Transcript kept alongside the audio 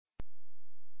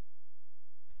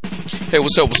Hey,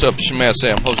 what's up? It's your man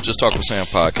Sam, host of Just Talk with Sam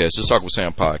podcast. Just Talk with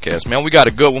Sam podcast. Man, we got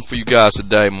a good one for you guys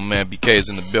today. My man BK is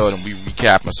in the building. We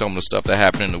recapping some of the stuff that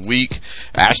happened in the week.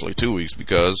 Actually, 2 weeks,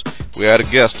 because we had a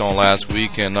guest on last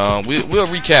week, and we'll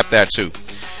recap that too.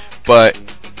 But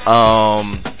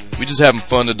we just having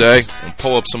fun today and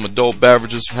pull up some adult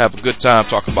beverages, have a good time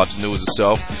talking about the news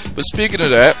itself. But speaking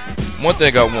of that, one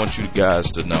thing I want you guys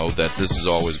to know that this is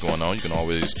always going on. You can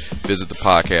always visit the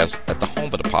podcast at the home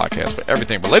of the podcast for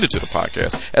everything related to the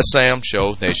podcast at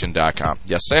samshownation.com.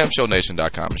 Yes,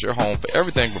 samshownation.com is your home for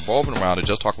everything revolving around the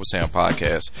Just Talk with Sam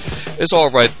podcast. It's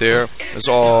all right there. It's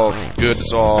all good.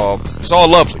 It's all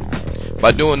lovely.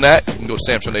 By doing that, you can go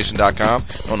to samshownation.com.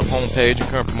 On the home page and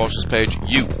current promotions page,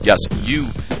 you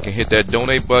can hit that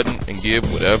donate button and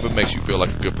give whatever makes you feel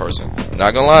like a good person.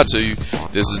 Not gonna lie to you,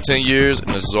 this is 10 years and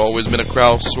this has always been a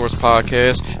crowdsourced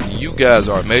podcast. You guys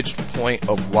are a major point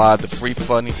of why the free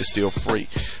funding is still free.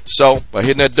 So, by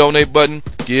hitting that donate button,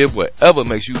 give whatever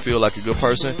makes you feel like a good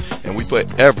person, and we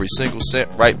put every single cent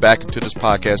right back into this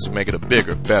podcast to make it a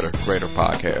bigger, better, greater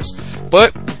podcast.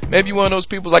 But maybe you're one of those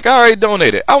people like, I already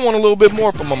donated. I want a little bit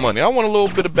more for my money. I want a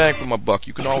little bit of bang for my buck.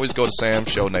 You can always go to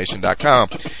samshownation.com.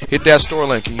 Hit that store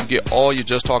link and you get all your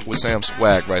Just Talk with Sam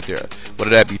swag right there.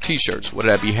 Whether that be t-shirts,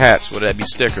 whether that be hats, whether that be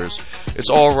stickers. It's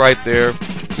all right there.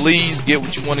 Please get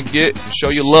what you want to get and show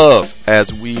your love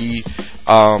as we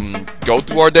go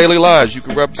through our daily lives. You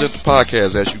can represent the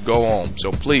podcast as you go on.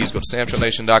 So please go to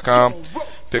samshownation.com.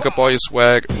 Pick up all your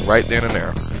swag right then and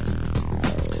there.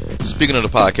 Speaking of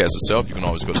the podcast itself, you can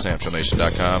always go to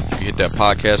samshownation.com. You can hit that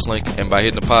podcast link, and by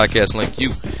hitting the podcast link, you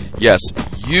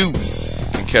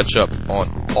can catch up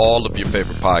on all of your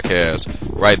favorite podcasts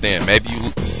right then. Maybe you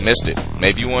missed it.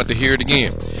 Maybe you wanted to hear it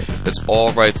again. It's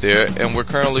all right there, and we're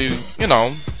currently,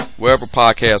 wherever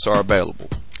podcasts are available,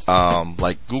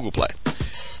 like Google Play,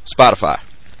 Spotify,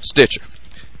 Stitcher,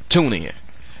 TuneIn,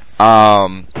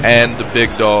 and the big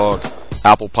dog,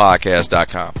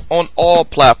 ApplePodcast.com. On all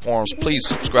platforms, please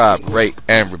subscribe, rate,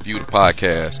 and review the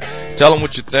podcast. Tell them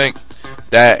what you think.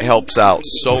 That helps out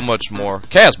so much more.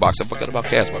 Castbox. I forgot about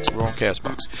Castbox. We're on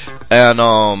Castbox. And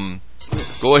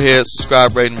go ahead,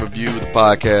 subscribe, rate, and review the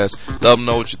podcast. Let them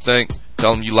know what you think.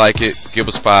 Tell them you like it. Give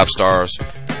us 5 stars.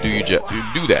 Do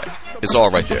that. It's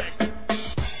all right there.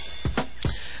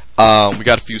 We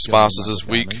got a few sponsors this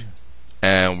week,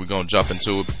 and we're going to jump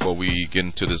into it before we get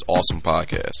into this awesome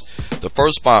podcast. The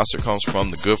first sponsor comes from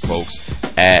the good folks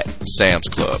at Sam's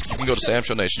Club. You can go to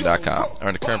samshownation.com,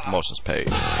 earn the current promotions page.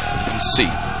 You can see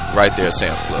right there at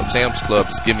Sam's Club. Sam's Club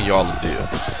is giving you all a deal.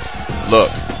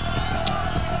 Look,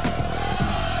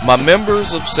 my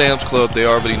members of Sam's Club, they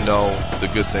already know the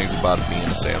good things about being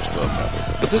a Sam's Club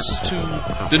member. But this is to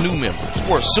the new members,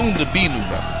 or soon-to-be new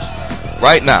members.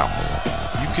 Right now,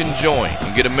 you can join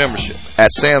and get a membership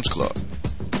at Sam's Club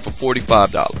for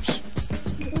 $45.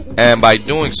 And by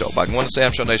doing so, by going to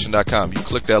samshownation.com, you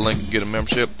click that link and get a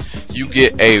membership, you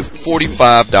get a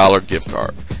 $45 gift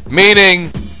card.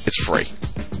 Meaning, it's free.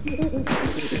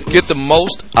 Get the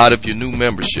most out of your new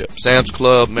membership. Sam's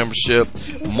Club membership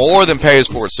more than pays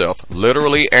for itself,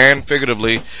 literally and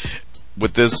figuratively,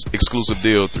 with this exclusive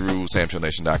deal through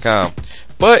samshownation.com.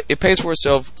 But it pays for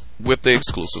itself with the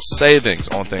exclusive savings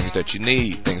on things that you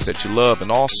need, things that you love,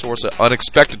 and all sorts of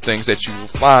unexpected things that you will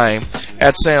find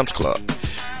at Sam's Club.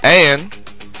 And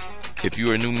if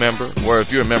you're a new member, or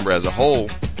if you're a member as a whole,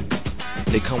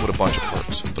 they come with a bunch of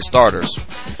perks. For starters,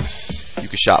 you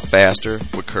can shop faster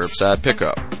with curbside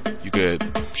pickup. You could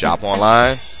shop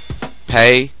online,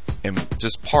 pay, and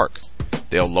just park.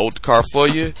 They'll load the car for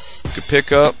you. You can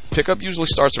pick up. Pickup usually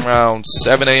starts around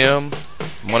 7 a.m.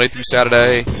 Monday through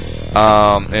Saturday,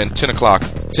 and 10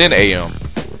 a.m.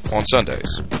 on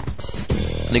Sundays.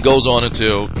 And it goes on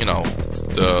until,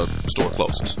 the store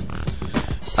closes.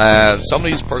 And some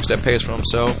of these perks that pays for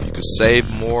themselves, you can save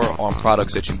more on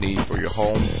products that you need for your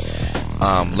home.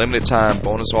 Limited time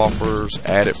bonus offers,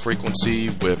 added frequency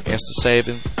with instant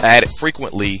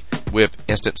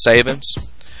savings.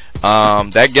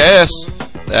 That gas,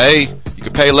 hey, you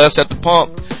can pay less at the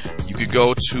pump. You could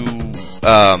go to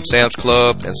Sam's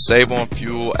Club and save on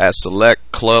fuel at select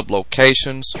club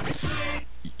locations.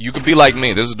 You could be like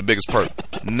me. This is the biggest perk.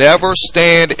 Never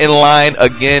stand in line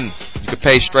again. You can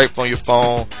pay straight from your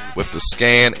phone with the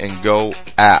Scan and Go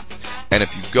app. And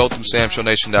if you go through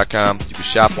samshownation.com, you can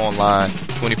shop online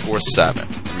 24/7,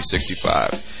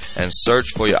 365, and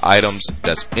search for your items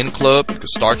that's in club. You can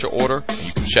start your order, and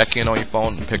you can check in on your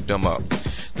phone and pick them up.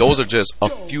 Those are just a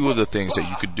few of the things that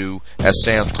you could do at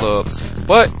Sam's Club.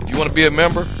 But if you want to be a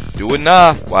member, do it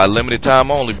now while limited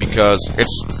time only, because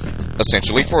it's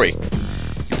essentially free.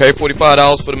 You pay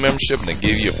 $45 for the membership, and they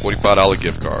give you a $45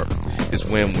 gift card. is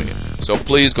win-win. So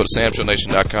please go to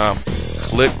samshownation.com,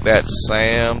 click that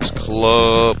Sam's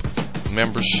Club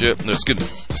membership. No, excuse me,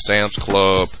 the Sam's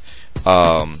Club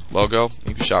logo.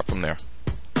 You can shop from there.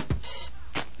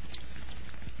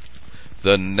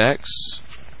 The next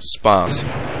sponsor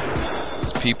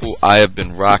is people I have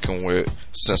been rocking with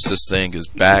since this thing is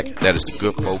back. That is the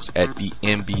good folks at the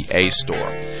NBA store.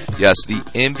 Yes, the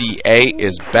NBA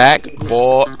is back.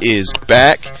 Ball is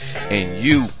back. And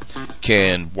you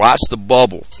can watch the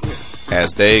bubble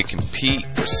as they compete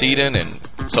for seeding and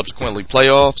subsequently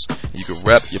playoffs. You can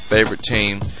rep your favorite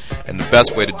team. And the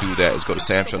best way to do that is go to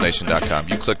samshownation.com.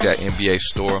 You click that NBA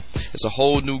store. It's a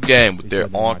whole new game with their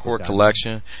Encore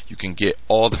collection. You can get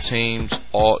all the teams,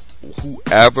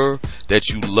 whoever that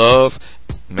you love.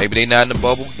 Maybe they're not in the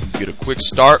bubble. You can get a quick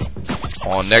start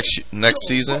on next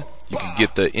season. You can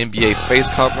get the NBA face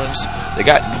coverings. They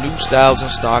got new styles in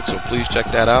stock, so please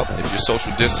check that out. If you're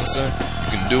social distancing,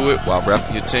 you can do it while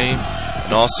repping your team.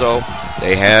 And also,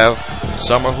 they have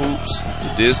summer hoops,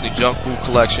 the Disney junk food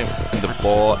collection, and the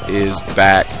Ball is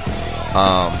Back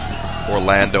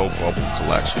Orlando bubble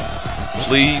collection.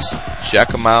 Please check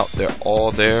them out. They're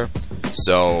all there.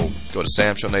 So go to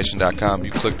samshownation.com.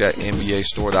 You click that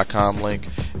NBAstore.com link,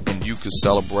 and you can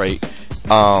celebrate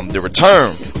the return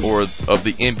of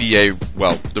the NBA,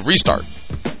 well, the restart.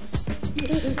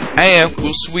 And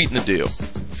we'll sweeten the deal.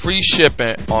 Free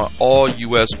shipping on all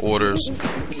U.S. orders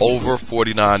over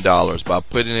 $49 by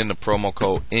putting in the promo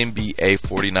code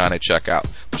NBA49 at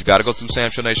checkout. But you got to go through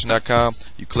samshownation.com.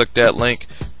 You click that link,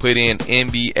 put in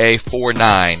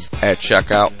NBA49 at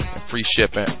checkout, and free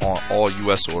shipping on all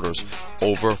U.S. orders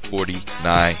over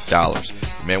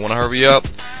 $49. You may want to hurry up.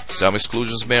 Some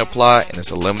exclusions may apply, and it's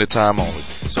a limited time only.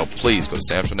 So please go to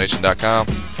samshownation.com,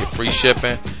 get free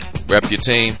shipping, rep your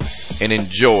team, and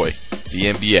enjoy the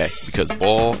NBA, because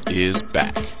ball is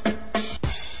back.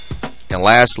 And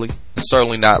lastly,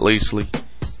 certainly not leastly,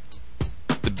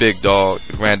 the big dog,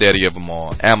 the granddaddy of them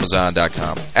all,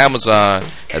 Amazon.com. Amazon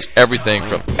has everything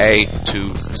from A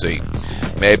to Z.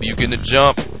 Maybe you getting a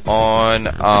jump on,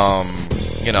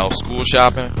 school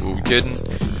shopping. Who we kidding?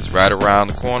 It's right around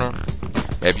the corner.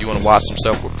 Maybe you want to watch some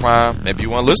stuff with Prime. Maybe you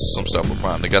want to listen to some stuff with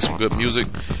Prime. They got some good music.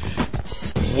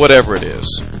 Whatever it is,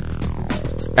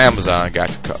 Amazon got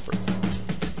you covered.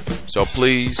 So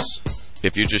please,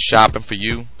 if you're just shopping for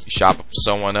you, you're shopping for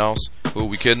someone else, who are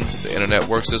we kidding? The internet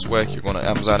works this way. You're going to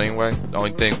Amazon anyway. The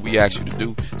only thing we ask you to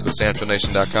do is go to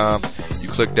samshownation.com. You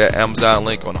click that Amazon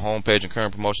link on the homepage and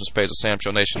current promotions page of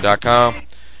samshownation.com.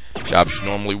 Shop as you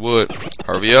normally would.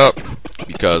 Hurry up,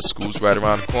 because school's right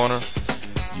around the corner.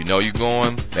 You know you're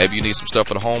going. Maybe you need some stuff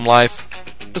for the home life.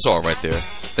 It's all right there.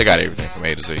 They got everything from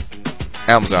A to Z.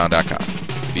 Amazon.com.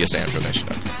 Via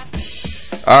samshownation.com.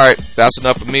 Alright, that's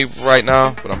enough for me for right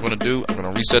now. What I'm going to do, I'm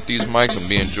going to reset these mics. I'm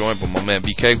being joined by my man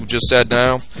BK, who just sat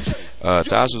down.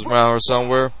 Tasha's around here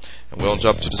somewhere. And we'll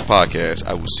jump to this podcast.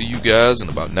 I will see you guys in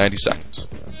about 90 seconds.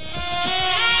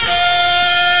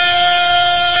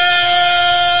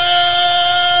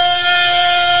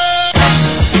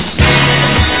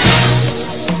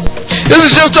 This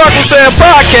is Just Talking with Sam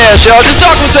Podcast, y'all. Just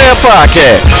Talking with Sam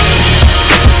Podcast.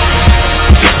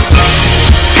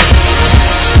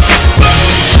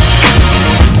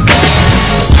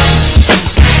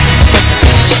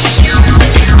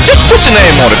 Just put your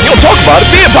name on it. If you don't talk about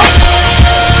it, be about it.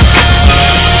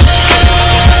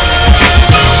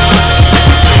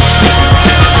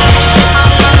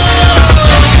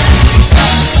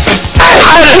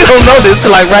 I don't know this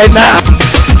till like right now.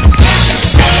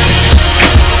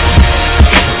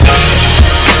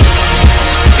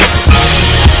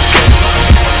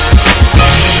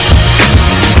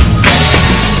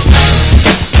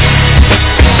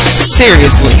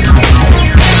 Seriously.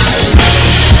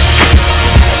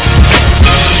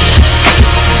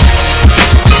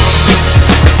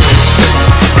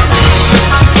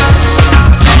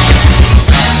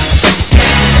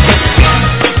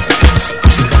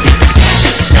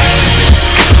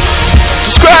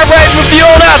 Subscribe, rate, and review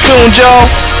on iTunes, y'all.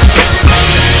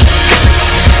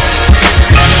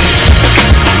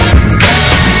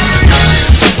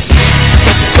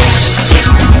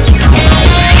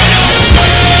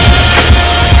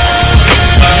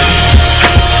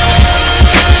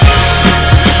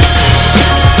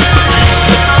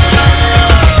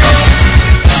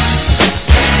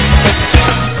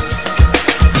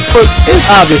 But it's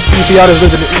obvious if y'all just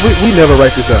listening, we never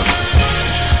write this out.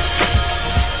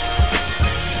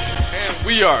 And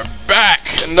we are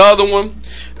back. Another one.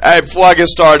 Hey, before I get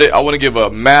started, I want to give a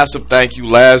massive thank you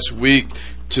last week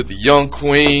to the young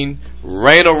queen,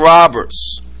 Raina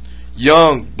Roberts.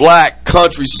 Young black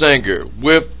country singer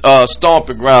with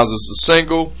Stomping Grounds is the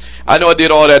single. I know I did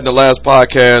all that in the last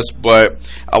podcast, but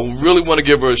I really want to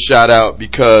give her a shout out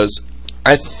because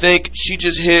I think she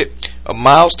just hit a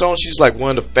milestone. She's like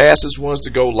one of the fastest ones to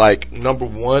go like number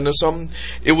 1 or something.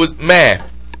 It was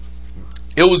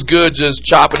good just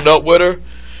chopping it up with her.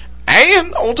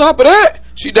 And on top of that,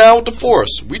 she down with the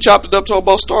Force. We chopped it up to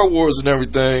about Star Wars and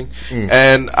everything.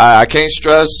 And I can't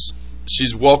stress,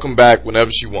 she's welcome back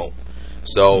whenever she wants.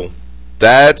 So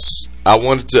I just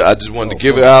wanted to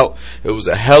give it out. It was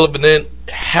a hell of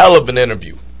an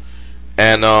interview.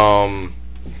 And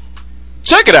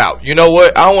check it out. You know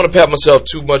what? I don't want to pat myself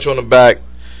too much on the back.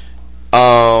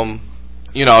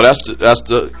 You know, that's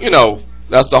the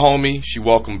homie. She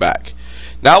welcome back.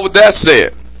 Now with that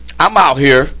said, I'm out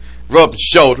here rubbing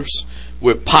shoulders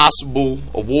with possible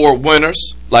award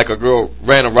winners like our girl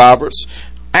Rana Roberts,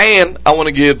 and I want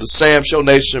to give the Sam Show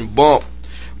Nation bump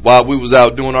while we was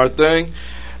out doing our thing.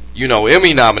 You know,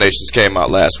 Emmy nominations came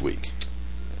out last week,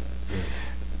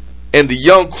 and the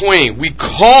young queen, we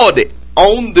called it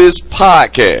on this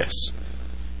podcast,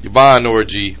 Yvonne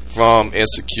Orji from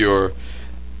Insecure,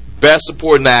 Best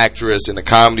Supporting Actress in a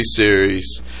Comedy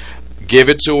Series. Give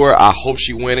it to her. I hope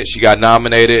she win it. She got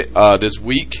nominated this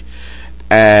week.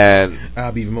 And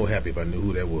I'll be even more happy if I knew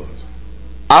who that was.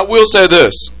 I will say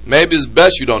this. Maybe it's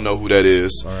best you don't know who that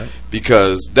is. All right.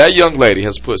 Because that young lady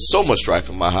has put so much strife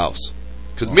in my house.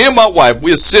 Because me and my wife,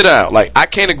 we'll sit down. Like, I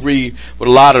can't agree with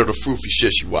a lot of the froofy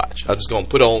shit she watch. I'm just going to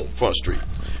put it on Front Street.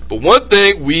 But one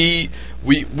thing we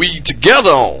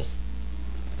together on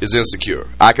is Insecure.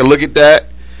 I can look at that.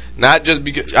 Not just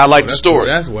because I like the story.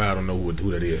 That's why I don't know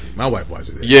who that is. My wife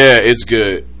watches it. Yeah, it's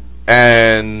good.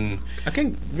 And I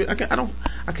can't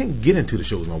get into the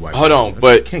show with my wife. hold on,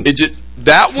 but it just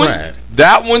that one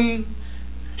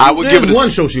I would give it one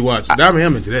show she watched.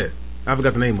 I'm into that. I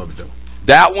forgot the name of it though.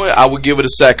 That one I would give it a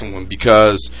second one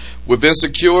because with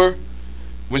Insecure,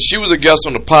 when she was a guest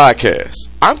on the podcast,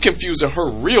 I'm confusing her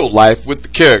real life with the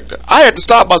character. I had to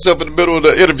stop myself in the middle of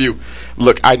the interview.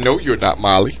 Look, I know you're not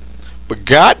Molly, but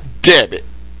god damn it,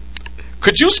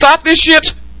 could you stop this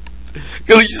shit?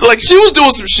 Like, she was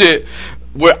doing some shit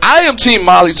where I am Team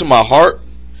Molly to my heart.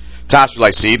 Tops was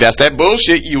like, see, that's that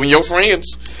bullshit, you and your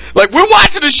friends. Like, we're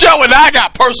watching the show and I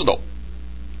got personal.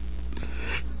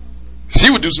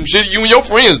 She would do some shit you and your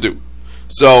friends do.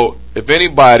 So, if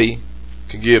anybody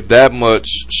can give that much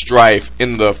strife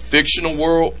in the fictional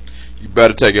world, you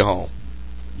better take it home.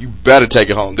 You better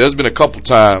take it home. There's been a couple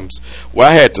times where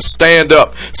I had to stand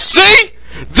up. See?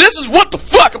 This is what the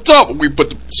fuck I'm talking. We put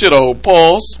the shit on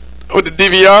pause with the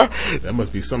DVR. That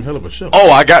must be some hell of a show.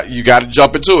 Oh, you got to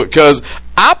jump into it because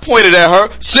I pointed at her.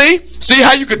 See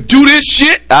how you could do this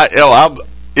shit. I'm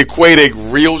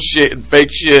equating real shit and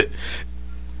fake shit.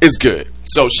 It's good.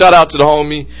 So shout out to the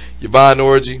homie Yvonne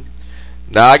Orji.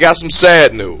 Now I got some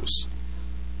sad news.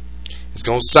 It's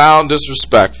gonna sound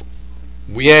disrespectful.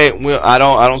 I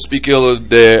don't speak ill of the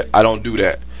dead. I don't do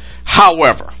that.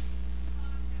 However,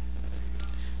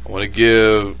 I want to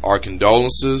give our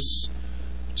condolences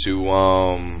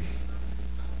to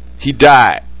he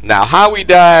died. Now how he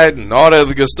died and all that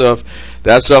other good stuff,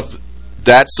 that's up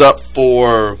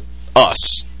for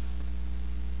us.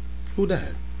 Who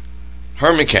died?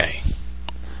 Herman Cain.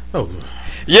 Oh,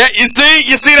 yeah, you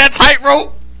see that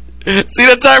tightrope? See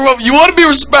that tightrope? You want to be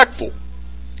respectful.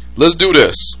 Let's do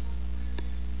this.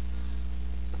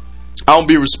 I don't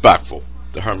be respectful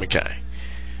to Herman Cain.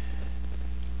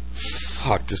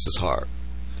 Fuck, this is hard.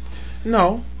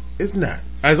 No, it's not.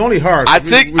 It's only hard. I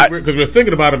think because we're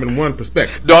thinking about him in one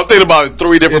perspective. No, I'm thinking about it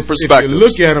 3 different perspectives. If you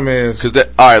look at him as all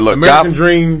right, look, American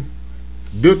Dream,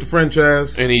 built the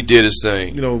franchise, and he did his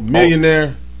thing. You know,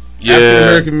 millionaire, yeah, African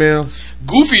American male,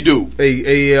 goofy dude.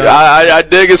 I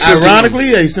dig his sense.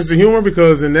 Ironically, a sense of humor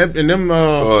because in them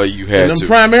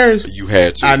primaries, you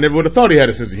had to. I never would have thought he had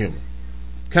a sense of humor.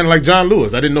 Kind of like John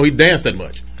Lewis. I didn't know he danced that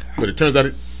much, but it turns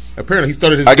out apparently he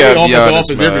started his day off at the office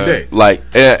every day. Like,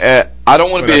 I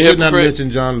don't want to be a hypocrite. I should not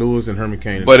mention John Lewis and Herman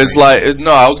Cain. But it's like,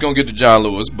 no, I was going to get to John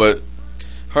Lewis, but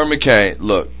Herman Cain,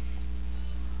 look,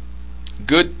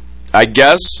 good. I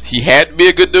guess he had to be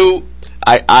a good dude.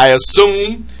 I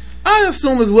assume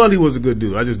as well he was a good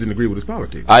dude. I just didn't agree with his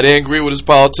politics. I didn't agree with his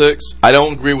politics. I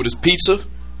don't agree with his pizza.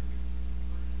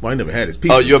 Well, I never had his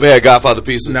pizza. Oh, you ever had Godfather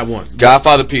pizza? Not once.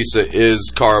 Godfather pizza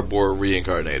is cardboard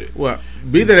reincarnated. Well,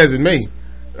 be that as it may.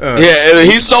 Yeah,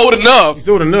 he sold enough. He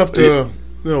sold enough to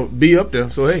be up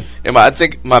there. So hey, and I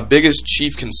think my biggest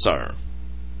chief concern,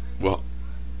 well,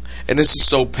 and this is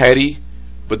so petty,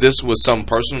 but this was something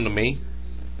personal to me.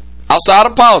 Outside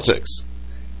of politics,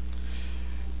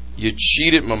 you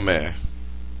cheated, my man.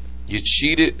 You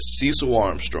cheated Cecil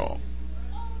Armstrong.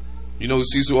 You know who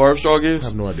Cecil Armstrong is? I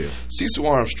have no idea. Cecil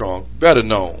Armstrong, better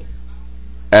known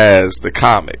as the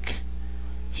comic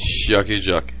Shucky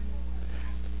Ducky.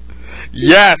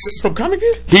 Yes. From Comic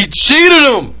Kid? He cheated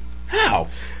him. How?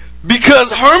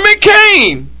 Because Herman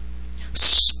Cain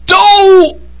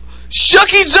stole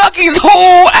Shucky Ducky's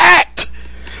whole act.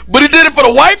 But he did it for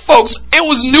the white folks. It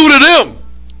was new to them.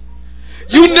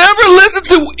 You never listened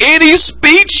to any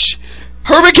speech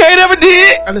Herman Cain ever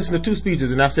did? I listened to 2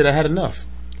 speeches and I said I had enough.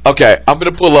 Okay, I'm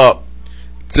gonna pull up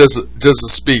just a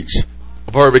speech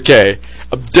of Herman Cain.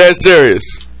 I'm dead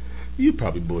serious. You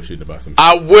probably bullshitting about some shit.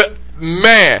 I will,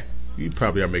 man. You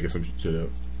probably are making some shit up.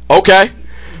 Okay.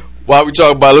 While we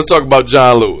talk about, let's talk about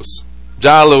John Lewis.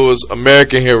 John Lewis,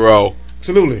 American hero.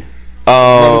 Absolutely.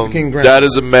 That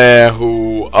is a man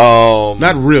who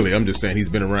not really. I'm just saying he's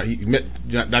been around. He met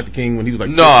Dr. King when he was like.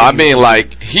 No, I mean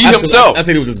like he himself. I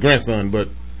said he was his grandson, but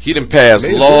he didn't pass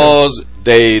laws.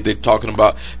 They talking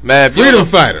about, man, freedom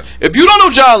fighter. If you don't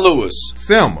know John Lewis,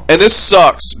 Selma, and this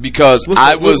sucks because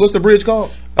what's the bridge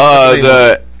called?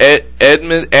 The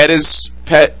Edmund Edis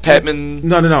Patman.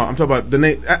 No. I'm talking about the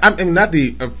name. I mean not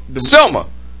the Selma.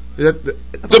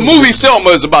 The movie Selma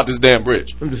is about this damn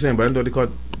bridge. I'm just saying, but I know what they call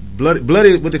it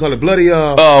bloody. What they call it, bloody.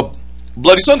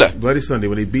 Bloody Sunday. Bloody Sunday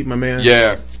when they beat my man.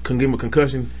 Yeah, couldn't give him a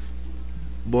concussion.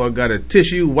 Boy got a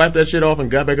tissue, wiped that shit off,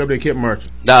 and got back up there and kept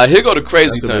marching. Now here go the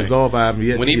crazy thing.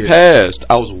 When he passed,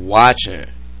 I was watching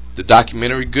the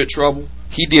documentary Good Trouble.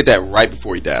 He did that right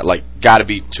before he died. Like, got to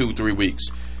be 2-3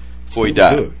 weeks before he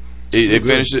died. They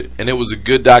finished it, and it was a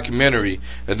good documentary.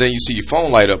 And then you see your phone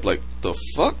light up, like, the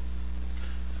fuck?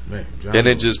 Man, and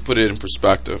it just put it in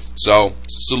perspective. So,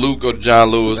 salute go to John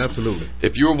Lewis. Absolutely.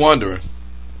 If you were wondering,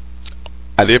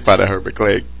 I did find a Herbert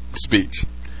Clay speech.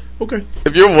 Okay.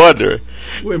 If you're wondering,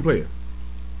 go ahead and play it.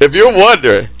 If you're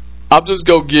wondering, I'm just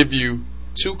gonna give you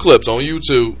 2 clips on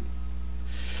YouTube.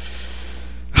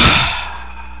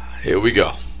 Here we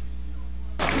go.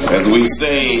 As we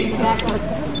say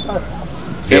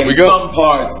Here we go. Some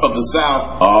parts of the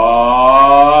South,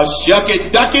 shuck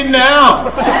it, duck it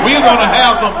now. We're gonna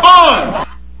have some fun.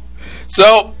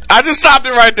 So I just stopped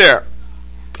it right there.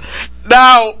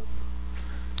 Now,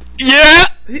 yeah,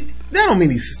 that don't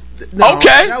mean he's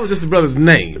okay. That was just the brother's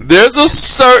name. There's a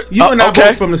certain you and I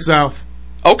both from the South.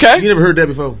 Okay, you never heard that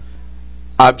before.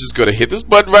 I'm just gonna hit this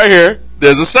button right here.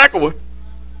 There's a second one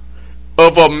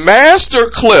of a master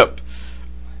clip.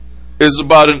 It's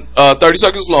about 30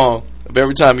 seconds long of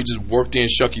every time he just worked in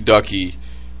Shucky Ducky.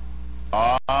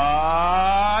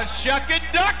 Shucky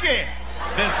Ducky.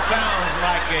 This sounds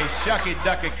like a Shucky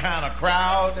Ducky kind of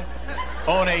crowd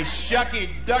on a Shucky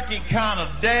Ducky kind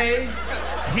of day,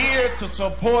 here to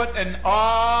support an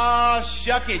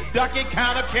Shucky Ducky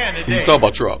kind of candidate. He's talking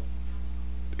about Trump.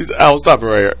 I'll stop it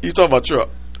right here. He's talking about Trump.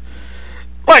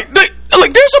 Like, there's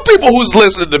some people who's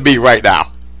listening to me right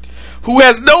now who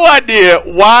has no idea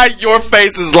why your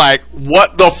face is like,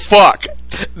 what the fuck?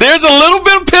 There's a little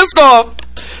bit pissed off.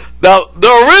 Now, the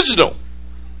original,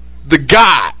 the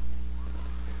guy,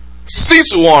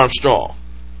 Cecil Armstrong,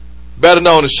 better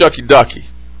known as Shucky Ducky.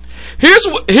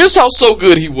 Here's how so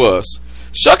good he was.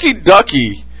 Shucky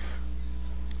Ducky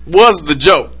was the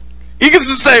joke. He gets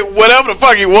to say whatever the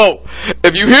fuck he want.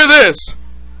 If you hear this,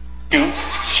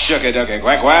 Shucky Ducky,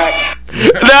 quack quack.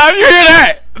 Now, if you hear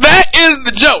that, that is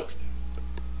the joke.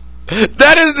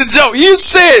 That is the joke. He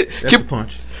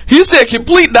said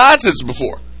complete nonsense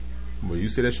before. Well, you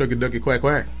said that Shucky Ducky quack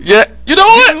quack. Yeah, you know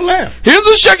what? Here's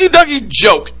a Shucky Ducky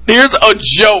joke. Here's a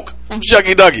joke from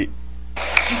Shucky Ducky.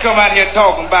 You come out here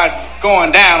talking about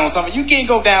going down on something. You can't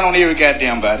go down on every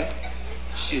goddamn body.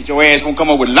 Shit, your ass gonna come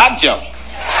up with lockjaw.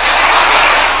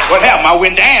 What happened? I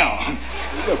went down.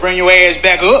 You gotta bring your ass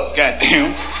back up,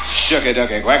 goddamn. Shucky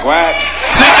Ducky quack quack.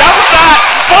 See, that was not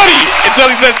funny until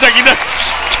he said Shucky Ducky.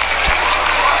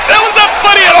 That was not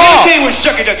funny at all. Let me tell you what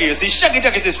Shucky Ducky is. See, Shucky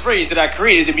Ducky is this phrase that I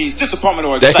created that means disappointment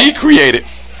or excitement. That he created.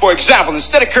 For example,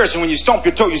 instead of cursing when you stomp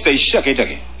your toe, you say Shucky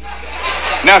Ducky.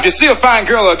 Now, if you see a fine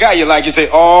girl or a guy you like, you say,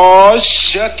 oh,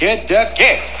 Shucky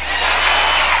Ducky.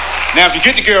 Now, if you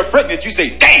get the girl pregnant, you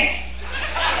say, damn.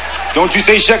 Don't you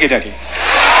say Shucky Ducky.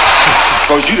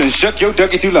 Because you done shuck your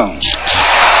ducky too long.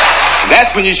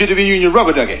 That's when you should have been using your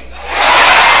rubber ducky.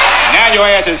 Now your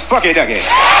ass is fucky ducky.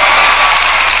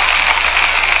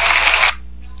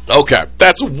 Okay,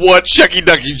 that's one Shucky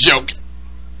Ducky joke.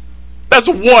 That's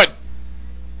one.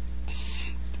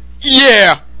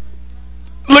 Yeah.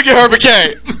 Look at Herbert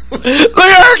K. Look at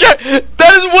Herbert K.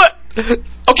 That is what.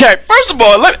 Okay, first of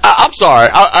all, I'm sorry.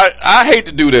 I hate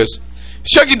to do this.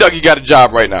 Shucky Ducky got a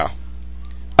job right now.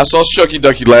 I saw Shucky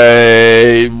Ducky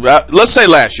let's say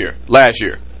last year.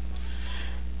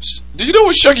 Do you know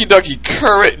what Shucky Ducky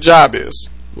current job is?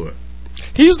 What?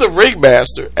 He's the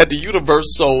ringmaster at the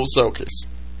Universe Soul Circus.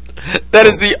 That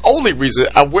is the only reason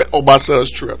I went on my son's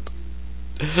trip.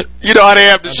 You know how they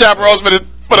have the chaperones for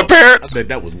the parents? I bet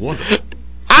that was wonderful.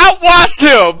 I watched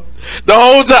him the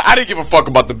whole time. I didn't give a fuck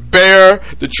about the bear,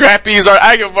 the trapeze.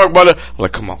 I didn't give a fuck about it. I'm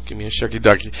like, come on, give me a Shucky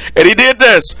Ducky. And he did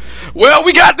this. Well,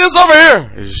 we got this over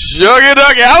here. Shucky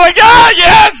Ducky. I'm like, ah,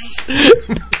 yes!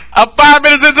 I'm 5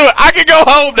 minutes into it. I can go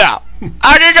home now.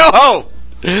 I can go home.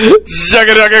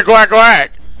 Shucky Ducky, quack,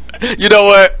 quack. You know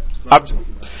what?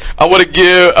 I want to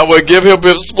give him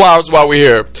his flowers while we're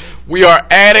here. We are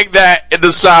adding that in the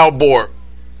soundboard.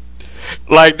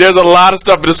 Like, there's a lot of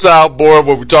stuff in the soundboard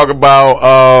where we talk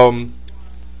about.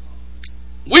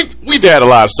 We've had a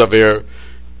lot of stuff here.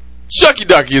 Shucky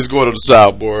Ducky is going to the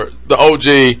soundboard. The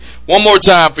OG. One more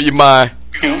time for you, mind.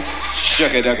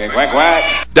 Shucky Ducky, quack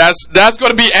quack. That's going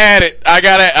to be added. I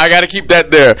gotta keep that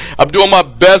there. I'm doing my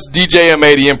best DJ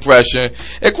M80 impression,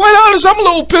 and quite honest, I'm a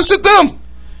little pissed at them.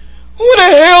 Who the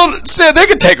hell said they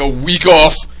could take a week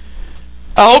off?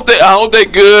 I hope they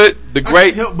good. The great. I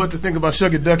can't help but to think about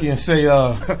Shucky Ducky and say,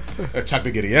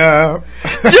 chocolate giddy up.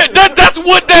 Yeah, that's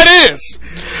what that is.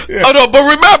 Yeah. Hold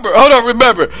on,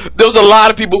 remember. There was a lot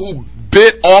of people who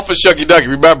bit off of Shucky Ducky.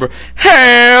 Remember,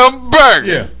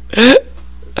 hamburger. Yeah.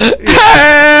 Hamburger.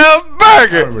 I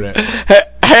remember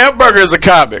that. Hamburger is a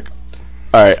comic.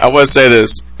 All right, I want to say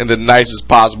this in the nicest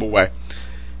possible way.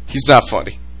 He's not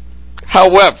funny.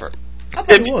 However, I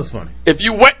thought it was funny. If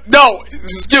you wait, no,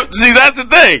 see, that's the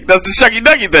thing. That's the Shucky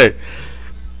Ducky thing.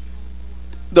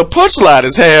 The punchline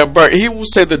is hamburger. He will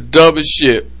say the dumbest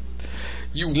shit.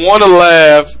 You want to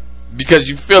laugh because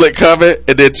you feel it coming,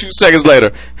 and then 2 seconds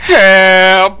later,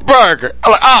 hamburger.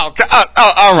 I'm like,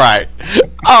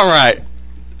 all right.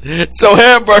 So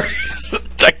hamburger.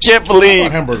 I can't believe. I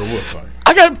thought hamburger was funny.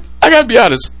 I gotta be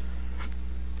honest.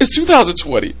 It's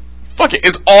 2020. Fuck it,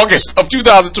 it's August of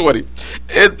 2020.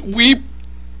 And we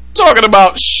talking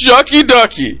about Shucky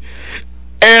Ducky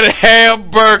and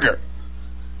hamburger.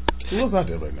 Who else out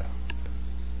there right now?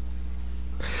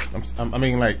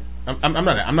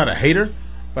 I'm not a hater,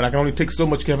 but I can only take so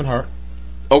much Kevin Hart.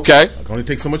 Okay. I can only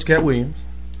take so much Cat Williams.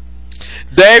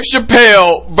 Dave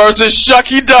Chappelle versus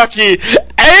Shucky Ducky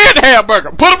and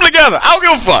hamburger. Put them together. I don't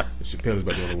give a fuck. Chappelle is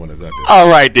about the only one that's out there. All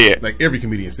right, then. Like every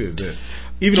comedian says that.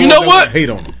 Even you know what? Hate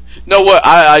on him. You know what?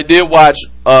 I did watch.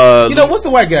 What's the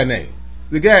white guy name?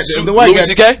 The guy, the white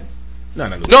Louis guy. C.K.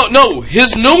 No.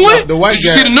 His new one. The white Did guy, you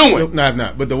see the new one? No, I've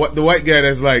not. But the white guy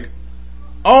that's like,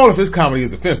 all of his comedy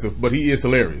is offensive, but he is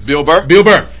hilarious. Bill Burr.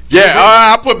 Yeah,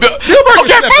 I put Bill Burr.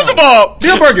 Okay, first of all,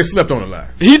 Bill Burr gets slept on a lot.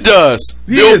 He does.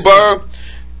 Bill Burr.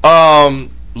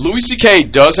 Louis C.K.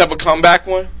 does have a comeback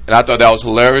one, and I thought that was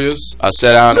hilarious. I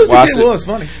sat down and watched it. Was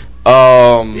funny.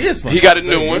 He is funny. He got a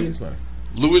new one.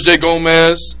 Louis J.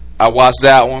 Gomez. I watched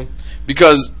that one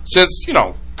because since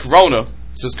Corona's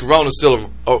still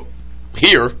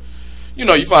here,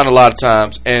 you find a lot of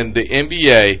times, and the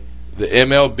NBA, the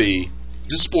MLB,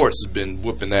 this sports has been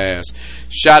whooping ass.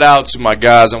 Shout out to my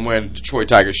guys. I'm wearing a Detroit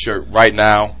Tigers shirt right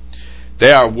now.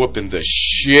 They are whooping the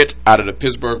shit out of the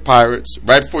Pittsburgh Pirates.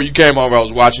 Right before you came over, I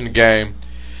was watching the game.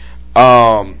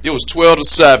 It was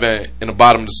 12-7 in the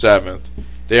bottom of the 7th.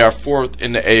 They are 4th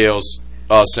in the AL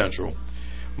Central.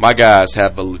 My guys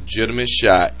have a legitimate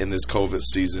shot in this COVID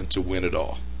season to win it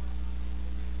all.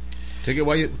 Take it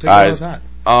while it's hot.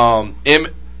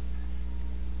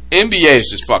 NBA is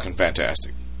just fucking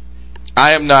fantastic.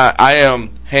 I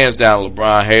am hands down a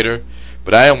LeBron hater,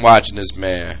 but I am watching this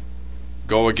man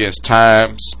go against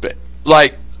time.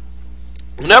 Like,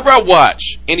 whenever I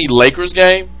watch any Lakers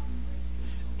game,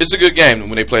 it's a good game.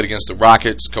 When they played against the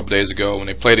Rockets a couple days ago, when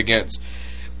they played against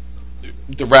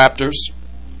the Raptors,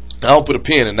 I don't put a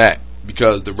pin in that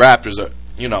because the Raptors are,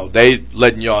 they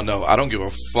letting y'all know I don't give a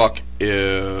fuck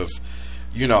if,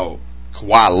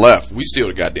 Kawhi left. We still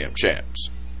the goddamn champs.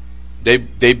 They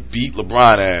beat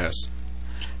LeBron ass.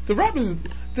 The Raptors,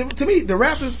 to me, the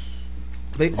Raptors,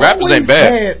 Raptors ain't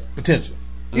bad. Had potential.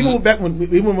 Even back when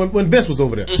Vince was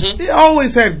over there, they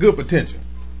always had good potential.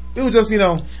 It was just, I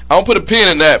don't put a pin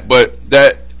in that, but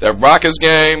that Rockets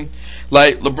game,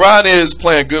 like LeBron is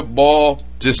playing good ball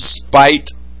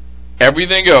despite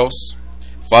everything else.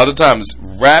 Father Time is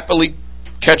rapidly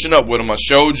catching up with him. I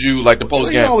showed you like the post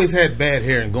game. He always had bad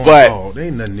hair and going bald. They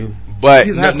ain't nothing new. But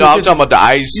no, I'm talking about the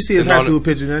ice. You see his high school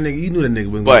picture, that nigga. You knew that nigga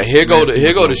was. But here go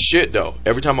the shit though.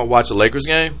 Every time I watch a Lakers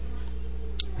game,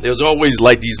 there's always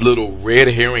like these little red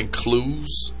herring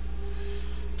clues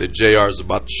that JR is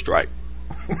about to strike.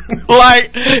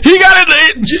 Like he got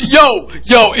it. Yo,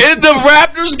 in the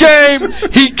Raptors game,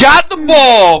 he got the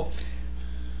ball.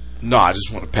 No, I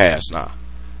just want to pass now.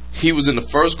 He was in the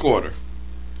first quarter.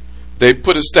 They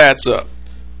put his stats up.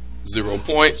 0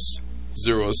 points,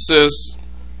 0 assists,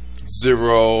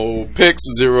 0 picks,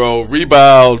 0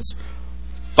 rebounds,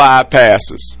 5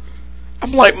 passes.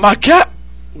 I'm like, my God,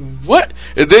 what?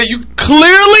 And then you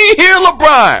clearly hear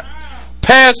LeBron,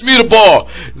 pass me the ball.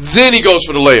 Then he goes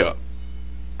for the layup.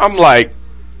 I'm like,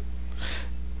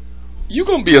 you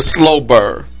going to be a slow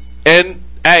burr. And,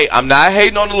 hey, I'm not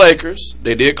hating on the Lakers.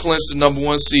 They did clinch the number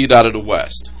 1 seed out of the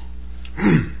West.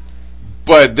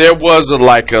 But there was a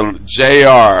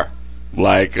JR,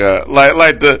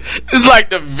 it's like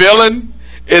the villain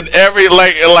in every,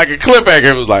 like a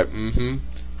cliffhanger. It was like,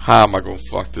 how am I going to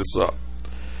fuck this up?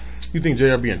 You think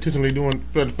JR be intentionally doing?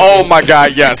 Oh my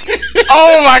God, yes.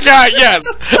 Oh my God, yes.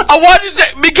 I watch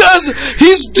it because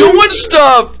he's doing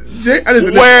stuff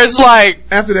where it's like.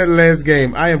 After that last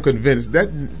game, I am convinced that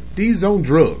he's on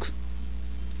drugs.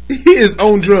 He is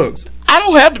on drugs. I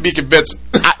don't have to be convinced.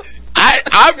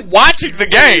 I'm watching the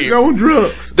game. He's on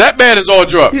drugs. That man is on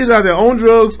drugs. He's either on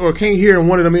drugs or can't hear, and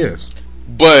one of them is.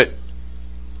 But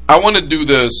I want to do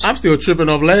this. I'm still tripping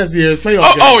off last year's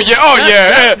playoff game. Oh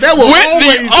yeah. That will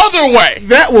always, the other way.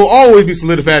 That will always be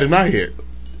solidified in my head.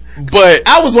 But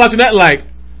I was watching that like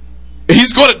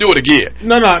he's going to do it again.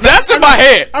 No, that's in my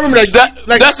head. I remember that.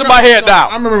 That's in my head now.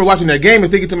 I remember watching that game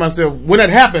and thinking to myself, when that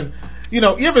happened, you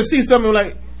ever see something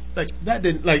like that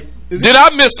didn't like. Did I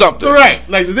miss something? Right.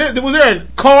 Like, was there a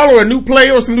call or a new play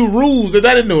or some new rules that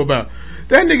I didn't know about?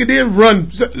 That nigga did run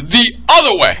the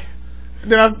other way.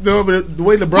 Then the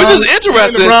way LeBron, which is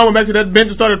interesting. LeBron went back to that bench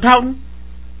and started pouting.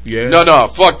 Yeah. No,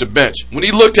 fuck the bench. When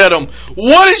he looked at him,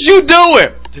 what is you doing?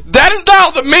 That is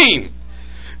not the meme.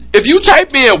 If you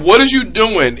type in "what is you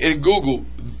doing" in Google,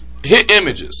 hit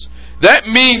images. That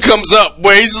meme comes up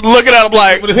where he's looking at him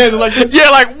like, with his hands like this. Yeah,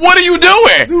 like what are you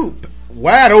doing? Dude,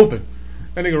 wide open.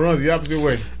 That nigga runs the opposite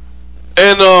way.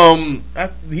 And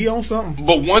he on something.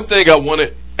 But one thing I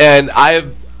wanted, and I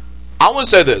want to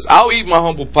say this: I'll eat my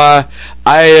humble pie.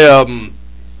 I am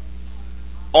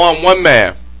on one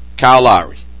man, Kyle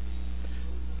Lowry.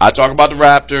 I talk about the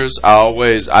Raptors.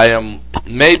 I am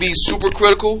maybe super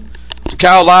critical to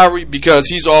Kyle Lowry because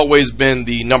he's always been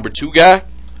the number 2 guy.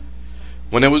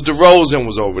 When it was DeRozan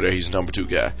was over there, he's number 2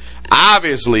 guy.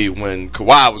 Obviously, when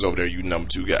Kawhi was over there, you number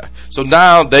 2 guy. So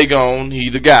now they gone, he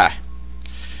the guy.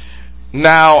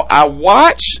 Now, I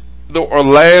watched the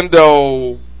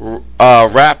Orlando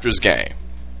Raptors game.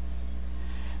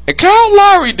 And Kyle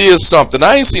Lowry did something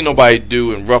I ain't seen nobody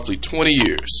do in roughly 20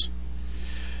 years.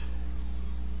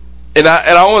 And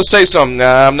I want to say something.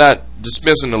 Now, I'm not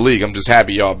dismissing the league. I'm just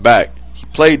happy y'all back. He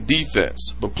played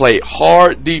defense, but played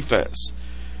hard defense.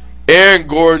 Aaron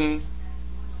Gordon,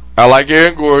 I like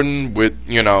Aaron Gordon with,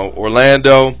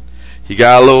 Orlando. He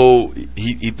got a little,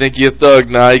 he think he a thug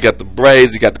now. He got the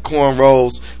braids, he got the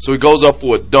cornrows. So he goes up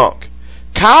for a dunk.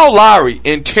 Kyle Lowry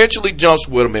intentionally jumps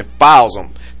with him and fouls him.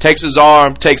 Takes his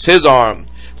arm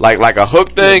like a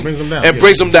hook thing,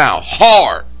 brings him down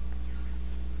hard.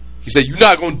 He said, "You're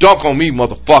not going to dunk on me,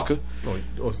 motherfucker."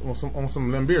 On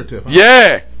some Lambeer tip, huh?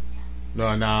 Yeah.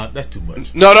 No, that's too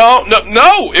much. No.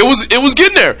 It was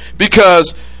getting there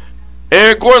because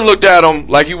Aaron Gordon looked at him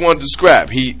like he wanted to scrap.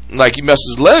 He messed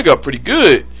his leg up pretty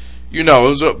good. It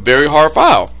was a very hard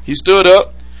foul. He stood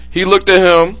up. He looked at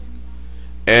him,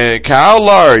 and Kyle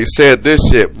Lowry said this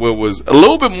shit, what was a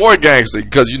little bit more gangster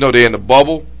because they're in the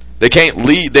bubble. They can't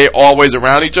lead. They're always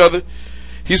around each other.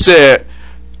 He said,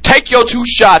 "Take your 2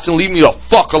 shots and leave me the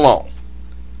fuck alone."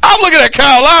 I'm looking at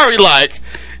Kyle Lowry like,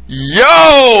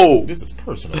 yo, this is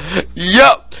personal.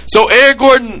 Yep. So Aaron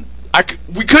Gordon,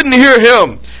 we couldn't hear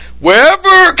him.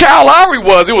 Wherever Kyle Lowry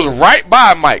was, it was right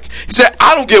by Mike. He said,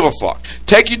 "I don't give a fuck.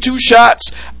 Take your 2 shots.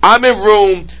 I'm in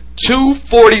room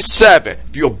 247.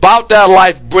 If you're about that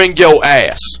life, bring your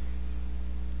ass."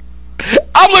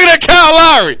 I'm looking at Kyle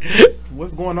Lowry.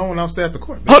 What's going on outside the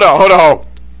court? Hold on.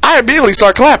 I immediately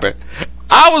start clapping.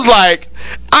 I was like,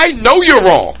 I know you're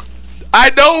wrong. I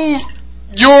know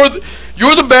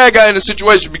you're the bad guy in the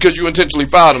situation because you intentionally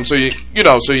fouled him, so you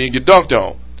get dunked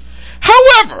on.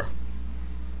 However,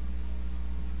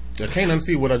 I can't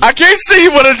unsee what I can't see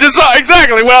what I just saw.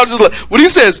 Exactly what I was just like. When he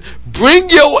says, "Bring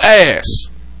your ass,"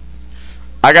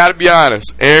 I gotta be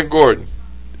honest, Aaron Gordon,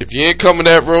 if you ain't come in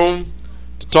that room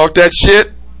to talk that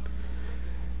shit,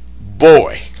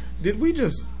 boy. Did we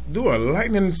just do a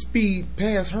lightning speed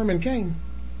past Herman Cain?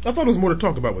 I thought there was more to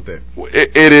talk about with that.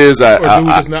 It is. Or do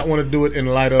we just not want to do it in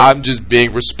light of... I'm just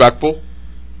being respectful.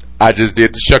 I just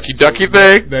did the shucky ducky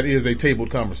thing. That is a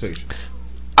tabled conversation.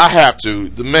 I have to.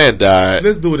 The man died.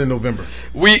 Let's do it in November.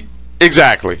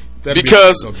 Exactly.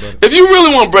 Because if you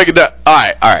really want to break it down, all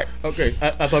right. Okay,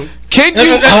 I thought. Can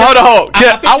you hold on?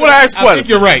 I want to ask a question. I think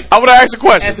you're right. I want to ask a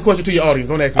question. Ask the question to your audience.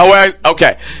 Don't ask me.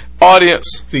 Okay,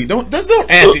 audience. See, don't ask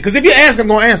it, because if you ask, I'm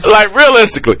going to answer. Like,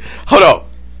 realistically, hold on.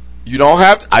 You don't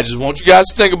have to. I just want you guys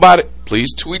to think about it.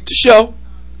 Please tweet the show.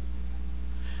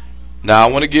 Now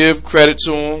I want to give credit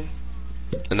to him,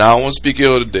 and I don't want to speak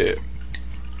ill of the dead.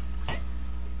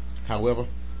 However,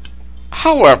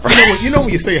 you know when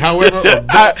you say however,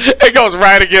 it goes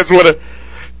right against what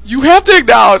you have to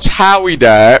acknowledge how he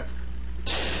died,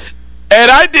 and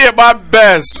I did my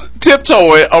best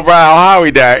tiptoeing around how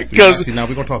he died, because now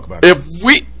we're gonna talk about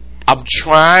it. I'm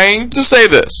trying to say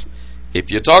this. If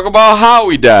you talk about how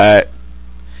he died,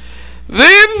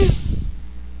 then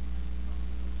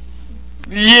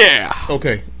yeah.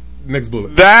 Okay, next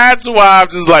bullet. That's why I'm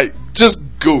just like, just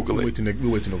Google it.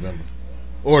 We'll wait till November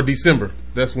or December.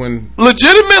 That's when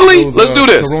legitimately. Let's do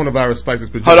this. Coronavirus spikes is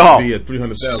projected to be at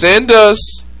 300,000. Send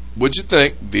us what you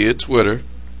think via Twitter.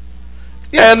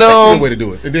 Yeah, and that's a good way to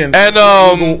do it. And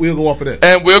then we'll go off of that.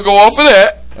 And we'll go off of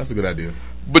that. That's a good idea.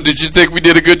 But did you think we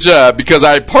did a good job? Because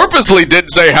I purposely didn't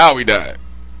say how he died.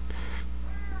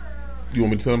 You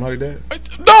want me to tell them how he died?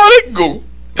 No, they can Google.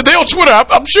 If they on Twitter,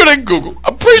 I'm sure they can Google.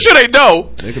 I'm pretty sure they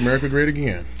know. Make America great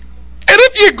again. And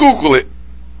if you Google it,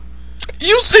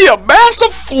 you see a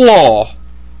massive flaw.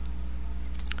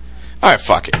 Alright,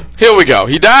 fuck it. Here we go.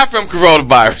 He died from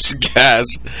coronavirus, guys.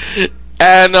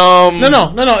 And No,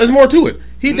 there's more to it.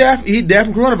 He died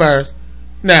from coronavirus.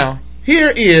 Now,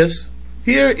 here is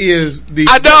the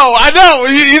I know.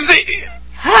 You see,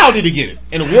 how did he get it?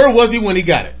 And where was he when he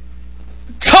got it?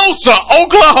 Tulsa,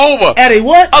 Oklahoma. At a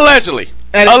what? Allegedly.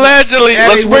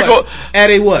 Let's wiggle. At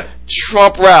a what?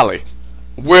 Trump rally,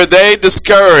 where they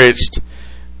discouraged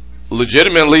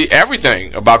legitimately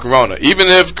everything about corona, even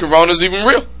if corona's even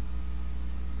real.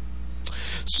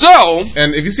 So,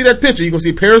 and if you see that picture, you can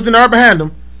see Paris Denard behind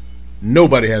him.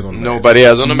 Nobody has on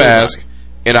the mask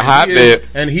in a hotbed,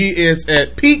 and he is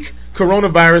at peak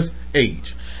coronavirus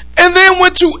age. And then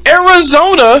went to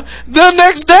Arizona the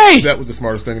next day. That was the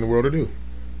smartest thing in the world to do.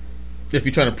 If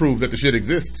you're trying to prove that the shit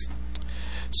exists.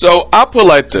 So I put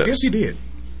like this. I guess he did.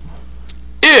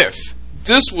 If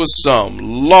this was some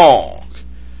long,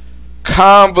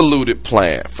 convoluted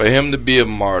plan for him to be a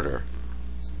martyr,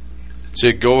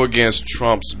 to go against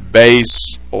Trump's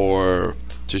base, or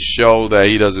to show that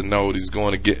he doesn't know what he's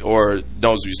going to get, or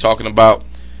knows what he's talking about,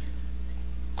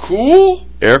 cool,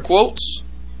 air quotes,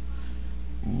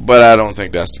 but I don't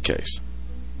think that's the case.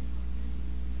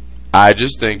 I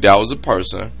just think that was a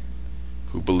person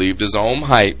who believed his own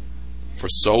hype for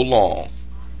so long.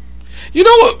 You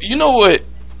know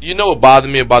what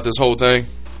bothered me about this whole thing?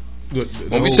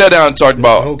 When we sat down and talked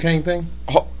about the whole Kane thing?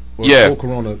 Yeah. The whole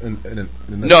corona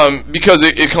no, because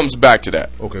it comes back to that.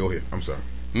 Okay, go ahead. I'm sorry.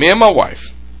 Me and my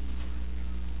wife,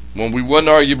 when we wouldn't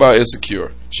argue about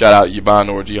Insecure, shout out Yvonne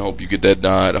Orgy, I hope you get that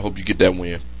nod, I hope you get that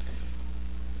win.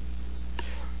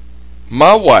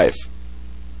 My wife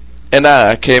and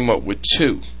I came up with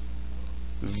two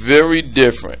very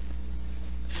different.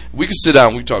 We can sit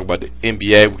down, we can talk about the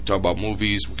NBA, we can talk about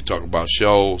movies, we can talk about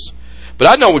shows, but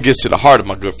I know what gets to the heart of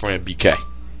my good friend BK.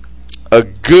 A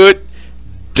good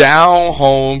down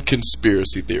home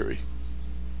conspiracy theory.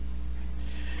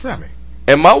 Try me.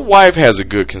 And my wife has a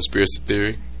good conspiracy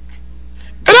theory,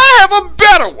 and I have a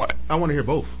better one. I want to hear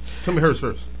both. Tell me hers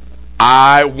first.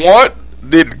 I want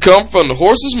it to come from the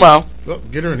horse's mouth. Oh,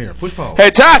 get her in here. Push pause.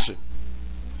 Hey, Tasha,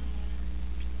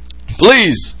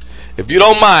 please, if you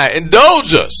don't mind,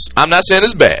 indulge us. I'm not saying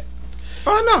it's bad.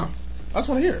 Oh, no. I just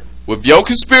want to hear it. With your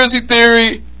conspiracy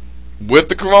theory, with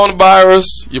the coronavirus,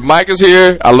 your mic is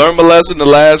here. I learned my lesson the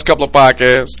last couple of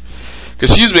podcasts,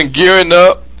 because she's been gearing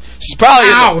up. She's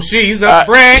probably she's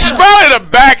afraid. She's probably in the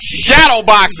back shadow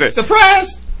boxing.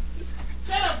 Surprise!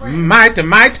 My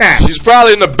time. She's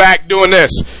probably in the back doing this.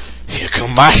 Here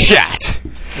come my shot.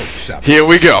 Here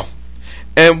we go.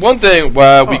 And one thing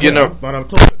while we getting up, I'm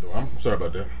sorry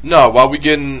about that. No, while we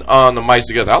getting on the mics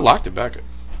together, I locked it back.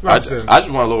 I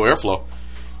just want a little airflow.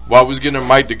 While we was getting our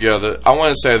mic together, I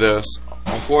want to say this.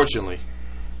 Unfortunately,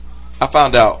 I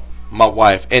found out my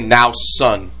wife and now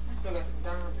son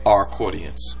are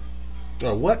accordions.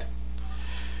 What?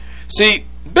 See,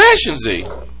 Bash and Z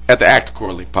at the Act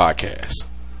Accordingly podcast.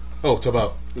 Oh, talk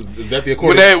about, is that the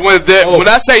accordion? When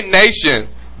I say nation,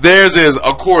 theirs is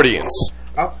accordions.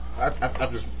 I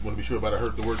just want to be sure about I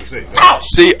heard the word you say.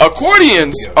 See,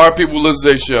 accordions are people who listen to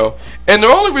their show. And the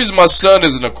only reason my son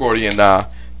is an accordion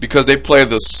now, because they play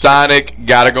the Sonic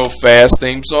Gotta Go Fast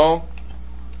theme song.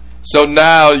 So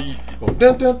now, dun,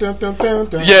 dun, dun, dun, dun,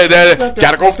 dun, yeah, that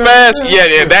Gotta Go Fast.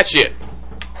 Yeah, that shit.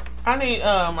 I need.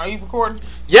 Are you recording?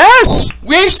 Yes,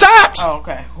 we ain't stopped. Oh,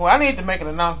 okay. Well, I need to make an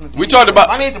announcement. We talked about.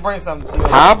 I need to bring something to you.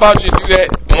 How about you do that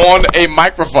on a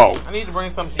microphone? I need to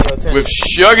bring something to your attention. With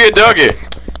Shuggy Duggy.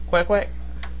 Quack quack.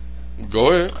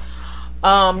 Go ahead.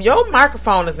 Your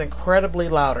microphone is incredibly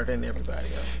louder than everybody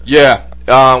else. Yeah.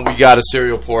 We got a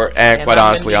serial port, and quite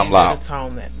honestly, I'm loud. To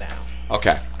tone that down.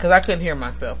 Okay. Because I couldn't hear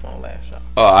myself on last show.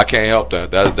 I can't help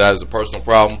that. That is a personal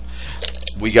problem.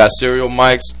 We got serial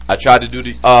mics. I tried to do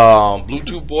the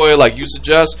Bluetooth boy like you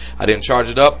suggest. I didn't charge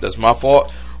it up. That's my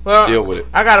fault. Well, deal with it.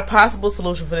 I got a possible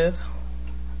solution for this.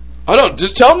 Oh no,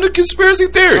 just tell them the conspiracy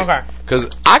theory. Okay. Because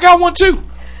I got one too.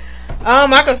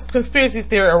 My conspiracy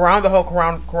theory around the whole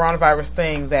coronavirus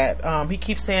thing that he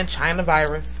keeps saying China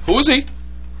virus. Who is he?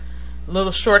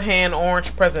 Little shorthand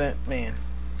orange president man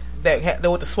that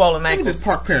with the swollen ankles. Let me just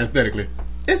park parenthetically.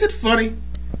 Is it funny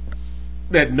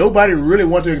that nobody really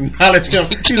wants to acknowledge him?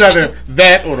 He's either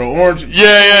that or the orange.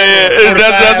 Yeah.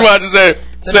 That's what I just said.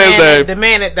 Say his name. The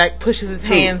man that pushes his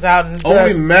hands out and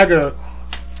only MAGA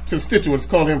constituents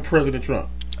call him President Trump.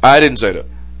 I didn't say that.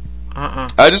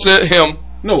 I just said him.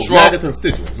 No, Trump. MAGA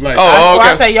constituents. Like, okay.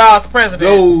 I say y'all's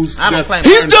president. I don't claim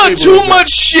he's done too much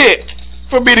shit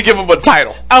for me to give him a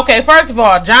title. Okay, first of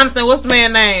all, Jonathan, what's the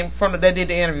man's name from that did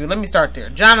the interview? Let me start there.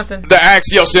 Jonathan. The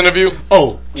Axios interview.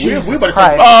 Oh, we're about to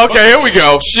oh, okay, here we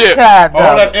go. Shit. God, hold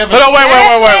on,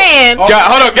 wait.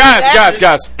 Hold on,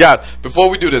 guys. Before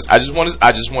we do this, I just want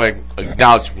to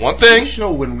acknowledge one thing. The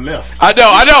show went left. I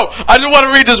know. I just want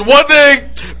to read this one thing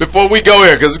before we go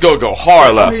here because it's gonna go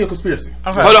hard left. Your conspiracy.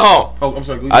 Okay. Hold on. Oh, I'm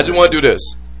sorry. I just want to do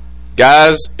this.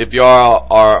 Guys, if y'all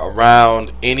are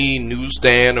around any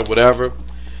newsstand or whatever,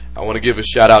 I want to give a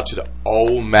shout out to the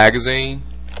O magazine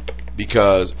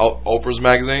because Oprah's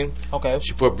magazine. Okay.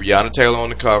 She put Breonna Taylor on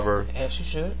the cover. As she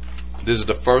should. This is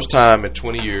the first time in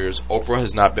 20 years Oprah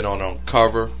has not been on the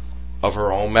cover of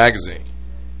her own magazine.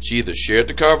 She either shared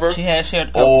the cover, she has shared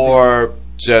the cover, or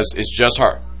it's just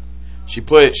her. She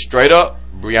put straight up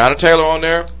Breonna Taylor on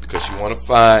there because she want to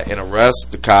find and arrest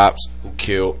the cops who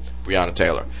killed Breonna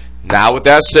Taylor. Now, with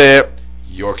that said,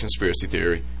 your conspiracy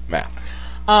theory, ma'am.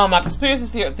 My conspiracy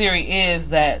theory is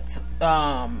that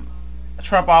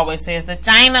Trump always says the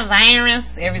China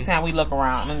virus every time we look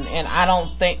around, and I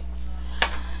don't think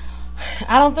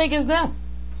it's them.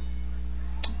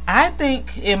 I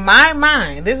think, in my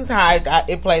mind, this is how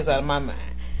it plays out in my mind.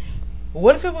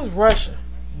 What if it was Russia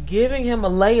giving him a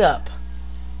layup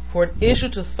for an issue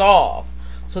to solve,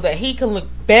 so that he can look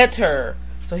better,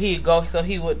 so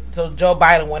Joe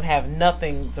Biden wouldn't have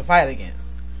nothing to fight against?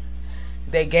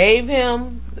 They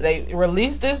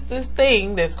released this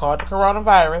thing that's called the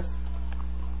coronavirus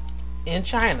in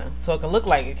China, so it can look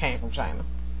like it came from China.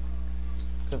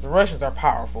 Because the Russians are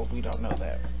powerful, we don't know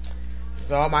that. This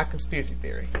is all my conspiracy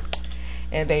theory.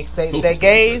 And they say they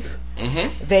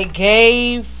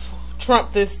gave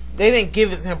Trump this. They didn't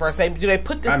give it to him per se. Do they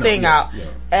put this thing out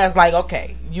as like,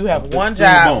 okay, you have one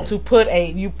job to put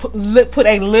a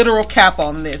literal cap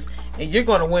on this, and you're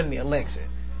going to win the election.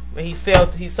 But he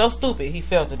failed. He's so stupid. He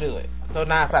failed to do it. So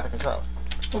now it's out of control.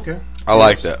 Okay, I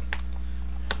like that.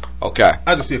 Okay,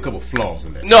 I just see a couple flaws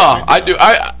in that. No, I do.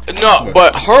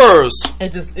 But hers.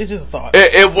 It's just a thought.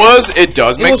 It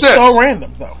does make sense. So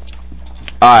random though. All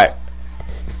right,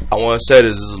 I want to say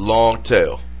this is a long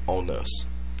tail on this.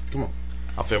 Come on,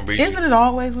 I'm finna read. Isn't it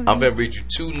always? I'm finna read you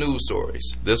 2 news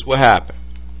stories. This is what happened.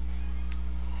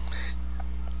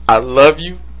 I love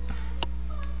you.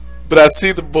 But I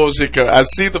see the bullshit coming. I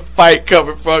see the fight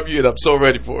coming from you, and I'm so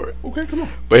ready for it. Okay, come on.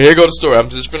 But here goes the story. I'm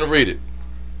just going to read it.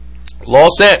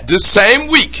 This same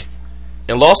week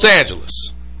in Los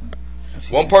Angeles,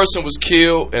 1 person was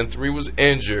killed and 3 was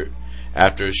injured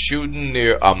after a shooting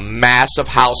near a massive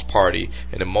house party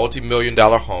in a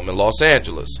multi-million-dollar home in Los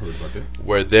Angeles,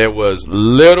 where there was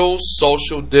little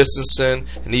social distancing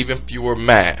and even fewer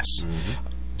masks.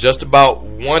 Just about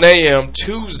 1 a.m.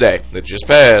 Tuesday that just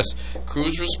passed,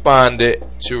 crews responded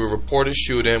to a reported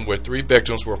shooting where 3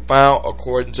 victims were found,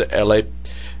 according to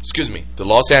the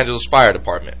Los Angeles Fire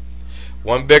Department.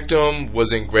 1 victim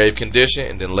was in grave condition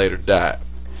and then later died.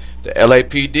 The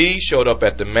LAPD showed up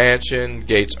at the mansion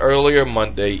gates earlier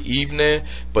Monday evening,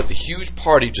 but the huge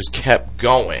party just kept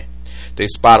going. They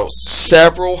spotted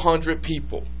several hundred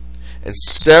people and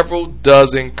several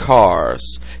dozen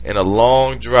cars in a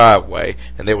long driveway,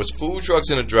 and there was food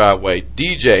trucks in the driveway,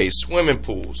 DJs, swimming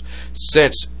pools.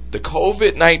 Since the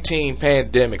COVID-19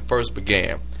 pandemic first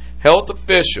began, health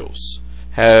officials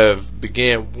have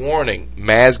began warning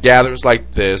mass gatherings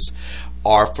like this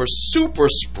are for super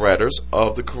spreaders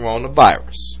of the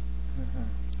coronavirus.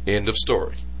 End of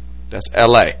story. That's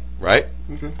LA, right?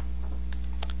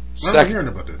 I'm hearing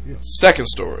about that. Yeah. Second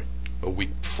story, a week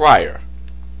prior.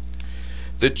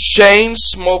 The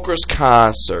Chainsmokers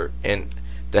concert in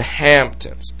the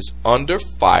Hamptons is under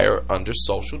fire under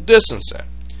social distancing.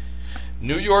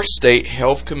 New York State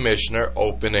Health Commissioner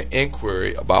opened an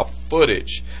inquiry about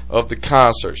footage of the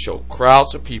concert showed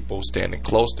crowds of people standing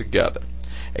close together.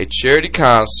 A charity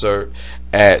concert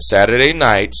at Saturday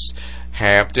night's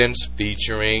Hamptons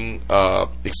featuring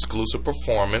exclusive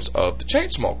performance of the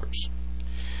Chainsmokers.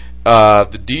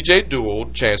 The DJ duo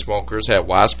Chainsmokers had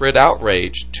widespread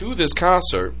outrage to this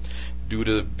concert due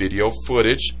to video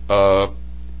footage of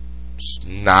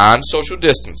non-social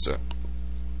distancing.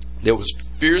 There was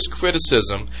fierce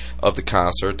criticism of the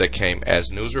concert that came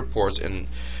as news reports and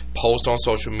posts on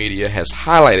social media has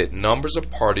highlighted numbers of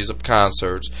parties of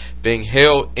concerts being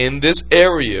held in this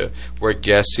area where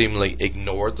guests seemingly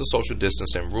ignored the social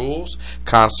distancing rules.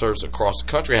 Concerts across the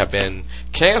country have been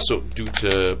canceled due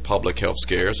to public health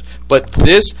scares, but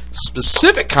this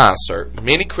specific concert,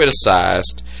 many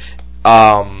criticized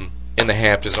in the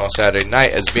Hamptons on Saturday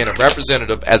night as being a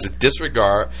representative as a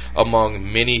disregard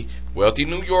among many wealthy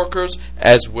New Yorkers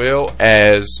as well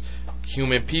as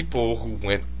human people who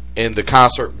went in the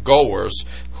concert goers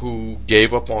who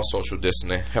gave up on social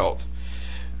distancing and health.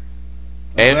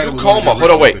 Andrew Cuomo, hold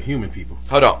on, wait. Human people.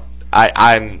 Hold on.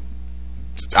 I'm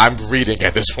reading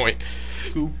at this point.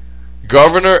 Cool.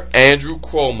 Governor Andrew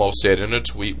Cuomo said in a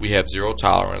tweet, "We have zero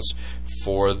tolerance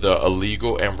for the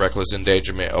illegal and reckless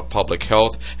endangerment of public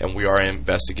health, and we are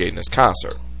investigating this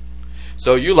concert."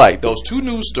 So you like those two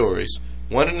news stories,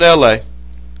 one in LA,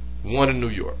 one in New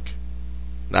York.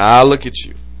 Now I look at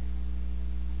you.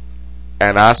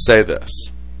 And I say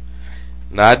this.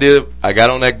 Now I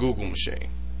got on that Google machine.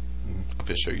 I'm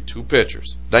going to show you two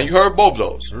pictures. Now you heard both of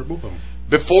those. I heard both of them.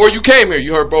 Before you came here,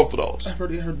 you heard both of those. I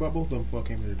heard about both of them before I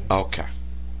came here today. Okay.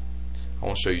 I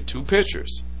want to show you two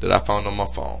pictures that I found on my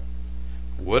phone.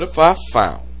 What if I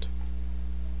found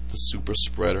the super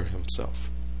spreader himself?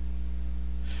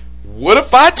 What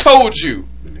if I told you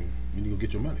Then you need to go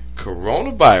get your money.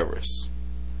 coronavirus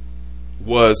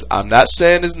was, I'm not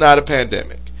saying it's not a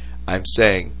pandemic, I'm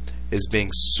saying is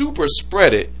being super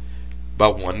spreaded by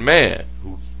one man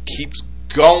who keeps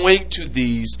going to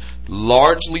these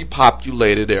largely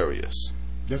populated areas.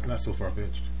 That's not so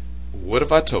far-fetched. What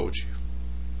if I told you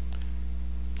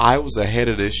I was ahead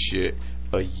of this shit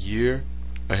a year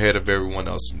ahead of everyone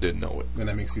else and didn't know it? Then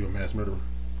that makes you a mass murderer.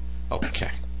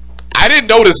 Okay. I didn't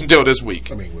know this until this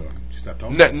week. I mean, well, you stop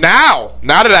talking. Now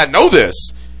that I know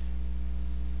this,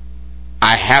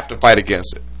 I have to fight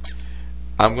against it.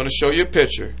 I'm going to show you a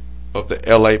picture of the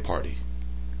LA party.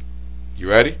 You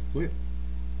ready? Wait.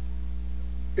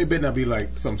 It better not be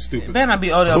like something stupid. It better not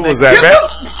be Odell. Who was that, man?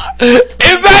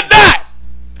 Is that not?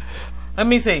 Let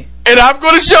me see. And I'm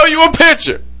going to show you a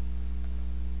picture.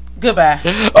 Goodbye.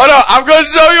 Oh no, I'm going to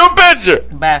show you a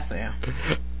picture. Bye, Sam.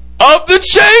 Of the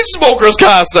Chainsmokers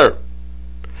concert.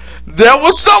 There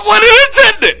was someone in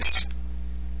attendance.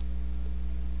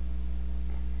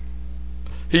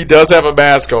 He does have a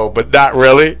mask on, but not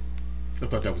really. I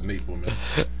thought that was Nate for a minute.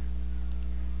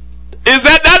 Is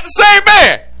that not the same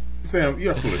man? Sam,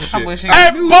 you're full of shit. I wish he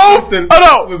At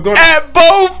both. was going At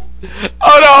both.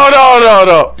 Oh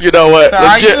no. You know what? So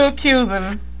Let's are get. you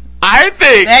accusing I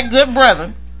think that good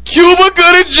brother? Cuba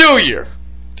Gooding Jr.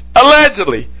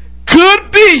 allegedly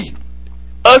could be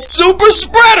a super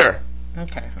spreader.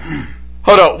 Okay. So.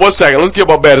 Hold on, 1 second. Let's give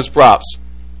my man his props.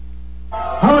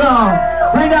 Hold on.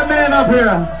 Bring that man up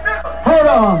here. Hold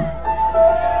on.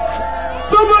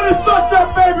 Somebody suck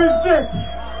that baby's dick.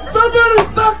 Somebody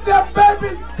suck that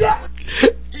baby's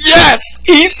dick. Yes,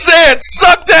 he said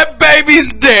suck that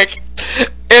baby's dick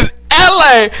in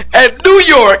LA and New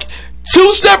York,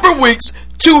 2 separate weeks,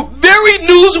 2 very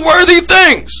newsworthy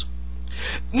things.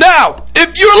 Now,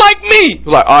 if you're like me,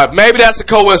 you're like, all right, maybe that's a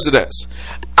coincidence.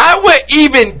 I went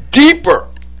even deeper.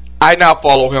 I now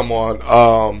follow him on,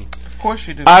 Of course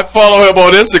you do. I follow him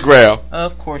on Instagram.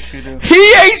 Of course you do.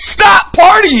 He ain't stopped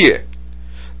partying.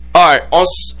 Alright,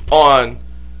 on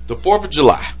the 4th of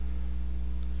July,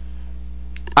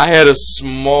 I had a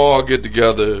small get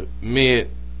together, me and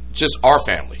just our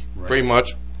family, pretty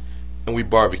much, and we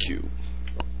barbecued.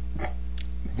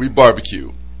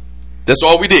 That's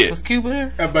all we did. Was Cuba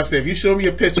here? I'm about to say, if you show me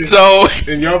a picture So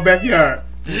in your backyard,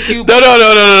 Cuba. no.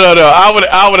 I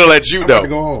would have let you I'm about to know.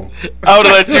 go home. I would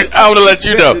have let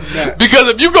you know. Because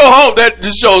if you go home, that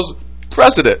just shows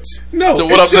precedence. No, to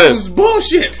what I'm saying. It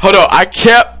bullshit. Hold on,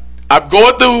 I'm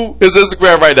going through his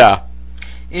Instagram right now.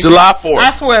 July 4th.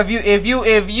 I swear, if you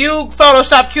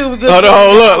Photoshop Cuba Gooding. Hold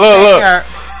on, look.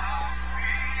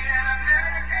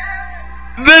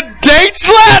 The dates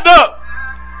line up.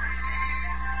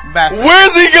 Bye.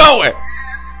 Where's he going?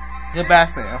 Goodbye,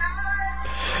 Sam.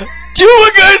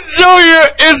 Cuba Gooding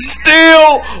Jr. is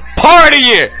still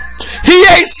partying. He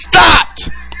ain't stopped.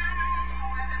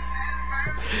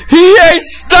 He ain't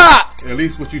stopped. At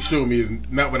least what you showed me is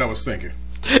not what I was thinking.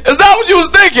 It's not what you was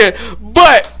thinking,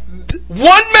 but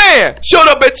one man showed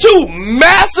up at 2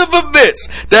 massive events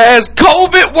that has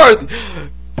COVID worth.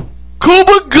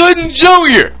 Cuba Gooding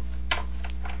Jr.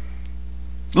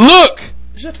 Look.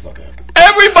 Shut the fuck up.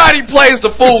 Everybody plays the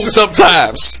fool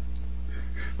sometimes.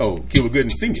 Oh, Cuba Gooding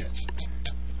Sr.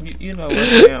 You know what,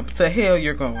 Sam? To hell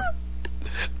you're going.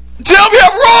 Tell me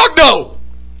I'm wrong, though.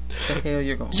 To hell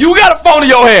you're going. You got a phone in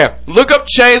your hand. Look up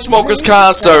Chainsmokers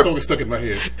concert. Song is stuck in my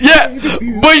head. Yeah,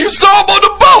 but you saw him on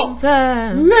the boat.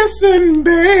 Time. Listen,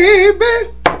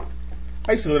 baby.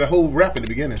 I used to know that whole rap in the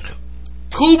beginning.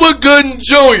 Cuba Gooding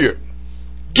Jr.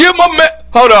 Give my man.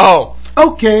 Hold on.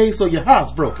 Okay, so your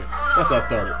house broken. That's how I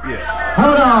started. Yeah.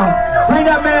 Hold on. Bring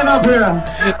that man up here.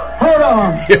 Hold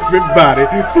on. Everybody,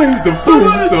 please the fool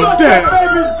Somebody so suck damn. that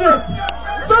baby's dick.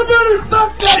 Somebody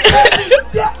suck that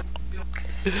baby's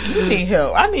dick. You need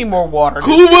help. I need more water.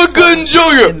 Cuba Gooding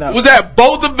Jr. was at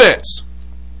both events.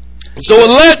 So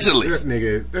allegedly, That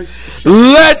nigga.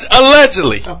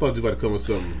 allegedly, I thought you about to come with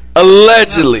something.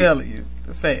 allegedly, I'm telling you,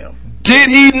 Sam. did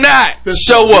he not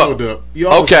show Hold up? up. You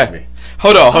almost got Okay, me.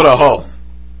 hold on.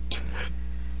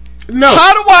 No.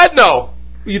 How do I know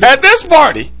You at this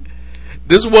party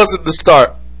this wasn't the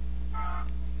start?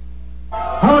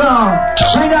 Hold on.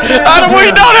 Bring that man How up do we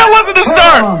here. know that wasn't the Hold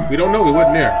start? on. We don't know. We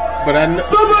wasn't there. But I know.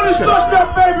 Somebody suck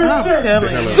that baby's I'm dick.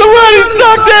 telling you. Somebody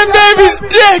sucked that baby's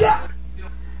dick.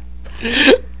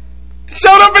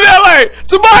 Showed up in LA.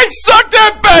 Somebody sucked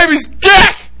that baby's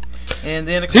dick. And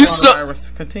then the He suck-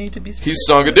 coronavirus continued to be spread. He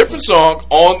sung a different song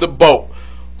on the boat.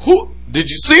 Who did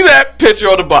you see that picture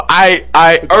on the boat? I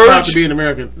Proud urge. to be an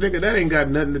American. Nigga, that ain't got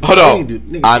nothing to do Hold on.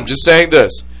 Nigga. I'm just saying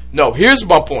this. No, here's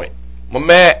my point. My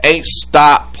man ain't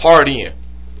stopped partying.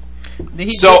 Did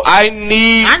he So do- I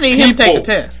need him to take people a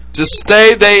test. to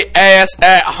stay they ass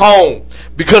at home.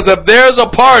 Because if there's a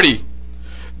party,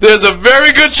 there's a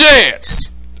very good chance,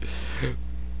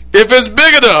 if it's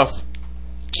big enough,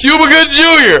 Cuba Gooding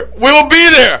Jr. will be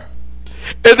there.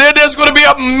 And then there's going to be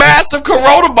a massive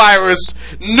coronavirus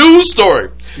news story.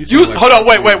 You like hold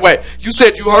on, wait. You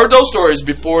said you heard those stories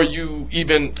before you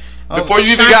even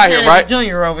got here, Sean right?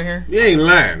 Junior over here. You ain't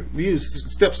lying. You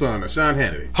stepson of Sean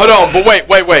Hannity. Hold on, but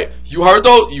wait. You heard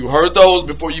those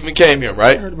before you even came here, I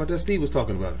right? heard about that. Steve was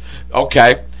talking about it.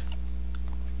 Okay.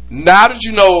 Now that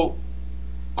you know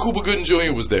Cuba Gooding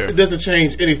Jr. was there. It doesn't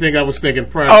change anything I was thinking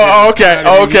prior. Oh,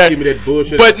 okay. Give me that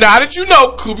bullshit. But now that you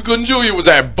know Cuba Gooding Jr. was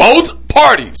at both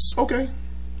parties, okay.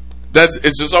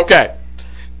 it's just okay.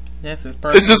 That's his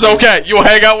person. It's just okay. You'll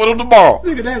hang out with him tomorrow.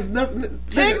 Nigga, that's nothing.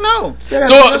 Heck no. So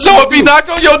if he knocked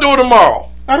on your door tomorrow,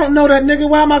 I don't know that nigga.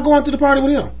 Why am I going to the party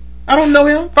with him? I don't know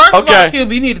him. First of Okay. all,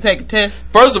 Cuba, you need to take a test.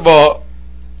 first of all,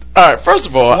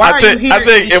 I think here in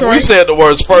if we Detroit? said the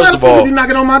words first of all, you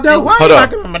knocking on my door. Why are hold you on.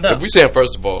 knocking on my door? If we saying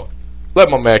first of all, let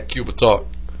my man Cuba talk.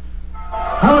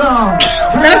 Hold on.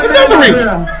 That's another reason.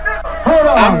 Hold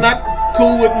on. I'm not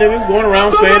cool with niggas going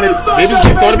around saying that baby's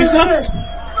dick ought to be sucked.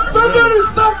 Somebody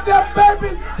suck that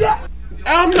baby's dick.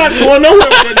 I'm not going nowhere with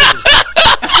that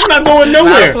nigga. I'm not going Not a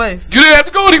nowhere. place. You didn't have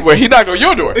to go anywhere. He knocked on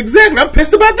your door. Exactly. I'm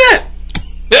pissed about that.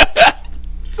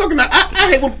 Fucking,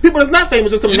 I hate when people that's not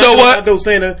famous just come You know knocking on what? my door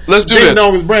saying that Let's do Ding this.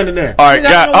 Dong is Brandon there. All right, Nigga,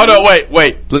 I guys. don't Hold know. on,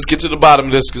 wait. Let's get to the bottom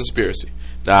of this conspiracy.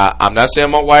 Now, I'm not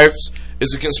saying my wife's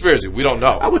is a conspiracy. We don't know.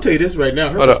 I will tell you this right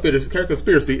now. Hold up. Her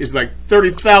conspiracy is like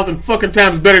 30,000 fucking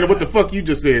times better than what the fuck you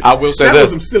just said. I will say that this.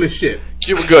 was some silly shit.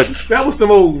 Cuba Gooding. That was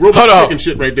some old Hold robot on. chicken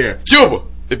shit right there. Cuba,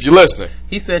 if you're listening,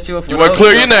 He set you up for You wanna those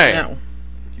clear your jokes. name? Yeah.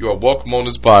 you are welcome on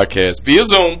this podcast via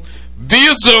Zoom.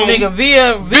 Nigga,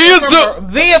 Via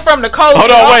Zoom. via from the coast Hold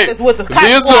on, office wait. with the Via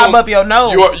cotton swab Zoom. up your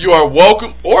nose. You are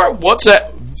welcome, or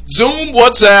WhatsApp, Zoom,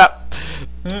 WhatsApp,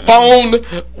 phone,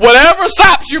 whatever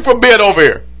stops you from being over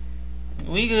here.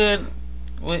 We good.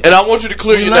 And I want you to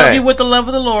clear We your love name. you with the love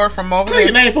of the Lord from over Clear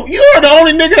your there. name. You're the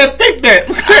only nigga that think that.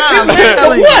 I'm For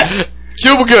telling you. what?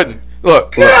 Cuba Gooding.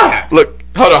 Look.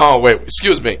 Hold on, wait.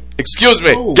 Excuse me,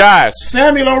 Oh, guys.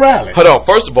 Samuel O'Reilly. Hold on.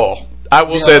 First of all, I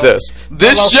will say this: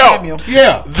 this Hello, show, Samuel.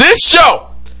 Yeah. this show,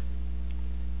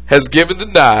 has given the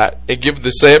nod and given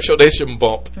the Sam Show Nation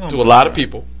bump to a lot of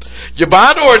people.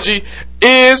 Yvonne Orji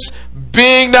is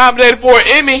being nominated for an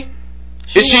Emmy.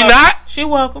 Is she welcome. not? She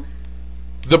welcome.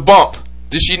 The bump.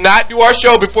 Did she not do our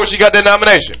show before she got that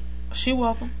nomination? She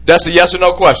welcome. That's a yes or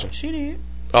no question. She did.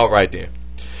 All right then.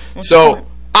 What's So, the point?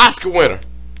 Oscar winner,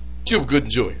 Cuba Gooding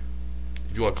Jr.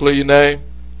 If you want to clear your name,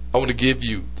 I want to give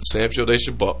you the Sam Show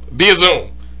Nation bump via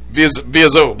Zoom. Via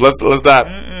Zoom. Let's not.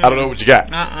 I don't know what you got.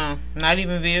 Not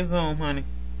even via Zoom, honey.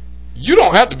 You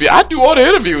don't have to be. I do all the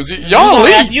interviews. Y'all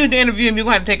leave. After you to interview him, you're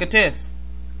going to have to take a test.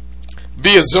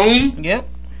 Via Zoom? Yep.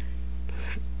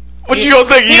 What you gonna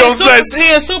think? You gonna say?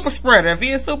 He a super spreader. If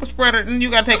he a super spreader, then you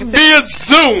got to take a test. Via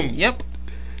Zoom? Yep.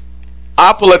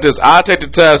 I'll pull at this. I'll take the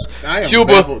test. I am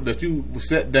Cuba. baffled that you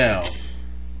sat down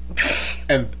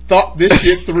and thought this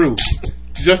shit through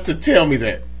just to tell me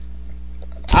that.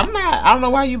 I'm not. I don't know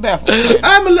why you baffled.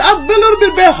 I'm a little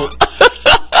bit baffled.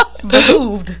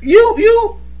 Behooved.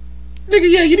 You, nigga,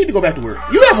 yeah, you need to go back to work.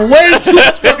 You have way too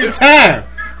much fucking time.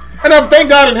 And thank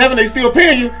God in heaven they still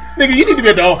paying you. Nigga, you need to be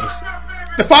at the office.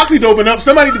 The Fox needs to open up.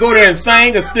 Somebody need to go there and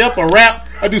sing a step, or rap,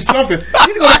 or do something. You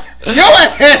need to go back. Your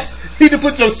ass need to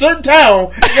put your shirt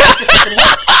down.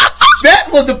 That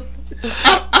was the...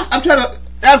 I'm trying to...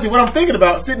 Actually, what I'm thinking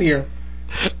about sitting here,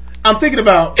 I'm thinking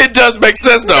about... It does make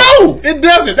sense, though. No, it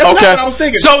doesn't. That's not what I was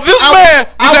thinking. So this man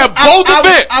is at both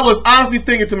events. I was honestly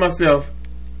thinking to myself,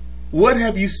 what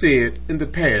have you said in the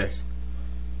past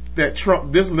that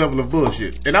trumped this level of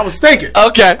bullshit? And I was thinking.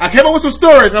 Okay. I came up with some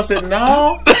stories, and I said,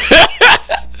 no.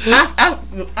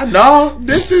 No,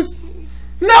 this is...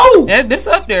 No. Yeah, this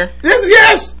up there.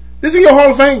 This is in your Hall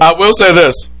of Fame. I will say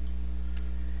this.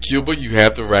 Cuba, you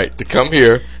have the right to come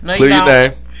here. No, clear your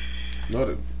name.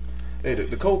 No,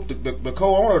 the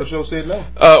co-owner of the show said no.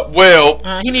 Well...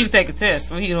 he need to take a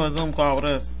test when he on a Zoom call with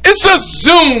us. It's a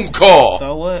Zoom call.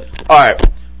 So what? Alright.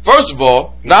 First of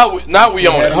all, now we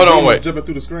own it. Hold on, wait. Jumping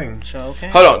through the screen. Okay.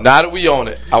 Hold on. Now that we own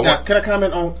it, now, can I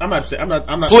comment on? I'm not saying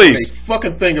Please. saying a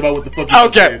fucking thing about what the fuck.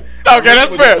 Okay.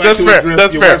 That's fair.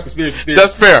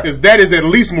 That's fair. Because that is at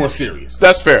least more serious.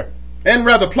 That's fair. And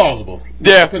rather plausible.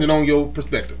 Yeah. Depending on your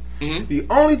perspective. Mm-hmm. The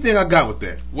only thing I got with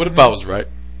that. What if I was right?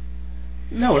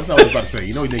 No, that's not what I was about to say.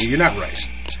 You know, nigga, you're not right.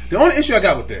 The only issue I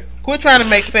got with that. Quit trying to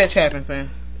make fetch happen, Sam.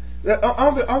 I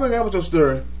don't think I got with your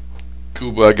story.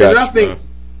 Cuba, I got you. I think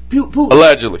Putin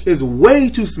allegedly is way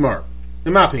too smart,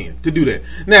 in my opinion, to do that.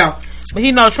 Now, but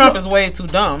he know Trump is way too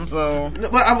dumb. So,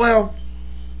 well,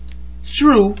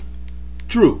 true,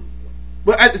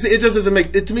 but it just doesn't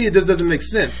make it to me. It just doesn't make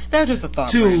sense. That's just a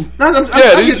thought.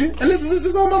 I get you, and this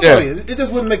is all my fault. It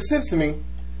just wouldn't make sense to me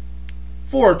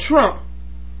for Trump,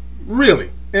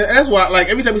 really, and that's why. Like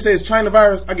every time he says China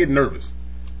virus, I get nervous.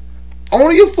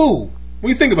 Only a fool. When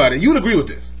you think about it, you'd agree with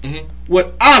this. Mm-hmm.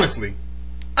 What honestly,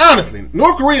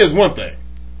 North Korea is one thing.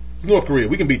 It's North Korea.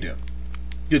 We can beat them.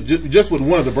 Just with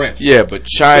one of the branches. Yeah, but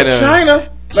China,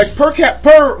 like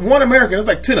per one American, it's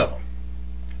like 10 of them.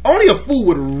 Only a fool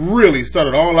would really start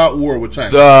an all-out war with China.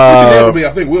 Which inevitably,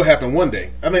 I think, will happen one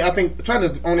day. I mean, I think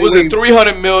China's only was it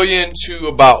 300 million to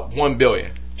about 1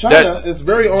 billion. China is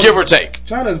very on, give or take.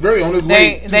 China is very on its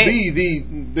way to be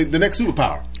the next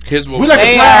superpower. Here's what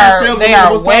they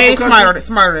are way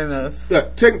smarter than us.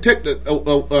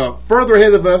 Further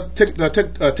ahead of us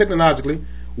technologically,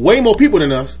 way more people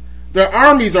than us. Their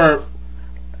armies are.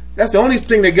 That's the only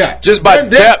thing they got. Just by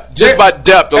depth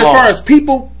alone. As far as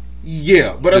people,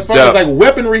 yeah, but as far as like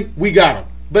weaponry, we got them.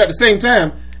 But at the same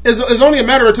time, it's only a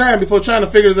matter of time before China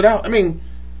figures it out. I mean,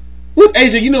 what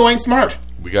Asia ain't smart?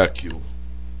 We got Cuba.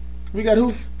 We got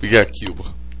who? We got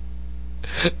Cuba.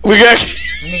 We got.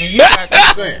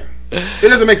 It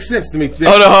doesn't make sense to me.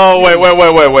 Hold on, wait.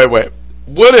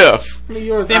 What if?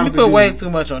 Sam, you put way too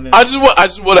much on this. I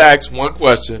just want to ask one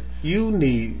question. You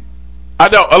need. I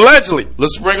know. Allegedly,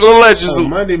 let's sprinkle allegedly. On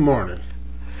Monday morning,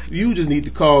 you just need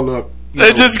to call up.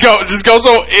 Just go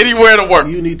so anywhere to work.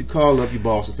 You need to call up your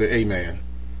boss and say, "Hey, man,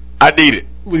 I need it.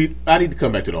 I need to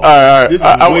come back to the office."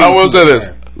 All right. I will say this.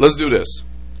 Let's do this.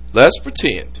 Let's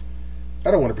pretend. I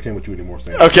don't want to pretend with you anymore,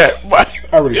 Sam. Okay.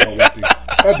 I really don't want to.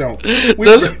 I don't.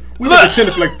 We've been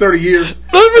pretending for like 30 years.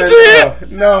 Let's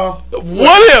pretend. No.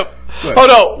 What if?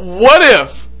 Hold on. What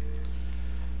if?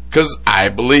 Because I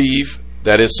believe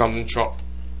that is something Trump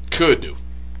could do.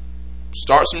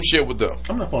 Start some shit with them.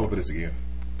 I'm not falling for this again.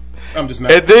 I'm just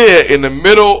not. And then, in the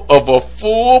middle of a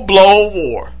full-blown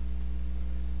war,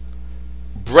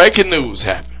 breaking news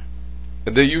happened.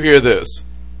 And then you hear this.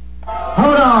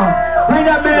 Hold on. Bring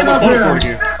that man up here.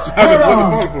 I just wasn't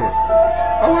falling for it.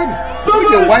 I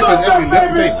wasn't. Your wife has actually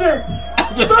left the table.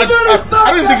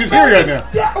 I didn't think he's here right now.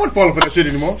 I wasn't falling for that shit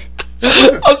anymore.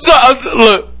 I'm sorry.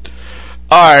 Look.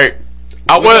 Alright.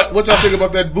 What y'all think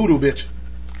about that voodoo bitch?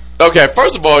 Okay,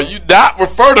 first of all, you not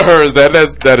refer to her as that.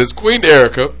 That is Queen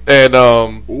Erica. And,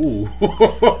 Ooh.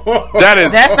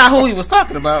 That's not who he was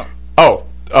talking about. Oh,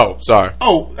 sorry.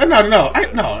 Oh, no.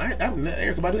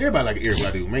 Erica Badu. Everybody like Erica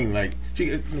Badu. I mean, like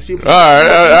she all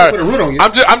right. Put a root on you.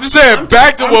 I'm just saying.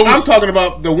 I'm talking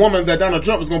about the woman that Donald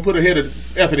Trump was going to put her head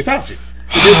of Anthony Fauci.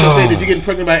 But then they say that you're getting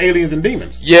pregnant by aliens and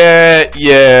demons.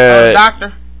 Yeah.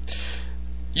 Doctor.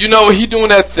 You know, he doing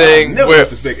that thing never where,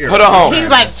 disrespect Eric. hold on. He's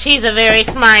like, she's a very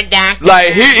smart doctor.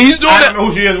 Like, he's doing I that. don't know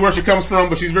who she is, where she comes from,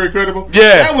 but she's very credible.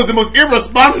 Yeah. That was the most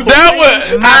irresponsible That thing was,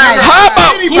 I've ever how heard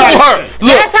about anybody who her? say.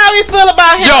 Look, That's how we feel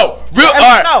about him. yo, real,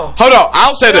 alright, No. hold on,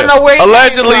 I'll say don't this. know where he came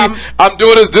Allegedly, from. I'm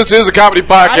doing this is a comedy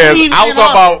podcast. even I was know.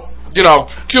 talking about, you know,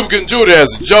 Cubic and Judah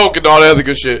as a joke and all that other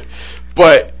good shit.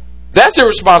 But, that's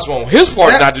irresponsible on his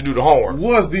part That not to do the homework.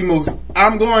 Was the most,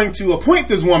 I'm going to appoint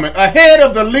this woman ahead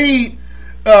of the lead,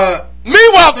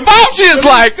 Meanwhile, Fauci is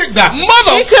like, She could have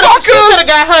motherfucker.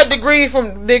 got her degree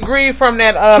from that Trump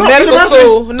medical University.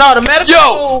 school. No, the medical Yo,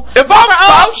 school. if I'm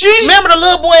Fauci, Remember the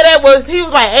little boy he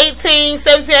was like 18,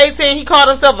 17, 18. He called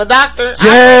himself a doctor.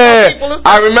 yeah,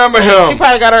 I remember She him.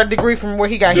 probably got her degree from where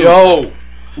he got his. Yo,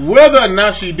 whether or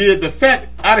not she did, the fact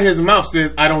out of his mouth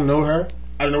says, I don't know her.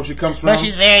 I don't know where she comes from. But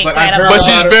she's very I've credible. heard but about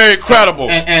she's her. very credible.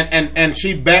 And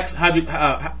she backs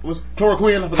what's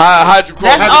chloroquine? Hydrochloroquine.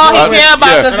 That's all he care about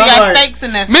Yeah. because he And I'm got like- stakes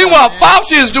in that. Meanwhile, stuff,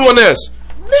 Fauci is doing this.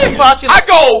 man. Fauci- I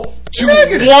go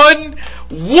to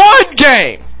one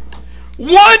game,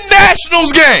 one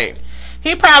Nationals game,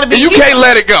 he probably be. and you can't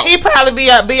let it go. He probably be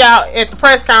out at the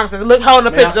press conferences,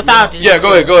 holding the pictures of Fauci. Yeah,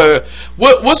 go ahead.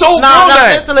 What's the old No, girl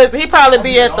name? listen. He probably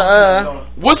be at the.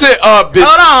 What's it? Bitch.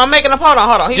 Hold on, I'm making a hold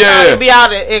on. He Yeah. probably be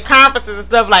out at conferences and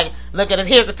stuff like, look at it.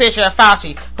 Here's a picture of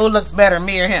Fauci. Who looks better,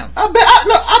 me or him?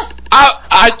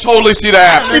 I totally see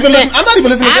that happening. I'm not even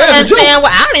listening to I that don't as a joke. understand.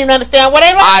 I don't even understand what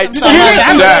they like. I totally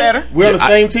see that. We're on the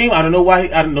same team. I don't know why.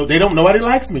 I don't know. They don't know why he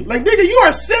likes me. Like, nigga, you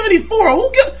are 74.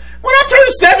 Who gives? When I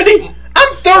turn 70,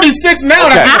 I'm 36 now.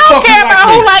 And Okay. I I don't care about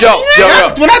who likes Yo, me.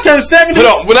 yo. When I turned 70,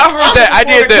 Hold on. When I heard that, I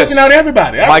did this. Out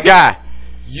everybody. My guy,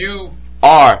 you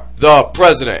are the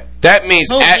president. That means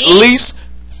Who, at me? least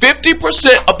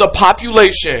 50% of the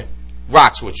population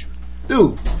rocks with you.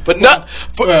 Dude. For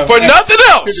nothing else.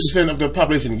 50% of the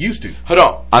population used to. Hold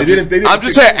on. I'm They didn't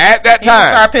just saying, at that He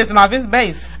start time, pissing off his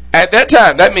base.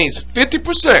 that means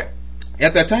 50%.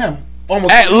 At that time.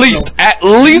 Almost. At least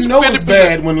You know it's 50%.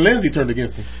 bad when Lindsay turned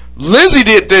against him. Lindsay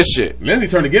did this shit. Lindsay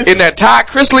turned against In him. that Todd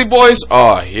Chrisley voice,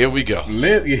 oh, here we go.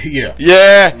 Yeah.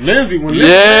 Yeah. Lindsay, when Yeah.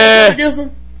 Lindsay turned against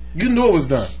him, you knew it was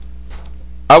done.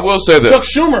 I will say Chuck that.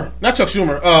 Schumer. Not Chuck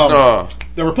Schumer.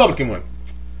 The Republican one.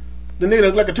 The nigga that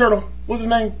looked like a turtle. What's his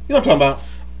name? You know what I'm talking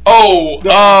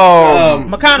about.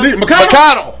 McConnell.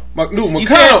 McConnell. McConnell. You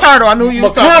said turtle. I knew you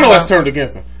was talking McConnell about. has turned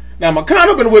against him. Now,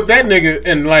 McConnell been with that nigga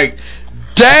and like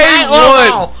Day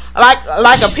one.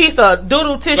 Like a piece of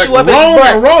doodle tissue up his wrong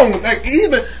butt. and wrong. Like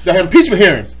even the impeachment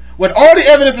hearings when all the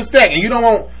evidence is stacked, and you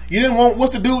didn't want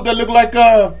what's the dude that looked like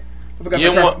I forgot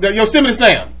You the want- Yosemite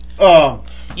Sam.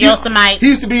 Yosemite. He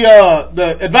used to be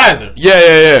the advisor.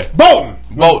 Yeah. Bolton.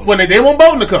 Bolton. When they want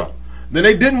Bolton to come, then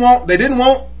they didn't want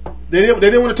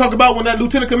to talk about when that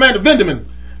Lieutenant Commander Vendeman.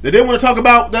 They didn't want to talk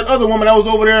about that other woman that was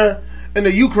over there in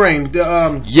the Ukraine.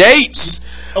 Yates.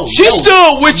 Oh, She no.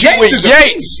 stood with you Yates with is a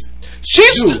Yates.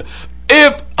 Dude.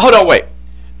 Hold on, wait.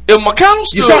 If McConnell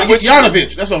stood with you,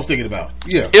 Yanovich. That's what I was thinking about.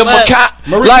 Yeah. if But-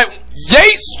 McConnell, like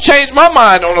Yates changed my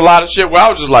mind on a lot of shit where I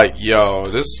was just like, yo,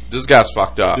 this guy's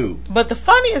fucked up. Dude. But the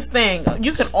funniest thing,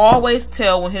 you can always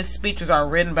tell when his speeches are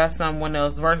written by someone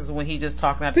else versus when he just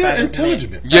talking out the They're side of his neck.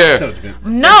 intelligent. Yeah. Intelligent.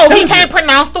 No, he can't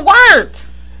pronounce the words.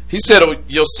 He said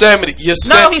Yosemite. he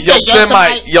said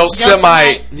Yosemite.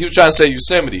 Yosemite. He was trying to say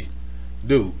Yosemite.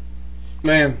 Dude.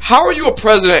 Man. How are you a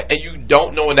president and you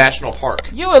don't know a national park?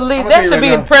 You elite. I'ma That tell you should right be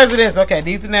now. in presidents. Okay,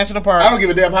 these are national parks. I don't give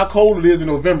a damn how cold it is in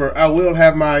November. I will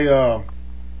have my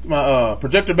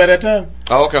projector by that time.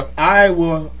 Oh, okay.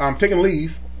 I'm taking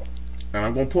leave, and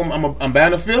I'm gonna pull. I'm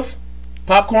buying a fifth,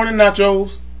 popcorn and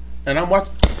nachos, and I am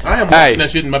watching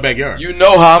that shit in my backyard. You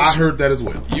know how I I'm. heard that as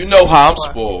well. You know how I'm I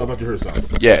spoiled. thought you heard something.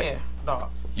 Yeah.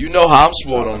 dogs. You know how I'm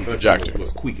spoiled on the projector. It was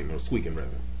squeaking rather.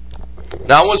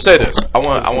 Now I want to say this. I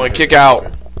want to kick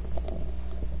out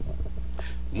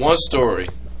one story.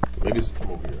 Maybe it's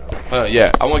from over here.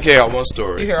 Yeah, I want to kick out one You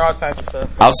story hear all types of stuff.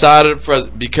 outside of the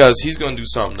president because he's going to do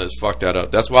something that's fucked that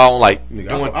up. That's why I don't like Nigga,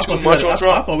 doing I too thought much we had- on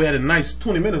Trump. I thought we had a nice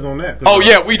 20 minutes on that. Oh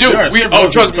yeah, we do. There are several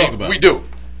things Trust to me, talk about. we do.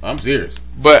 I'm serious.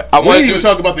 But I We want didn't to even do.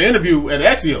 talk about the interview at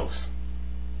Axios.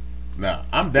 Now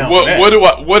I'm down for that.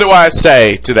 What do I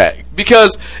say to that?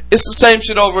 Because it's the same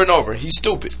shit over and over. He's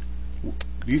stupid.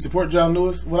 Do you support John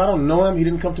Lewis? Well, I don't know him. He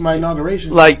didn't come to my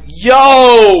inauguration. Like,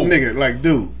 yo, Nigga, like,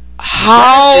 dude.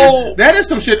 how? That is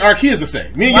some shit our kids will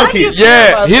say. Me and your kids.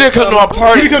 Yeah, he didn't come to our He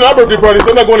party. didn't come to our birthday party, so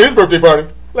I'm not going to his birthday party.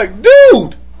 Like,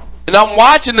 dude, And I'm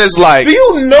watching this like, do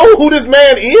you know who this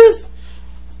man is?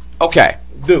 okay,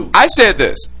 Dude. I said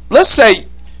this. Let's say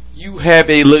you have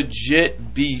a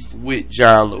legit beef with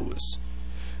John Lewis.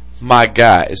 My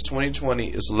guy, it's 2020.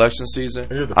 It's election season.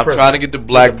 You're the I'm president. trying to get the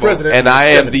black You're the vote, president and of I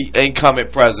the am 70s. the incoming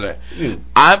president. Dude.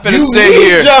 I'm finna You sit lose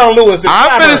here. John Lewis in I'm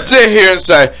primary. finna sit here and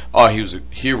say, "Oh, he was a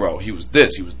hero. He was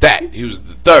this. He was that. He was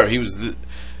the third. He was the."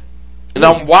 And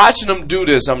I'm watching him do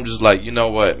this. I'm just like, you know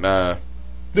what, man?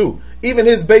 Dude, even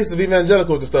his base of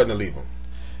evangelicals are starting to leave him.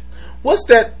 What's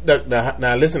that?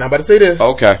 Now, listen, I'm about to say this.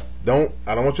 Okay. I don't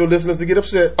want your listeners to get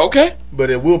upset. Okay. But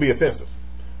it will be offensive.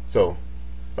 So,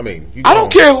 I mean, I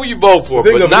don't care who you vote for,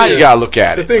 but now you gotta look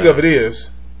at it. The thing man. of it is,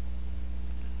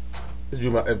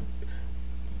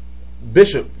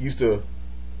 Bishop used to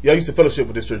fellowship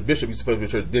with this church. Bishop used to fellowship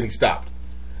with the church. Then he stopped,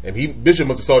 and Bishop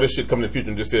must have saw this shit coming in the future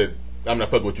and just said, "I'm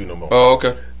not fucking with you no more." Oh,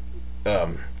 okay.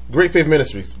 Great Faith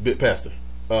Ministries, pastor.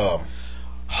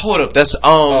 Hold up, that's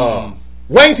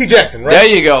Wayne T. Jackson, right? There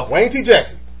you go. Wayne T.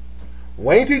 Jackson.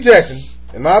 Wayne T. Jackson,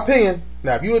 in my opinion,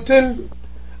 now if you attend,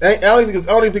 I don't even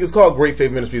think it's called Great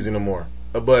Faith Ministries anymore.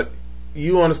 But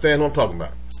you understand who I'm talking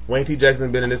about. Wayne T. Jackson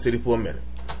has been in this city for a minute.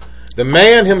 The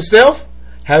man himself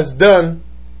has done.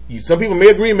 Some people may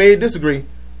agree, may disagree,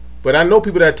 but I know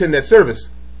people that attend that service.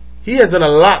 He has done a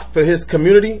lot for his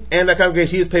community and that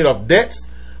congregation. He has paid off debts,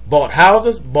 bought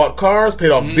houses, bought cars,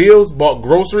 paid off bills, bought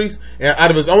groceries, and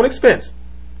out of his own expense.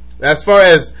 As far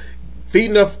as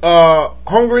feeding the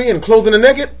hungry and clothing the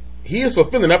naked, he is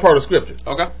fulfilling that part of Scripture.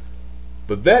 Okay.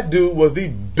 But that dude was the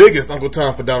biggest Uncle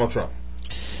Tom for Donald Trump.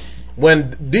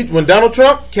 When Donald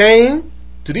Trump came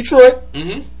to Detroit,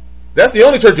 that's the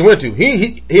only church he went to.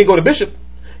 He didn't go to Bishop.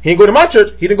 He didn't go to my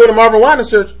church. He didn't go to Marvin Winans'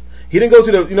 church. He didn't go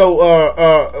to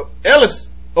the Ellis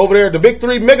over there, the big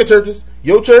three mega churches.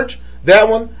 Your church, that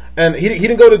one, and he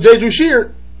didn't go to J. Drew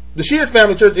Sheard, the Sheard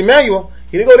family church, Emmanuel.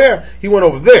 He didn't go there. He went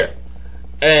over there,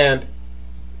 and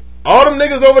all them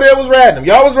niggas over there was riding him.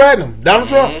 Y'all was riding him. Donald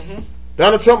Trump.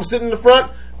 Donald Trump was sitting in the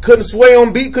front, couldn't sway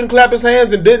on beat, couldn't clap his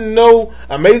hands, and didn't know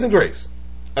Amazing Grace,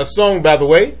 a song, by the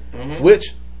way,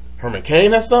 which Herman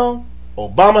Cain has sung,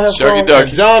 Obama has sung, and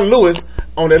John Lewis,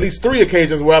 on at least 3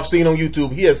 occasions where I've seen on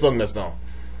YouTube, he has sung that song.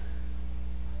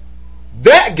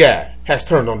 That guy has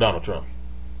turned on Donald Trump.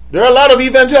 There are a lot of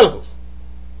evangelicals.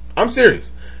 I'm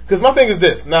serious. Because my thing is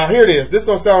this. Now, here it is. This is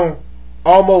going to sound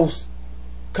almost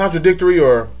contradictory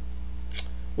or,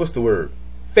 what's the word?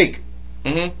 Fake.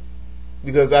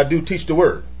 Because I do teach the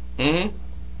word.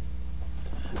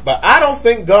 But I don't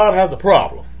think God has a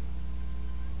problem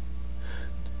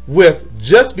with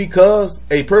just because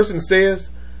a person says,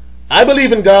 I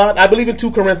believe in God, I believe in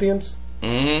 2 Corinthians.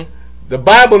 The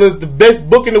Bible is the best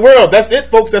book in the world. That's it,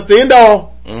 folks. That's the end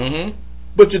all.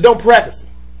 But you don't practice it.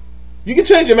 You can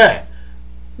change your mind.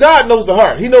 God knows the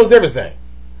heart. He knows everything.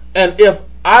 And if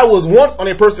I was once on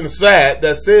a person's side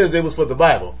that says it was for the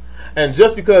Bible, and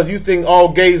just because you think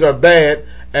all gays are bad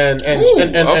and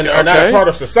are not a part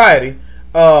of society,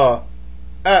 because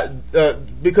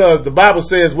the Bible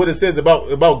says what it says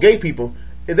about gay people,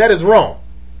 that is wrong.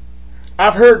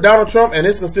 I've heard Donald Trump and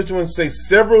his constituents say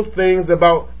several things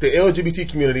about the LGBT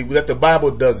community that the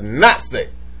Bible does not say.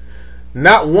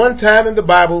 Not one time in the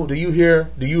Bible do you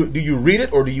read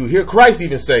it, or do you hear Christ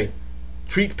even say,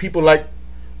 treat people like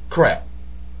crap.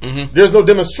 There's no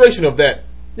demonstration of that.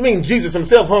 You mean Jesus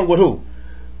himself hung with who?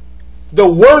 The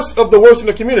worst of the worst in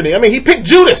the community. I mean, he picked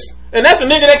Judas, and that's the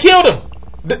nigga that killed him.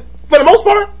 For the most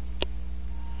part,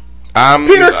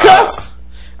 Peter cussed.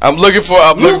 I'm looking for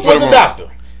Luke was a doctor.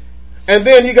 And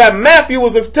then you got Matthew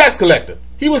was a tax collector.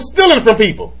 He was stealing from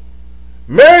people.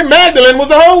 Mary Magdalene was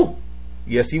a hoe.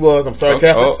 Yes, he was. I'm sorry,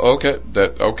 Catholics.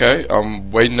 Okay.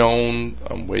 I'm waiting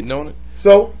on it.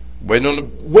 So waiting on the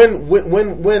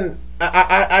when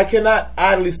I cannot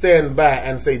idly stand by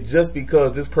and say just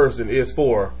because this person is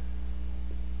for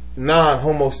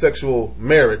non-homosexual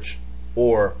marriage,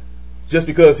 or just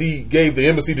because he gave the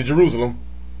embassy to Jerusalem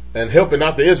and helping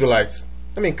out the Israelites.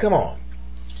 I mean, come on.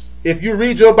 If you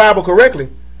read your Bible correctly,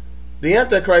 the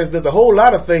Antichrist does a whole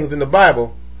lot of things in the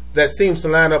Bible that seems to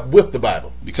line up with the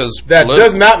Bible. Because that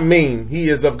does not mean he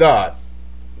is of God.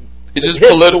 It's just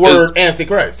political. The word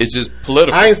Antichrist. It's just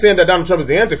political. I ain't saying that Donald Trump is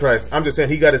the Antichrist. I'm just saying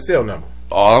he got his cell number.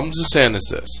 All I'm just saying is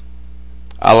this.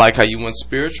 I like how you went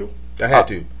spiritual. I had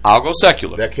to. I'll go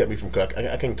secular. That kept me from.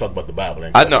 I can't talk about the Bible.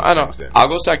 I know. I'll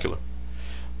go secular.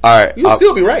 All right. You'll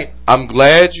still be right. I'm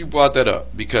glad you brought that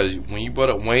up, because when you brought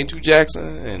up Wayne T.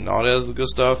 Jackson and all that other good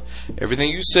stuff,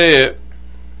 everything you said,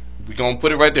 we're going to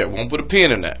put it right there. We're going to put a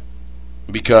pin in that,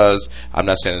 because I'm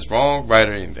not saying it's wrong, right,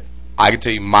 or anything. I can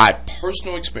tell you my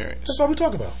personal experience. That's what we're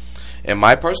talking about. And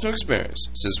my personal experience,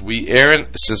 since we airing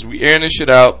this shit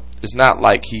out, it's not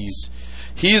like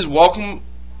he's welcome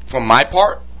from my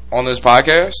part on this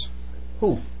podcast.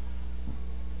 Who?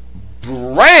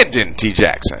 Brandon T.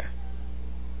 Jackson.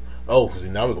 Oh, because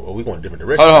now we're going a different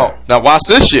direction. Hold on. Now watch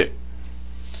this shit.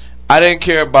 I didn't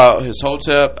care about his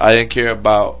hotep. I didn't care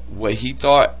about what he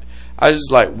thought. I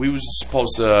just like, we was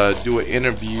supposed to do an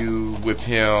interview with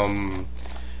him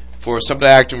for some of the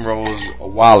acting roles a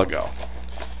while ago.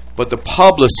 But the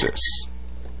publicist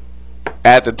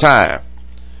at the time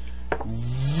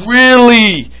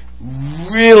really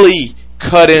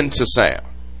cut into Sam.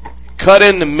 Cut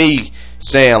into me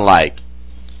saying like,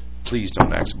 please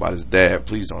don't ask about his dad.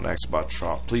 Please don't ask about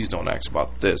Trump. Please don't ask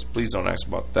about this. Please don't ask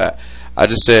about that. I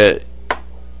just said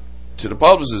to the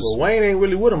publicist, well, Wayne ain't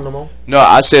really with him no more. No,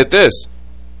 I said this.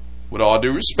 With all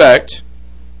due respect,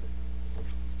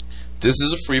 this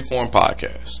is a freeform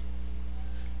podcast.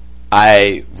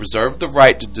 I reserve the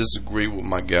right to disagree with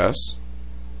my guests.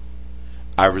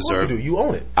 You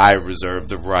own it. I reserve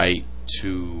the right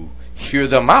to hear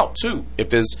them out too.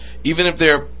 Even if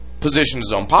their position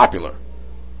is unpopular.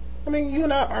 I mean, you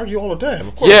and I argue all the time.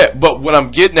 Of course. Yeah, but what I'm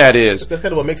getting at is that's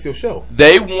kind of what makes your show.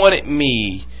 They wanted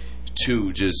me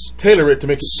to just tailor it to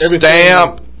make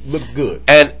everything looks good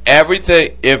and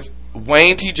everything. If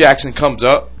Wayne T. Jackson comes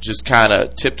up, just kind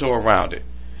of tiptoe around it.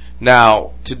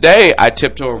 Now, today I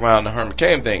tiptoe around the Herman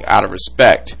Cain thing out of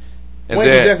respect. And Wayne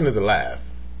T. Jackson is alive.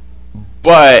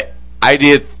 But I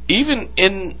did, even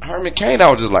in Herman Cain,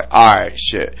 I was just like, alright,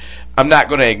 shit. I'm not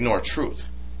going to ignore truth.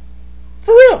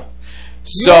 For real.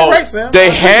 So,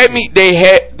 they had me,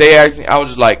 I was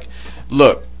just like,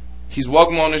 look, he's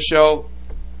welcome on the show,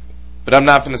 but I'm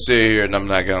not finna sit here and I'm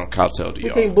not gonna kowtow to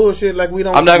y'all. We can't bullshit like we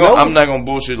don't. I'm not gonna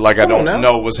bullshit like I don't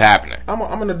know what's happening.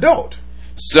 I'm an adult.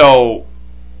 So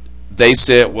they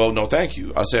said, well, no, thank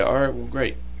you. I said, all right, well,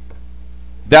 great.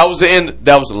 That was the end.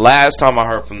 That was the last time I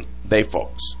heard from they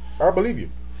folks. I believe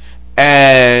you.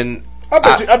 And I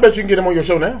bet you can get him on your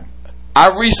show now.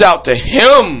 I reached out to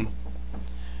him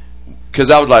because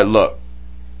I was like, look,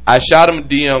 I shot him a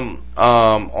DM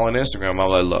on Instagram. I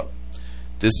was like, look,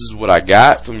 this is what I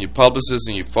got from your publicists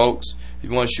and your folks. If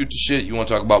you want to shoot the shit, you want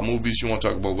to talk about movies, you want to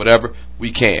talk about whatever,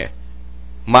 we can.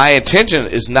 My intention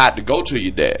is not to go to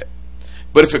your dad.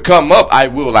 But if it come up, I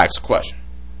will ask a question.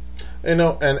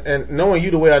 And knowing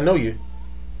you the way I know you,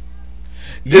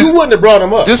 you wouldn't have brought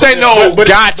him up. This ain't no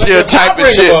gotcha type of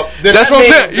shit. That's what I'm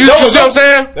saying. You see what I'm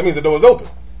saying? That means the door is open.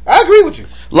 I agree with you.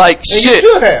 Like and shit.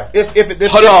 You should have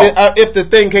if the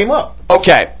thing came up.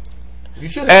 Okay. You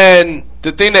should have. And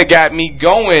the thing that got me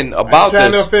going about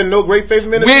this, to offend no great faith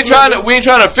minister. We ain't trying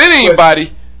to offend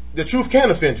anybody. The truth can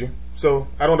offend you, so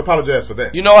I don't apologize for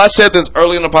that. You know, I said this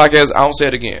early in the podcast. I don't say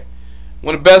it again.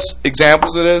 One of the best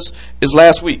examples of this is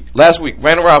last week. Last week,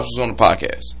 Randall Roberts was on the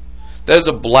podcast. That is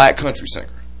a black country singer.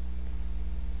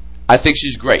 I think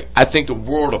she's great. I think the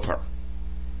world of her.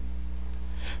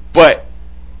 But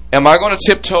am I going to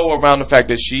tiptoe around the fact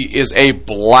that she is a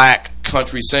black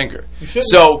country singer?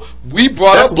 So we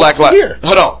brought up Black Lives.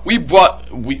 Hold on.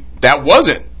 That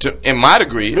wasn't in my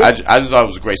degree. Really? I just thought it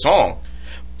was a great song.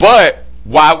 But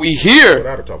while we hear, what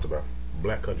I'd have talked about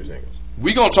black country singers.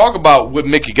 We gonna talk about what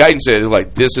Mickey Guyton said.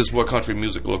 Like, this is what country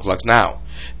music looks like now.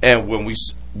 And when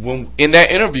in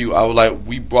that interview, I was like,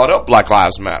 we brought up Black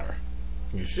Lives Matter.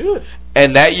 You should.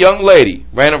 And that young lady,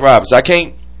 Randall Roberts, I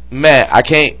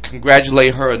can't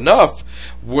congratulate her enough.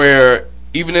 Where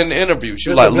even in the interview, she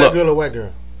was like, black "Look, girl or white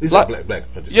girl? These are black.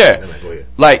 Yeah, go ahead.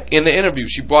 Like in the interview,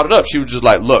 she brought it up. She was just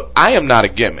like, "Look, I am not a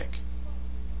gimmick.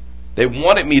 They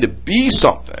wanted me to be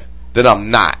something that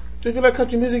I'm not." If you like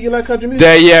country music, you like country music.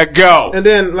 There you go. And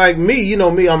then, like me, you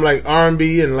know me, I'm like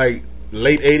R&B and like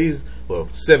late 80s, well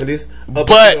 70s, up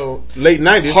until late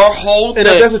 90s. Her whole thing. And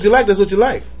if that's what you like, that's what you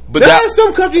like. But there are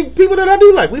some country people that I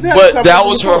do like. We've had but that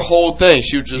was her whole thing.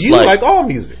 She was just you like all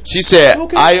music. She said,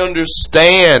 okay. I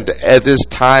understand at this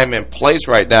time and place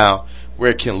right now where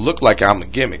it can look like I'm a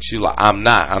gimmick. She's like, I'm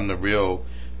not. I'm the real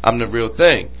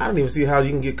thing. I don't even see how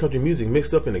you can get country music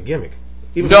mixed up in a gimmick.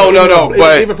 Even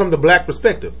from the black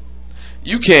perspective.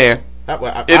 You can. I'm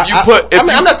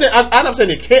not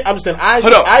saying you can't. I'm saying I.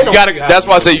 Hold up. That's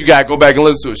why I say you gotta go back and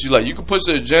listen to it. She's like, you can push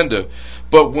the agenda,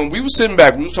 but when we were sitting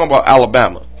back, we was talking about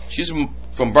Alabama. She's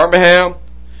from Birmingham.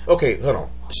 Okay, hold on.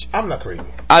 I'm not crazy.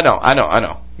 I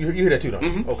know. You hear that too, though.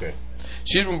 Mm-hmm. Okay.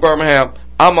 She's from Birmingham.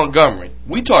 I'm Montgomery.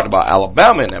 We talked about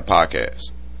Alabama in that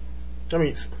podcast. I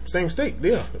mean, same state.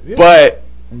 Yeah. But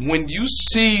when you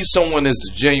see someone as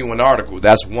a genuine article,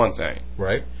 that's one thing.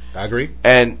 Right. I agree.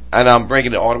 And I'm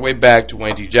bringing it all the way back to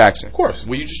Wayne T. Jackson. Of course.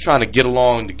 When you're just trying to get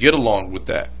along with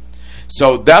that.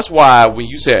 So that's why when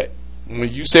you said what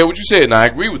you said, and I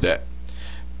agree with that.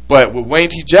 But with Wayne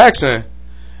T. Jackson,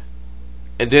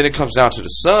 and then it comes down to the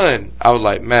son, I was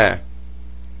like, man,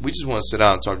 we just want to sit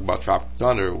down and talk about Tropic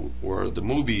Thunder or the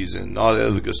movies and all the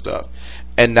other good stuff.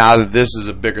 and now that this is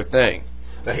a bigger thing.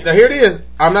 Now here it is.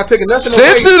 I'm not taking nothing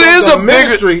Since away it is from a the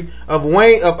ministry of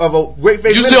Wayne of a great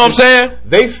faith. You ministry. see what I'm saying?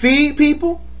 They feed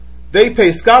people. They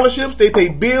pay scholarships. They pay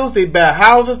bills. They buy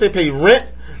houses. They pay rent.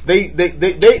 They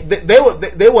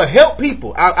will help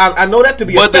people. I know that to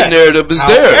be. But a fact. the narrative is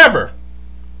there. However,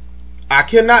 I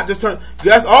cannot just turn.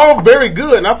 That's all very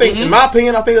good, and I think, in my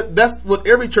opinion, I think that's what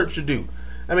every church should do.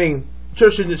 I mean,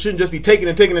 church shouldn't just be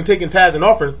taking tithes and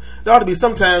offerings. There ought to be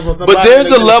sometimes when somebody. But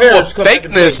there's a level of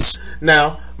fakeness.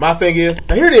 Now, my thing is,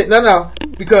 now here it is. No,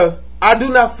 because I do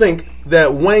not think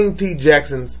that Wayne T.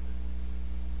 Jackson's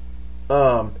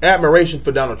admiration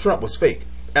for Donald Trump was fake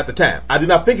at the time. I do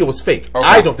not think it was fake. Okay.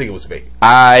 I don't think it was fake.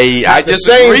 I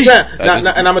disagree. And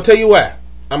I'm gonna tell you why.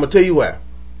 I'm gonna tell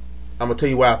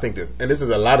you why I think this. And this is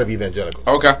a lot of evangelicals.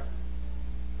 Okay.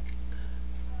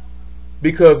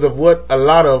 Because of what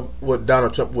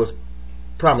Donald Trump was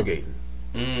promulgating.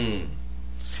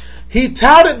 He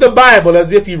touted the Bible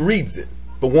as if he reads it,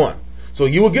 for one. So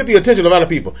you will get the attention of a lot of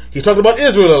people. He talked about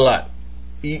Israel a lot.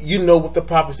 You know what the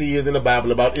prophecy is in the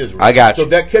Bible about Israel. I got you. So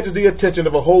that catches the attention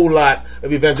of a whole lot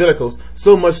of evangelicals,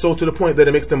 so much so to the point that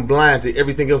it makes them blind to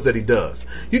everything else that he does.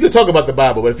 You can talk about the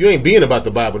Bible, but if you ain't being about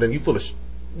the Bible, then you're full of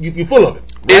you're full of it.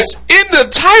 Right? It's in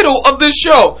the title of this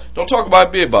show. Don't talk about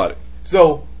it, be about it.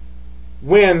 So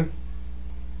when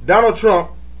Donald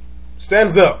Trump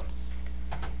stands up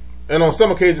and on some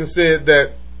occasions said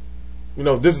that,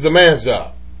 this is a man's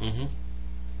job. Mm-hmm.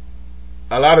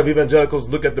 A lot of evangelicals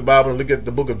look at the Bible and look at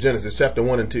the book of Genesis, chapter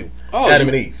 1 and 2, Adam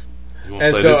and Eve. No,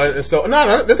 this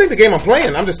ain't the game I'm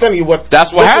playing. I'm just telling you what.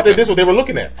 That's what happened. This is what they were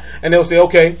looking at, and they'll say,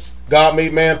 "Okay, God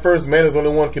made man first. Man is the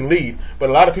only one can lead." But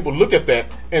a lot of people look at that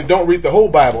and don't read the whole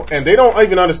Bible, and they don't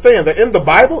even understand that in the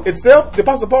Bible itself, the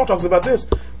Apostle Paul talks about this.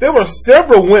 There were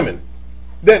several women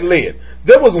that led.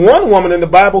 There was one woman in the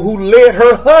Bible who led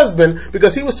her husband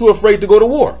because he was too afraid to go to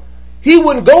war. He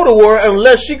wouldn't go to war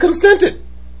unless she consented.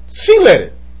 She led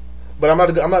it. But I'm not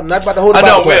about to hold the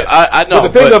Bible. I know.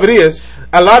 But the thing of it is,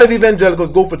 a lot of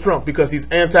evangelicals go for Trump because he's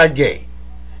anti-gay.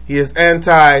 He is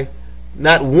anti,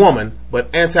 not woman,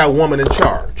 but anti-woman in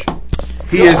charge.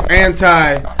 He is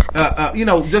anti,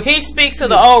 just... He speaks to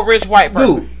the old rich white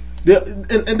person.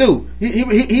 Dude,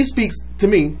 he speaks to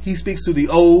me, he speaks to the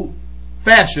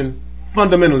old-fashioned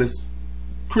fundamentalist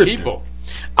Christian. People.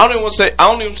 I don't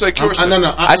even say Christian.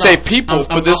 No. I say people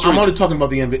for this reason. I'm only talking about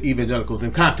the evangelicals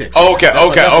in context. Oh, okay.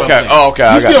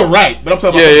 You're still right, but I'm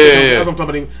talking about. Yeah. That's what I'm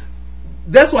talking about.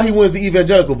 That's why he wins the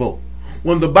evangelical vote.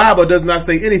 When the Bible does not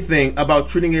say anything about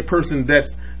treating a person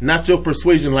that's not your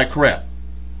persuasion like crap.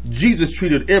 Jesus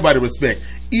treated everybody with respect,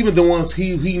 even the ones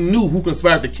he knew who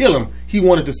conspired to kill him. He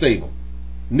wanted to save them.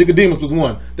 Nicodemus was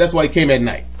one. That's why he came at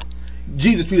night.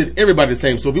 Jesus treated everybody the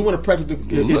same. So if you want to practice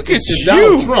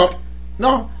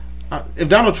if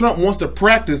Donald Trump wants to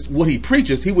practice what he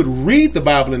preaches, he would read the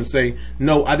Bible and say,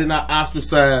 "No, I did not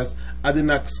ostracize, I did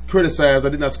not criticize, I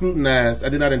did not scrutinize, I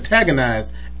did not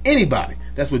antagonize anybody."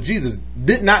 That's what Jesus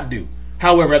did not do.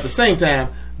 However, at the same time,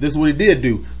 this is what he did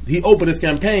do. He opened his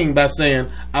campaign by saying,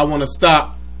 "I want to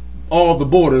stop all the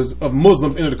borders of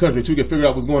Muslims into the country so we can figure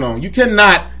out what's going on." You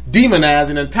cannot demonize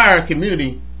an entire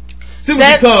community simply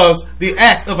because the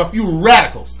acts of a few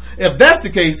radicals. If that's the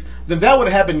case, then that would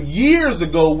have happened years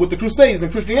ago with the Crusades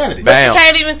and Christianity. But you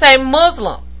can't even say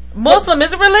Muslim. Muslim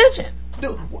is a religion.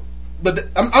 But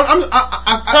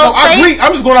I agree.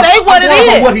 I'm just going off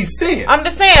what he said. I'm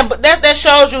just saying, but that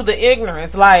shows you the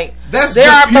ignorance. Like there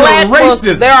are black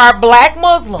Muslims. There are black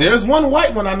Muslims. There's one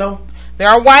white one I know. There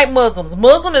are white Muslims.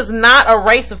 Muslim is not a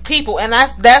race of people, and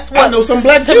that's what I know some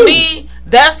black to Jews. Me,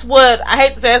 that's what I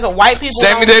hate to say as a white people.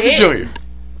 Sammy Davis Jr.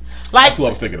 That's what I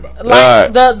was thinking about.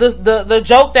 Like the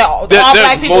joke that all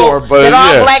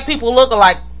black people look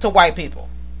alike to white people.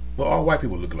 Well, all white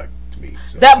people look alike to me.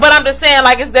 So. But I'm just saying,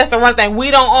 that's the one thing.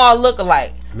 We don't all look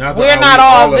alike. We're not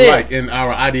all alike in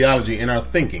our ideology, in our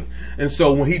thinking. And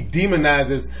so when he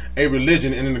demonizes a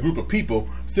religion and in a group of people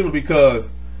simply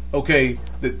because, the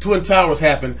Twin Towers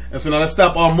happened, and so now let's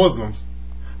stop all Muslims.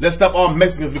 Let's stop all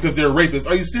Mexicans because they're rapists.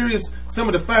 Are you serious? Some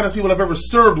of the finest people I've ever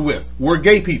served with were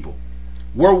gay people.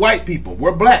 We're white people.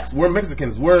 We're blacks. We're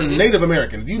Mexicans. We're Native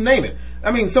Americans. You name it.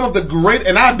 I mean, some of the great,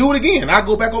 and I do it again. I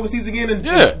go back overseas again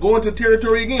and go into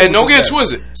territory again. And don't get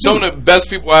twisted. Some of the best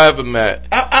people I ever met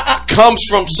comes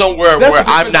from somewhere where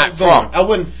I'm not from. I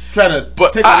wouldn't try to.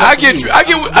 But I get you. I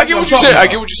get what you said. I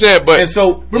get what you said. But and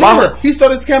so remember, he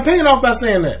started his campaign off by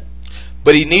saying that.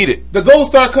 But he needed the Gold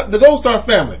Star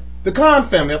family, the Khan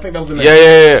family. I think that was the name.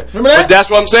 Yeah. Remember that? But that's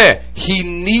what I'm saying. He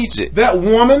needs it. That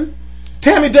woman,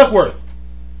 Tammy Duckworth,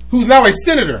 who's now a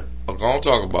senator. I'm going to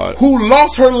talk about it. Who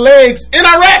lost her legs in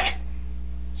Iraq,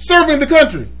 serving the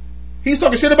country. He's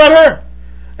talking shit about her.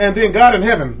 And then God in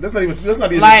heaven. Let's not even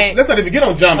get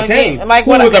on John McCain,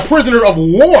 who was a prisoner of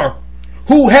war,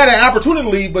 who had an opportunity to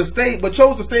leave but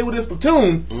chose to stay with his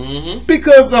platoon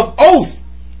because of oath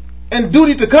and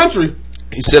duty to country.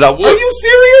 He said, "I would." Are you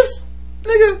serious,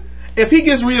 nigga? If he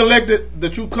gets reelected, the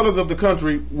true colors of the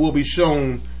country will be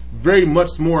shown very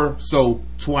much more so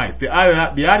twice. The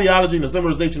ideology and the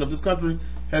summarization of this country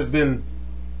has been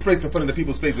placed in front of the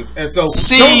people's faces, and so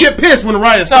don't get pissed when the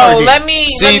riots start again. Let me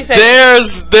say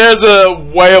there's a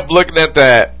way of looking at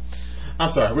that.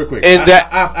 I'm sorry, real quick. And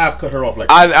I've cut her off like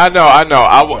I know.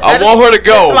 I want her to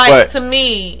go, but to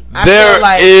me, there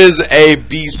is a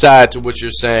B-side to what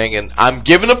you're saying, and I'm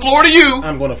giving the floor to you.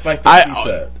 I'm going to fight the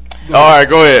B-side. All right,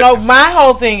 go ahead. No, my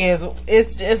whole thing is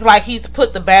it's like he's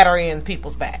put the battery in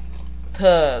people's back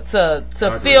to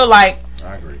feel like.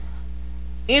 I agree.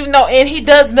 Even though, and he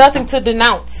does nothing to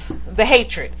denounce the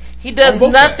hatred. He does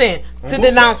nothing to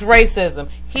denounce racism.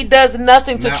 He does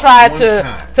nothing to try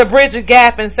to bridge a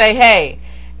gap and say, hey,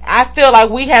 I feel like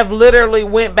we have literally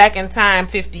went back in time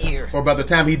 50 years. Or by the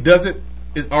time he does it,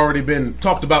 it's already been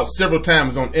talked about several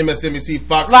times on MSNBC,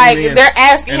 Fox, like CNN, they're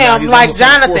asking him, like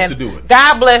Jonathan.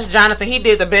 God bless Jonathan. He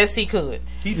did the best he could.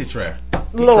 He did try.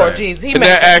 Lord Jesus, he in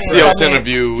that Axios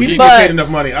interview, he didn't get paid enough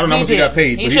money. I don't know how much he got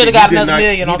paid. He should have got another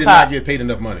million on top. He did not get paid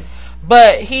enough money.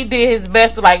 But he did his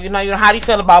best to, like, you know, how do you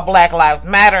feel about Black Lives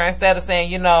Matter, instead of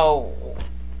saying, you know,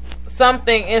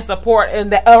 something in support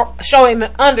and showing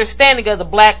the understanding of the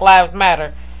Black Lives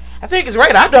Matter. I think it's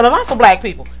great. I've done a lot for black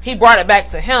people. He brought it back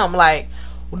to him, like,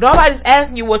 nobody's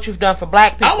asking you what you've done for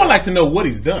black people. I would like to know what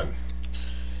he's done.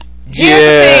 Here's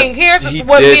the thing. Here's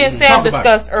what me and Sam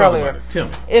discussed earlier.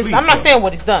 I'm not saying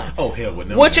what he's done. Oh hell,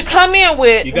 what you come in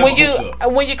with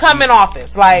when you come in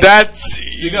office, like that's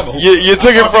you took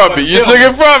it from me. You took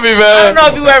it from me, man. I don't know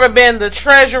if you've ever been the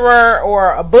treasurer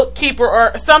or a bookkeeper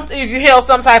or something. If you held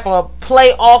some type of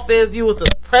play office, you was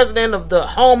the president of the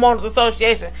homeowners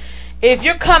association. If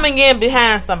you're coming in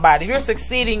behind somebody, you're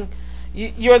succeeding.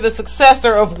 You're the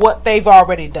successor of what they've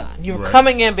already done. You're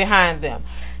coming in behind them.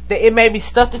 It may be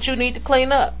stuff that you need to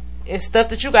clean up. It's stuff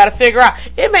that you got to figure out.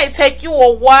 It may take you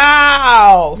a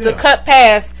while to cut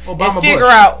past Obama and figure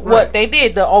out what they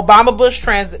did. The Obama-Bush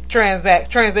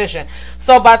transition.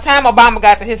 So by the time Obama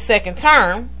got to his second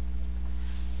term,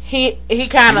 he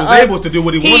kind of was able to do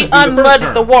what he wanted to do. He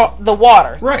unmuddied the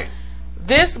waters. Right.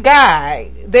 This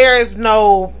guy, there is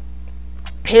no.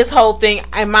 His whole thing,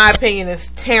 in my opinion, is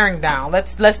tearing down.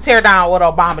 Let's tear down what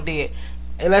Obama did.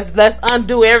 Let's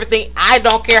undo everything. I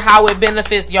don't care how it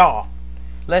benefits y'all.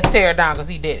 Let's tear it down because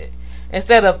he did it.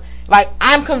 Instead of, like,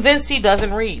 I'm convinced he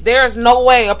doesn't read. There's no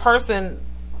way a person.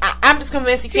 I'm just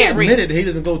convinced he can't read. He admitted he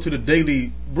doesn't go to the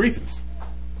daily briefings.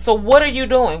 So what are you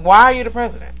doing? Why are you the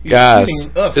president? Guys,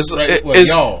 it's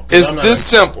this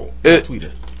simple.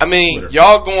 I mean,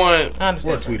 y'all going. I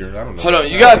understand. Tweeter. I don't know. Hold on,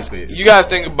 you got to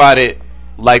think about it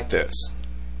like this.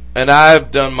 And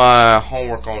I've done my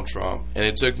homework on Trump, and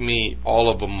it took me all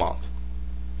of a month.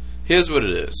 Here's what it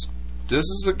is. This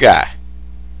is a guy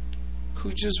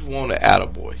who just won an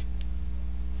attaboy.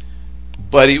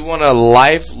 But he won a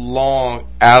lifelong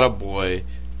attaboy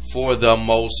for the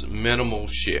most minimal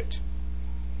shit.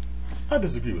 I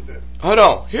disagree with that. Hold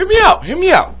on. Hear me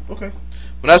out. Okay.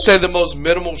 When I say the most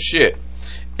minimal shit,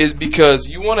 is because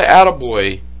you won an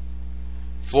attaboy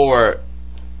for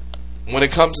when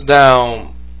it comes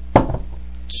down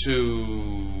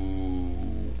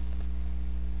to,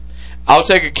 I'll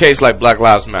take a case like Black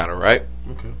Lives Matter, right?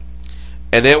 Okay.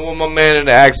 And then with my man in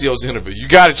the Axios interview, you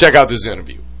got to check out this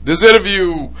interview. This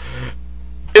interview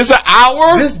is an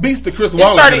hour. This beats the Chris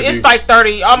Wallace interview. It's like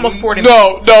 30, almost 40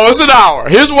 minutes. No, it's an hour.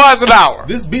 Here's why it's an hour.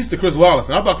 This beats the Chris Wallace.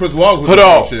 And I thought Chris Wallace was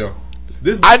on the show.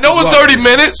 I know it's 30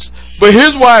 minutes, but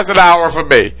here's why it's an hour for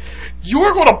me. You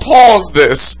are going to pause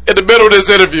this in the middle of this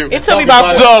interview. It took me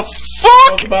about the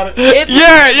fuck.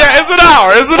 Yeah, it's an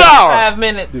hour. It's an hour. 5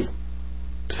 minutes.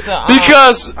 So,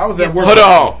 because I was at work. Hold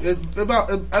on. It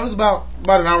was about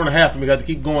an hour and a half for me. I had to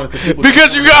keep going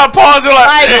because you got to pause it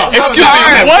like, excuse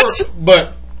me, what?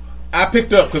 But I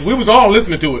picked up because we was all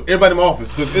listening to it. Everybody in my office,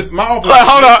 because it's my office. Like,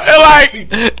 hold on,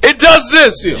 it does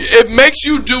this. It makes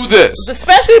you do this.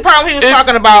 Especially the problem he was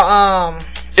talking about.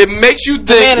 It makes you think.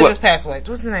 The man that just passed away.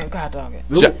 What's his name? God dog it.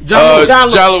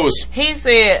 John Lewis. He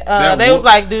said they was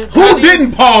like, dude, who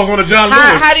didn't pause on a John Lewis?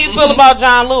 How do you feel about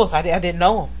John Lewis? I didn't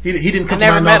know him. He didn't come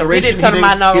to my inauguration. He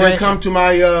didn't come to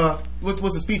my what's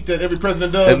the speech that every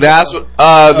president does? And that's what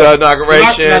the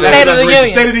inauguration,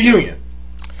 State of the Union.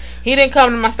 He didn't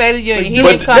come to my State of the Union. He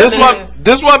didn't come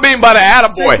this what I mean by the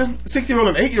attaboy. 6-year-old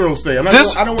and 8-year-old say.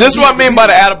 This what I mean by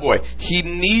the attaboy. He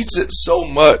needs it so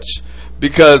much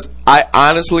Because I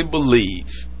honestly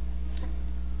believe,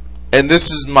 and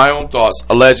this is my own thoughts,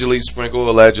 allegedly, sprinkle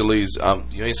allegedly,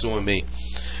 you ain't suing me,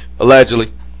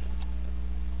 allegedly,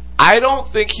 I don't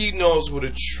think he knows what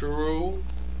a true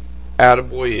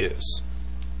attaboy is.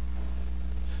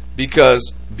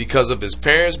 Because of his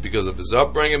parents, because of his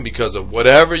upbringing, because of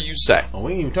whatever you say. Oh,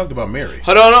 we ain't even talked about Mary.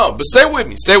 Hold on, but stay with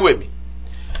me.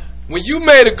 When you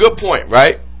made a good point,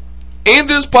 right? In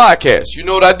this podcast, you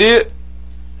know what I did?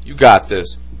 You got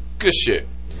this. Good shit.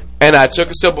 And I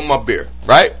took a sip of my beer,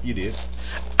 right? You did.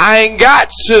 I ain't got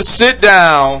to sit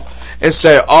down and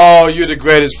say, oh, you're the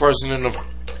greatest person in the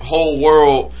whole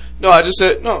world. No, I just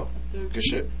said, no, good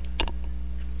shit.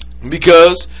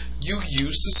 Because you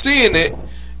used to seeing it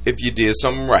if you did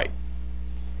something right.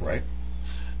 Right.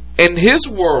 In his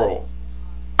world,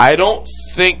 I don't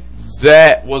think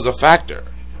that was a factor.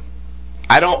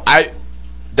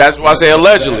 That's why I say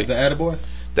allegedly. The attaboy?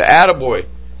 The attaboy.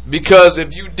 Because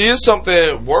if you did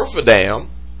something worth a damn,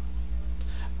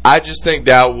 I just think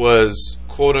that was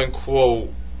quote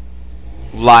unquote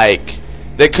like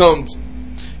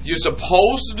you're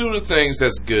supposed to do the things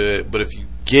that's good, but if you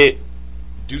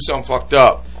do something fucked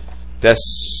up,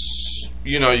 that's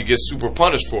you get super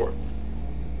punished for it.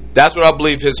 That's what I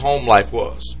believe his home life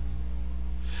was.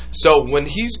 So when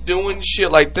he's doing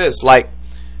shit like this, like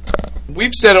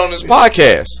we've said on this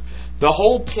podcast, the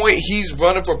whole point he's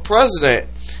running for president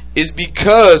is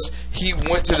because he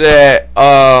went to that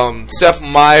Seth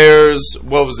Meyers,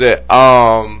 what was it,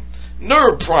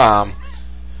 Nerd Prom,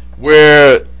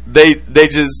 where they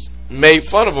just made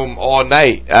fun of him all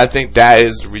night. I think that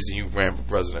is the reason he ran for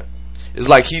president. It's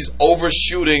like he's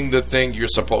overshooting the thing you're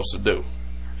supposed to do.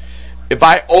 If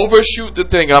I overshoot the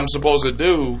thing I'm supposed to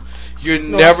do, you're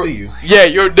never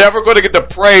going to get the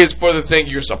praise for the thing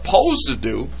you're supposed to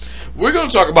do. We're going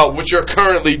to talk about what you're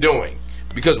currently doing,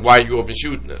 because why are you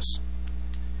overshooting this?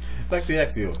 Like the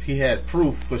Axios, he had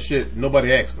proof for shit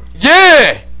nobody asked him.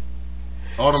 Yeah.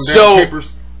 All them damn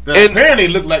papers that apparently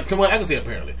looked like to me. I can say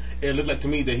apparently it looked like to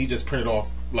me that he just printed off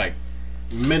like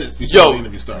minutes before the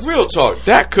interview started. Real talk,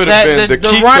 that could have been the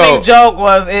key running code. joke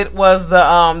was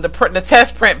the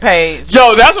test print page.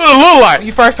 Yo, that's what it looked like. When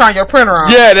you first turn your printer on.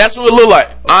 Yeah, that's what it looked like.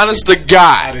 Honest to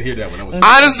God. I didn't hear that one.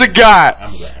 Honest to God.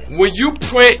 When you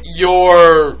print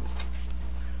your,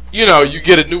 you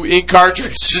get a new ink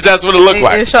cartridge. That's what it looked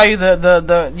like. It show you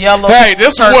the yellow. Hey,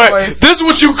 this is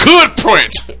what you could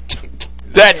print.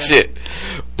 That shit.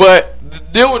 But the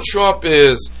deal with Trump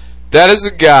is that is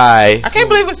a guy. I can't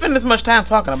believe we spend this much time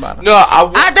talking about him. No,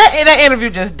 that interview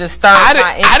just disturbed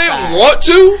my inside. I didn't want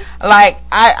to. Like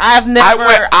I've never. I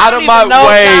went out of my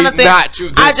way Jonathan, not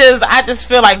to. I just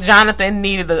feel like Jonathan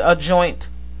needed a joint.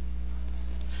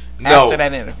 After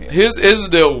that interview. Here's the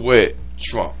deal with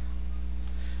Trump.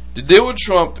 The deal with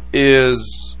Trump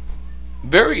is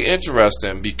very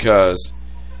interesting because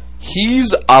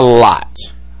he's a lot.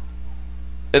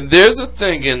 And there's a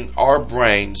thing in our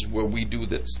brains where we do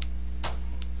this.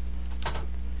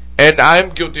 And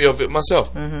I'm guilty of it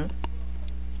myself. Mm-hmm.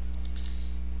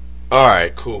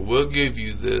 Alright, cool. We'll give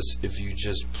you this if you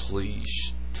just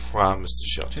please promise to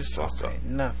shut the fuck up.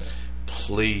 Nothing.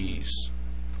 Please.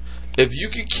 If you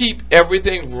can keep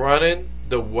everything running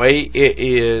the way it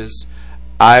is,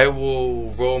 I will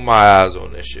roll my eyes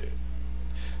on this shit.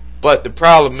 But the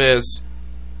problem is,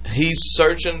 he's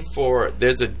searching for,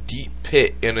 there's a deep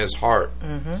pit in his heart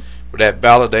for that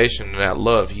validation and that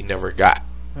love he never got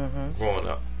growing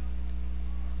up.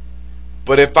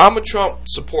 But if I'm a Trump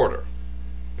supporter,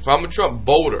 if I'm a Trump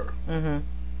voter,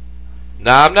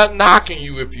 now I'm not knocking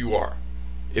you if you are.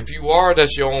 If you are,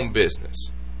 that's your own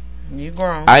business. You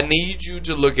grown. I need you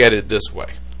to look at it this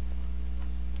way.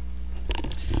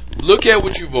 Look at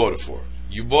what you voted for.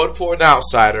 You voted for an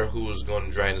outsider who was going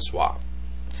to drain the swamp.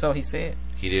 So he said.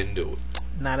 He didn't do it.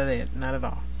 Not at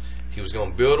all. He was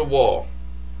going to build a wall.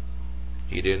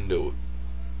 He didn't do it.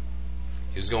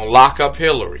 He was going to lock up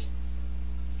Hillary.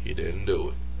 He didn't do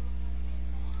it.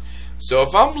 So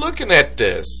if I'm looking at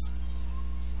this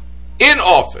in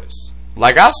office,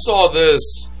 like I saw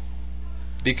this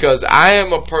because I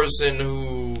am a person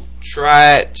who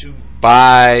tried to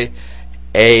buy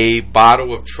a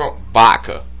bottle of Trump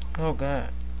vodka. Oh, God.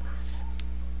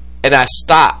 And I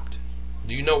stopped.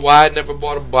 Do you know why I never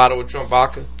bought a bottle of Trump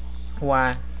vodka?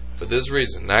 Why? For this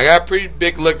reason. Now, I got a pretty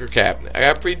big liquor cabinet. I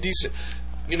got pretty decent.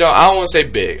 I don't want to say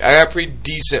big. I got a pretty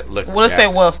decent liquor cabinet. Let's say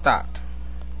well stocked.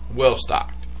 Well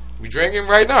stocked. We drinking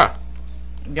right now.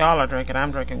 Y'all are drinking.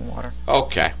 I'm drinking water.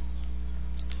 Okay.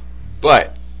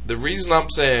 But the reason I'm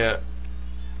saying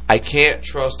I can't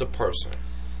trust a person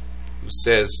who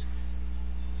says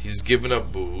he's giving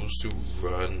up booze to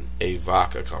run a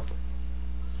vodka company.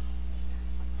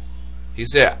 He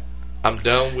said, I'm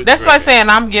done with That's drinking. like saying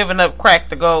I'm giving up crack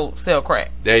to go sell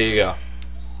crack. There you go.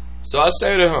 So I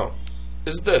say to him,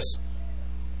 it's this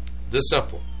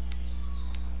simple.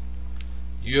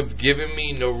 You have given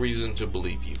me no reason to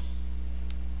believe you.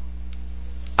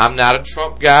 I'm not a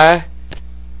Trump guy,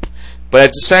 but at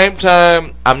the same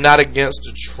time, I'm not against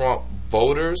the Trump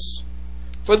voters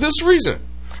for this reason.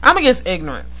 I'm against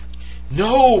ignorance.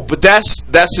 No, but that's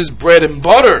his bread and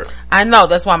butter. I know,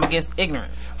 that's why I'm against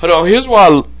ignorance. Hold on, here's why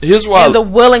and the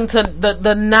willing to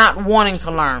the not wanting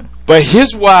to learn. But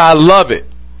here's why I love it.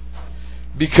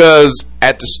 Because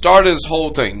at the start of this whole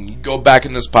thing, you go back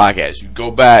in this podcast, you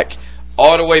go back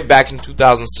all the way back in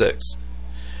 2006,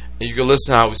 and you can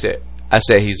listen to how we said. I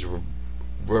said he's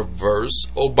reverse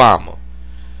Obama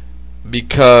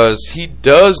because he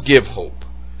does give hope,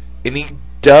 and he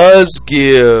does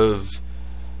give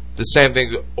the same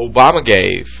thing that Obama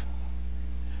gave,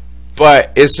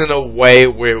 but it's in a way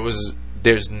where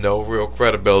there's no real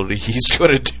credibility he's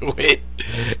going to do it.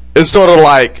 It's sort of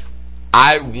like,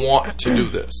 I want to do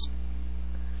this.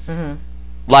 Mm-hmm.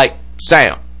 Like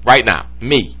Sam, right now,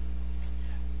 me.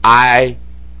 I,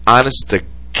 honest to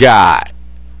God,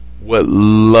 would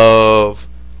love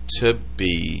to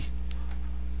be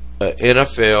an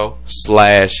NFL /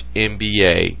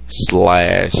 NBA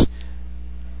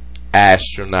 /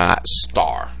 astronaut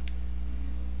star.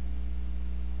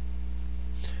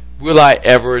 Will I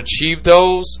ever achieve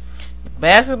those?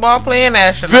 Basketball playing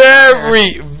astronaut.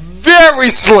 Very, very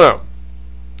slim.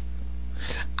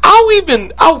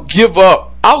 I'll give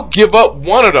up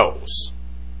one of those.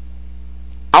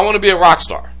 I want to be a rock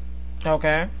star.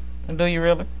 Okay. Do you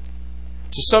really?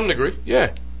 To some degree,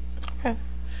 yeah. Okay.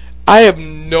 I have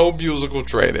no musical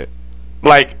training,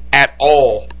 like, at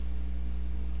all.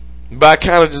 But I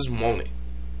kind of just want it.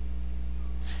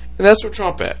 And that's what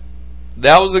Trump had.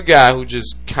 That was a guy who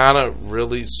just kind of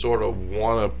really sort of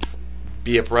want to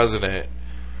be a president.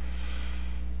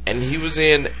 And he was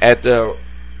in at the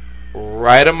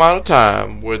right amount of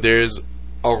time where there's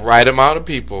a right amount of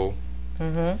people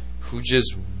who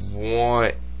just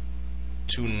want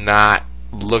to not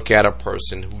look at a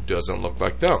person who doesn't look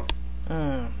like them.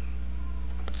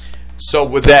 So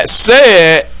with that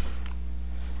said,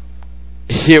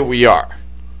 here we are.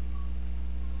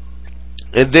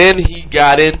 And then he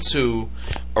got into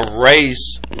a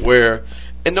race where,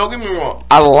 and don't get me wrong,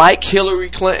 I like Hillary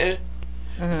Clinton,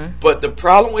 but the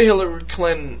problem with Hillary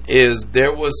Clinton is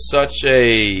there was such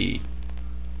a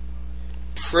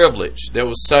privilege, there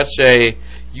was such a,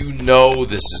 you know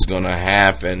this is going to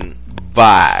happen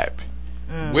vibe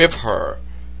with her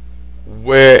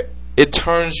where it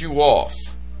turns you off.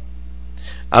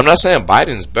 I'm not saying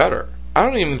Biden's better. I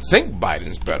don't even think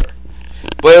Biden's better.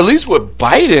 But at least with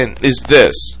Biden is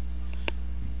this.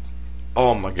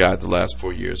 Oh my God, the last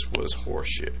 4 years was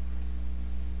horseshit.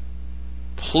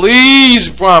 Please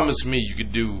promise me you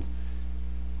could do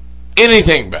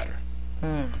anything better.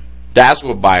 That's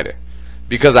what Biden.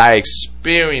 Because I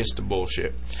experienced the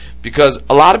bullshit. Because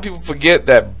a lot of people forget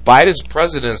that Biden's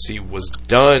presidency was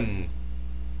done,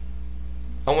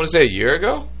 I want to say a year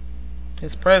ago?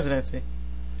 His presidency.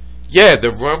 Yeah,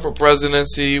 the run for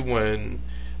presidency when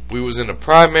we was in the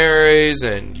primaries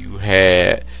and you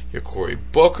had your Cory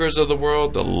Bookers of the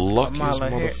world, the luckiest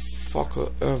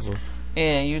motherfucker ever.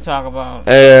 Yeah, you talk about.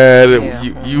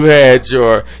 And you had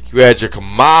your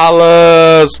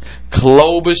Kamalas,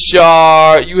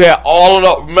 Klobuchar, you had all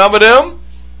of them. Remember them?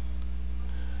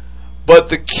 But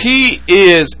the key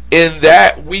is in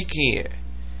that weekend,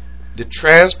 the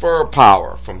transfer of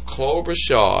power from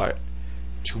Klobuchar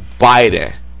to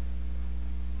Biden.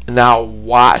 And I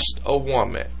watched a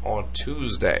woman on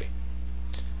Tuesday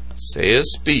say a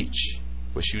speech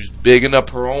where she was bigging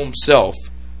up her own self,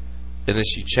 and then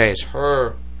she changed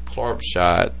her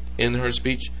Klobuchar in her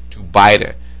speech to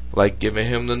Biden, like giving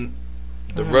him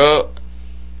the rub.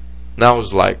 And I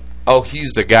was like, oh,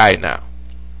 he's the guy now.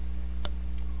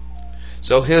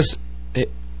 So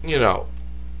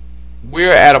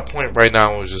we're at a point right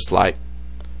now where it's just like,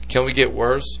 can we get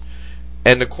worse?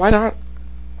 And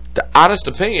the honest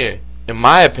opinion, in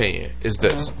my opinion, is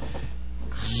this.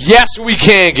 Yes, we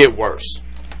can get worse.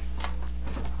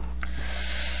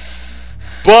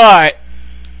 But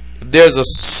there's a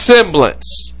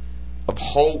semblance of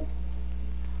hope,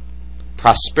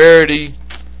 prosperity.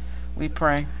 We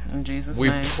pray in Jesus'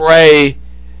 name. We pray.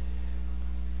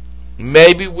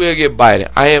 Maybe we'll get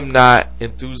Biden. I am not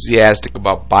enthusiastic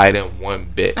about Biden one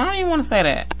bit. I don't even want to say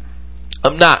that.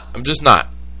 I'm not. I'm just not.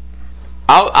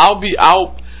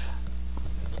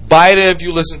 Biden, if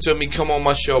you listen to me, come on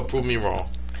my show, prove me wrong.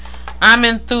 I'm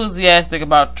enthusiastic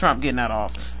about Trump getting out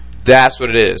of office. That's what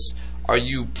it is. Are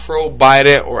you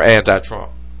pro-Biden or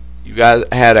anti-Trump? You guys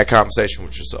had that conversation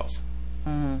with yourself.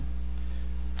 Mm-hmm.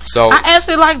 So I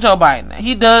actually like Joe Biden.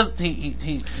 He does. He's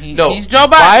Joe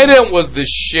Biden. Biden was the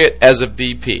shit as a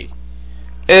VP,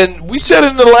 and we said it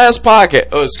in the last podcast.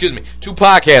 Oh, excuse me, 2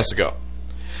 podcasts ago,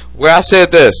 where I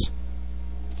said this: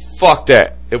 "Fuck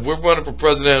that! If we're running for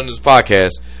president on this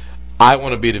podcast, I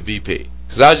want to be the VP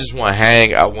because I just want to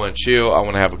hang. I want to chill. I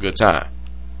want to have a good time.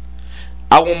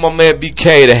 I want my man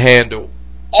BK to handle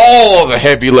all the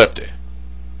heavy lifting.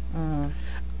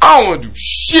 I don't want to do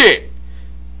shit."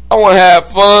 I want to have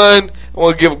fun. I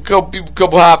want to give a couple people a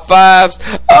couple high fives.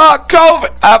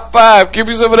 COVID, high five. Give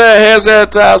me some of that hand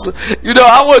sanitizer. You know,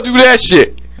 I want to do that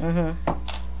shit. Mm-hmm.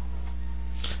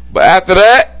 But after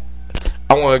that,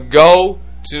 I want to go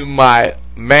to my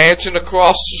mansion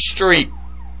across the street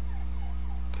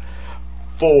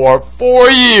for 4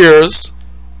 years.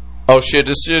 Oh shit,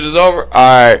 this shit is over?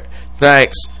 Alright,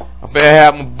 thanks. I'm finna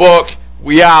have my book.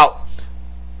 We out.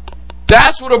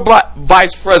 That's what a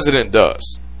vice president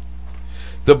does.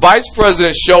 The vice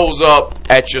president shows up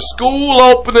at your school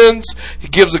openings. He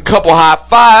gives a couple high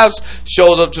fives,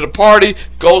 shows up to the party,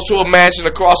 goes to a mansion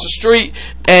across the street,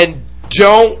 and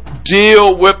don't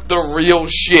deal with the real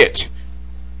shit.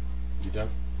 You done?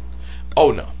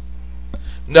 Oh no,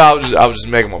 I was just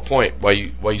making my point while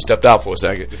you stepped out for a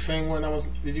second. The same one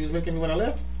you was making when I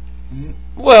left.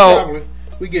 Well, probably.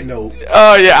 We getting old.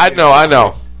 Oh yeah, I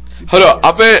know. Hold up,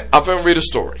 I'm finna read a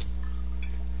story.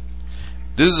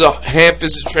 This is a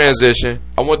ham-fisted transition.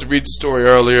 I wanted to read the story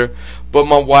earlier, but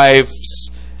my wife's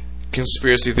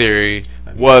conspiracy theory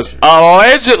was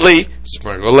allegedly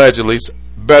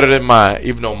better than mine,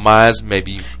 even though mine's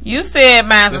maybe. You said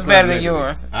mine was better than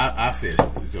yours. I said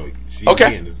it. So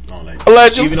okay.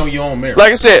 Allegedly. Even on your own merit.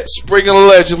 Like I said, sprinkle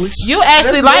allegedly. You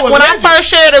actually like when I first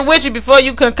shared it with you before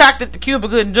you concocted the Cuba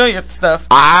Gooding Jr. stuff.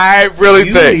 I really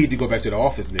think you need to go back to the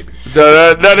office, nigga.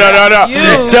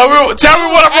 No. Tell me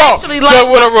what I'm wrong. Tell me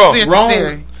what I'm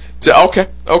wrong.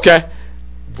 Okay.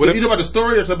 What you talking about the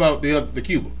story or about the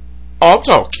Cuba? Oh, I'm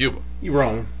talking Cuba. You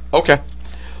wrong. Okay.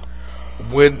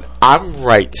 When I'm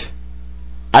right,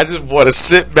 I just want to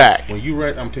sit back. When you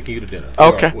right, I'm taking you to dinner.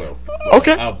 Okay. Well,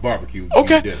 okay. I'll barbecue.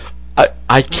 Okay. You dinner.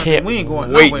 I can't we ain't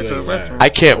going wait. nowhere to the restaurant. I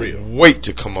can't wait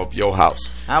to come up your house.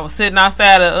 I was sitting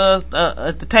outside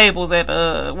at the tables at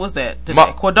what's that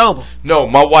today? Cordoba. No,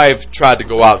 my wife tried to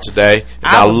go out today.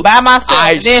 I was by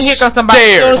myself. Then here comes somebody.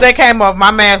 As soon as they came up,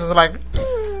 my man was like.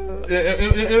 Let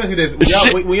me see this.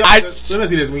 Let me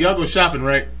see this. When y'all go shopping,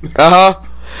 right?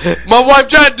 My wife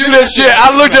tried to do that shit.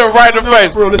 I looked at her right in the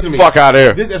face. Bro, listen to me. Fuck out of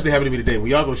here. This actually happened to me today. When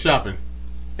y'all go shopping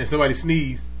and somebody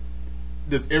sneeze,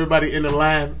 does everybody in the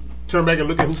line turn back and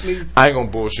look at who sneezed? I ain't gonna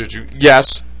bullshit you.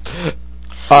 Yes. All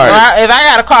right. If I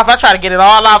got a cough, I try to get it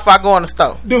all out before I go in the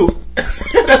store. Dude,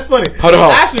 that's funny. Hold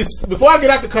on. Actually, before I get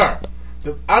out the car,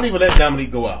 I don't even let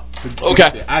Dominique go out.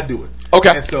 Okay. I do it.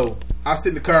 Okay. And so I sit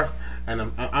in the car and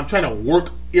I'm trying to work.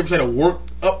 You ever try to work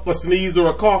up a sneeze or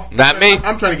a cough? Not me.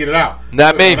 I'm trying to get it out.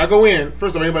 Not me. When I go in,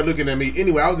 first of all, everybody looking at me.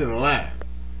 Anyway, I was in the line.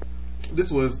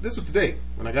 This was today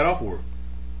when I got off work.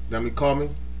 Dominique called me,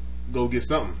 go get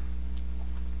something.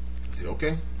 I said,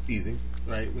 okay, easy,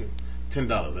 right?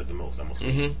 $10 at the most. Almost.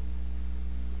 Mm-hmm.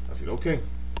 I said, okay.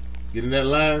 Get in that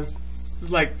line.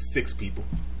 There's like 6 people.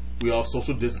 We all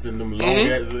social distancing them.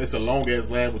 It's a long ass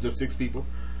line with just 6 people.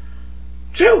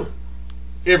 Chew.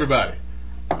 Everybody.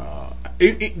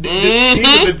 Even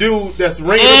the dude that's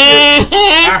ringing up,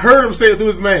 I heard him say it through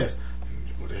his mask.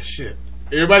 Oh, that shit.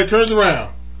 Everybody turns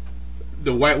around.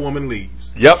 The white woman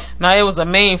leaves. Yep. Now it was a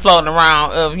meme floating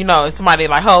around of somebody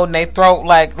like holding their throat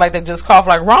like they just cough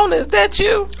like Rona. Is that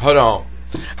you? Hold on.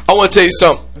 I want to tell you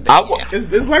something.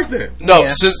 It's like that. No,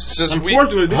 yeah. since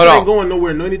unfortunately, this ain't going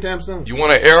nowhere anytime soon. You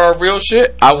want to air our real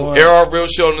shit? I will air our real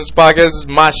shit on this podcast. This is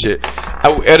my shit. I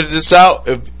will edit this out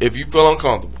if you feel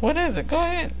uncomfortable. What is it? Go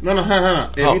ahead. No.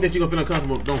 If you think you're gonna feel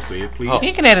uncomfortable, don't say it, please.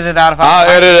 He can edit it out if I'll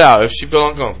edit it out if she feel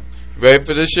uncomfortable. Ready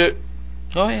for this shit?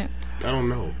 Go ahead. I don't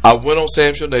know. I went on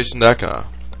SamShowNation.com.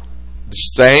 The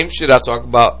same shit I talk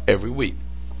about every week.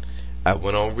 I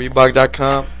went on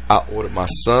Reebok.com. I ordered my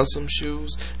son some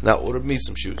shoes, and I ordered me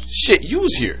some shoes. Shit, you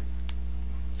was here.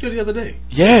 The other day.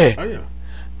 Yeah. Oh, yeah.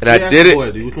 And I did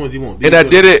it. Which ones you want? And I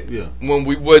did it when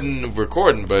we wasn't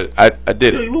recording, but I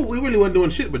did it. We really wasn't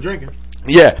doing shit but drinking.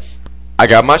 Yeah. I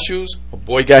got my shoes. My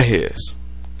boy got his.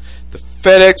 The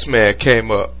FedEx man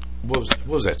came up. What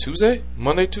was that, Tuesday?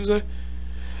 Monday, Tuesday?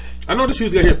 I know the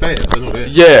shoes got here fast. I know that.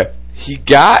 Yeah. He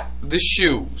got the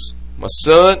shoes. My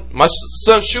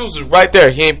son's shoes is right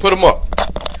there. He ain't put them up.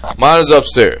 Mine is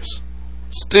upstairs.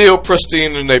 Still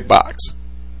pristine in their box.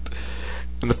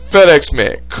 And the FedEx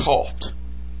man coughed.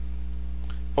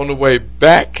 on the way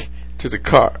back to the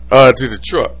car, to the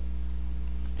truck,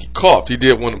 he coughed. He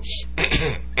did one of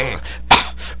them.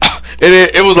 And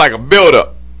it was like a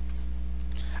build-up.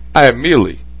 I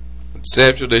immediately went to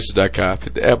SamTradation.com,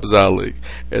 hit the Amazon link,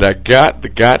 and I got the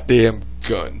goddamn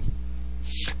gun.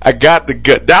 I got the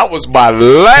gun. That was my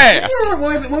last.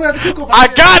 I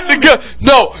got the gun.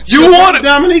 No, you wanted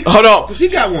Dominique. Hold on. She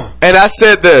got one. And I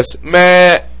said this,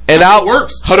 man. And I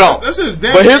works. Hold on. That shit is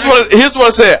damn but here's what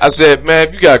I said. I said, man,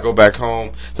 if you gotta go back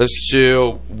home, let's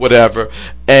chill, whatever.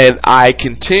 And I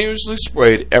continuously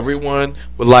sprayed everyone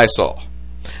with Lysol.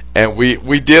 And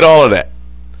we did all of that.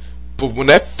 But when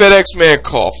that FedEx man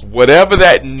coughed, whatever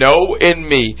that no in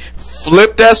me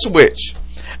flipped that switch,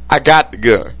 I got the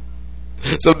gun.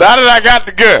 So now that I got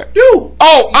the gun, dude.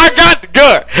 Oh, I got the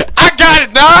gun. I got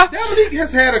it now. Dominique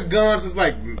has had a gun since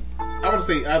like I want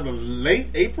to say either late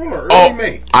April or early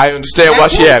May. I understand why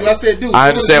she had it. I said, dude, I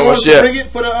understand why she had it. Bring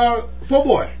it for the poor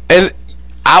boy. And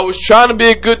I was trying to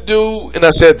be a good dude, and I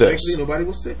said this. Actually, nobody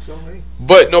was sick, so hey.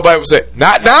 But nobody was sick.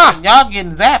 Not nah. Y'all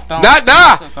getting zapped on. Not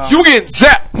nah. You getting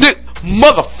zapped,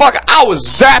 motherfucker. I was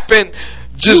zapping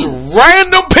just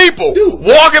random people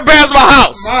walking past my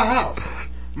house. My house.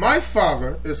 My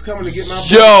father is coming to get my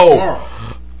tomorrow.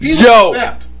 He was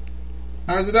zapped.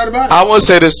 I forgot about it. I want to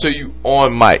say this to you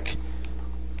on mic.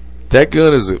 That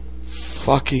gun is a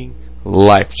fucking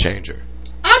life changer.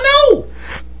 I know.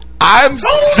 I'm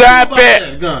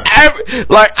zapping.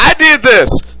 Like I did this.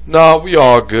 No, we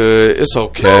all good. It's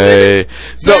okay.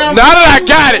 No, now that I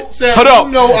got it, Sam, hold on.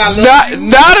 You know I love you.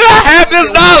 Now that I have this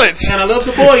knowledge, and I love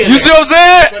the boy. You see what I'm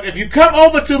saying? But if you come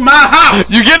over to my house,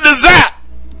 you get the zap.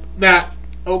 Now,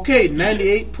 okay,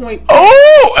 98 point.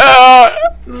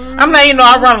 I'm letting you know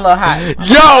I run a little high.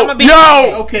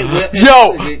 Okay,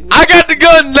 well, I got the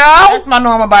gun now. That's my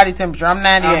normal body temperature. I'm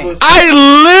 98.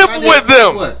 I live with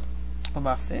them. What?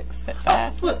 About 6,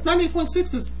 5. Look,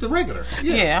 98.6 is the regular.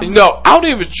 Yeah. No, I don't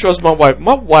even trust my wife.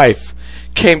 My wife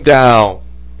came down.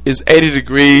 It's 80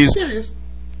 degrees. Serious?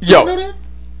 Yo. You know that?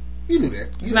 You knew that.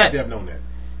 You had to have known that.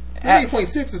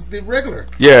 98.6 is the regular.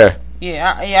 Yeah.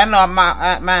 Yeah, I know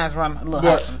mine's run a little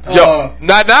high. Yo,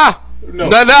 not now. No.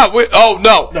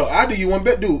 No, I'll do you one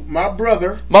bet, dude. My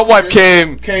brother. My wife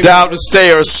came down the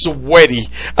stairs sweaty.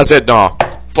 I said, no,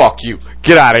 fuck you.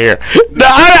 Get out of here. No,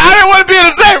 I didn't want to be in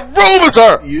the same room as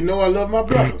her. You know I love my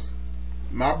brothers.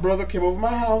 My brother came over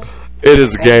my house. It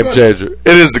is a game changer.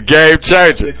 It is a game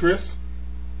changer. Hey, Chris,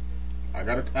 I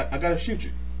gotta shoot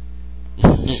you.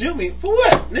 Shoot me? For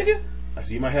what, nigga? I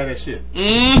said, you might have that shit.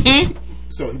 Mm-hmm.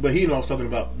 So, but he know I was talking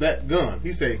about that gun.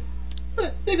 He say,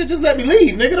 nigga, just let me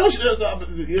leave, nigga. Don't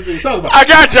talk about I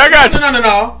got you.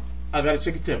 No. I gotta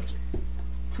check your temperature.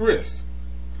 Chris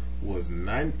was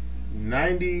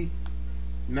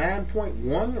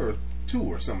 99.1 or 2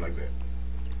 or something like that.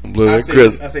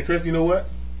 I say, Chris, you know what?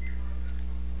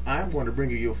 I'm going to bring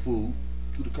you your food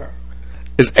to the car.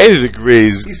 It's 80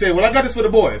 degrees. He said, well, I got this for the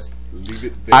boys. Leave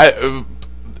it there.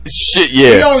 Shit,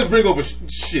 yeah. He always bring over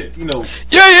shit, you know.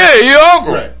 Yeah, you're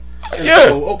hungry. Right. And yeah.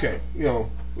 So, okay, you know,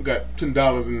 we got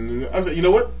 $10 and I said, you know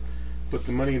what? Put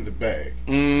the money in the bag.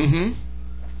 Mm-hmm.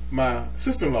 My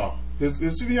sister-in-law,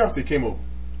 his fiance came over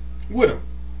with him.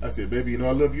 I said, baby, you know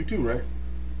I love you too, right?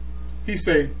 He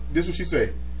say, this is what she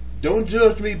say, don't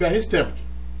judge me by his temperature.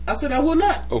 I said, I will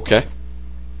not. Okay.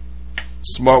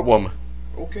 Smart woman.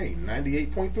 Okay,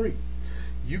 98.3.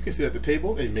 You can sit at the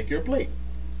table and make your plate.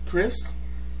 Chris,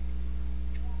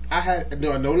 I had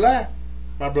no lie.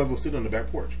 My brother was sitting on the back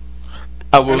porch.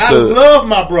 I love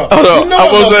my brother. Hold on, you know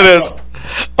I will say this.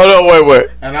 Hold on, wait.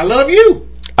 And I love you.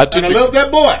 I love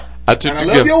that boy. I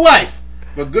love your wife.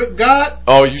 But good God.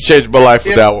 Oh, you changed my life for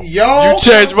that one. Y'all you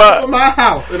changed my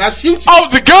house and I shoot you. Oh,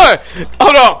 the gun.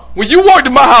 Hold on. When you walked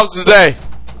in my house today.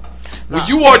 When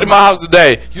you walked in my house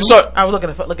today, you saw. I was looking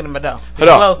at my door. Hold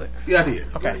on. Close it. Yeah, I did.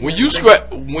 Okay. When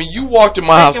you walked in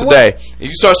my house today, and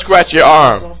you start scratching your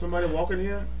arm. I saw somebody walking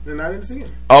here, and I didn't see him.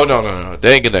 Oh no!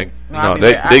 They ain't get that. No,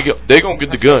 they gonna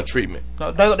get the gun treatment.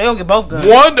 No, they gonna get both guns.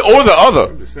 One or the other.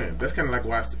 I'm just saying. That's kind of like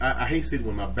why I hate sitting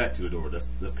with my back to the door.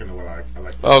 That's kind of what I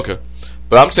like. Okay,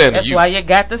 but I'm saying that's why you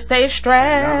got to stay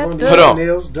strapped. Hold on.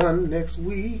 Nails done next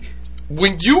week.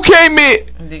 When you came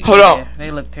in, hold on.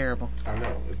 They look terrible. I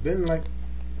know. It's been like.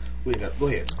 Go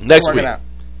ahead. Next week,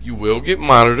 you will get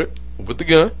monitored with the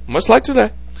gun, much like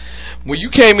today. When you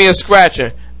came in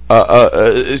scratching,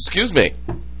 excuse me.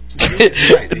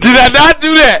 Did I not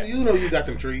do that? You know you got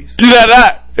them trees. Did I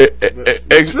not?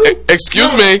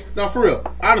 Excuse me. No, for real.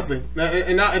 Honestly,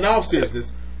 in all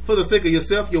seriousness, for the sake of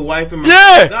yourself, your wife, and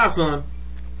my godson,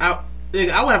 I would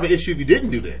have an issue if you didn't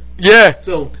do that. Yeah.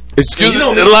 So Excuse me,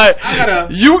 You know, like I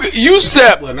gotta- you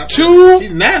step Well, not two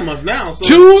She's 9 months now. So,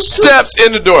 two steps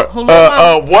in the door.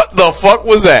 What the fuck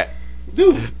was that?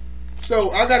 dude.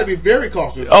 So I got to be very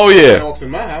cautious. Oh, yeah. When walks in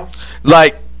my house.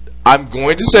 Like, I'm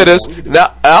going to say this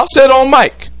now. I'll say it on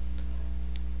mic.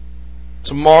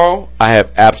 Tomorrow, I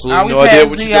have absolutely no idea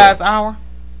what you're Zi's doing. hour?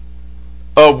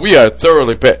 We are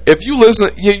thoroughly past. If you listen,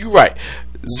 yeah, you're right.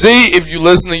 Z, if you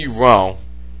listen, you're wrong,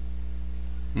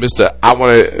 Mister. I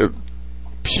want to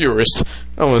purist.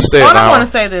 I want to say. I want to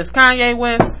say this. Kanye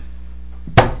West,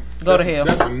 go to hell.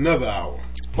 That's another hour.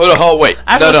 Hold, wait.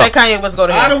 I was going to say Kanye West, go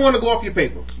to hell. I don't want to go off your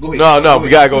paper. Go ahead. No, we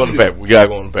gotta go on the paper. We gotta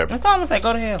go on the paper. That's all I'm going to say.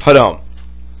 Go to hell. Hold on,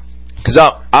 because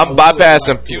I'm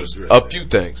bypassing a few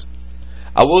things.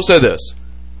 I will say this.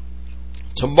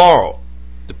 Tomorrow,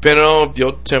 depending on if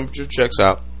your temperature checks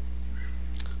out,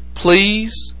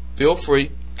 please feel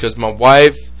free, because my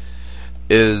wife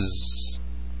is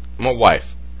my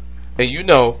wife, and you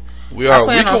know we are a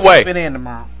week away. In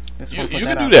tomorrow. You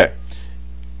can do that.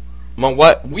 My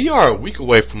wife, we are a week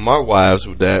away from our wives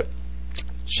with that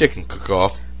chicken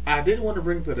cook-off. I didn't want to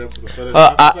bring that up because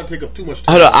I'm going to take up too much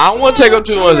time. Hold on, I don't want to take up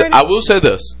too much. I will say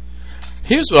this.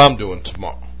 Here's what I'm doing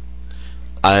tomorrow.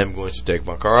 I am going to take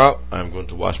my car out. I am going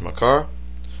to wash my car.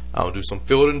 I will do some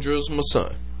fielding drills with my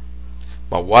son.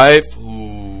 My wife,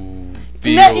 who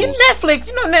feels... Netflix.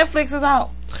 You know Netflix is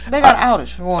out. They got an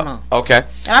outage going on. Okay.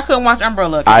 And I couldn't watch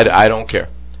Umbrella. I don't care.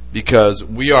 Because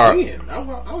we are...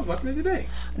 I was watching it today.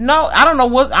 No, I don't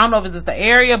know if it's just the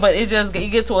area, but you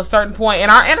get to a certain point, and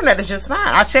our internet is just fine.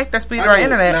 I checked the speed of our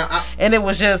internet, and it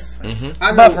was just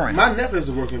buffering. My Netflix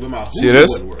was working, but my Hulu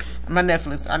wasn't working. Our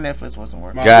Netflix wasn't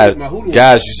working.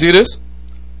 Guys, you see this?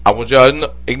 I want y'all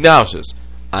to acknowledge this.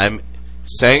 I'm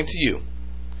saying to you,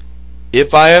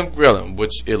 if I am grilling,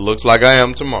 which it looks like I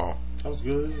am tomorrow, that was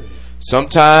good.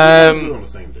 Sometime, on the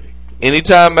same day.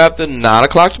 Anytime after 9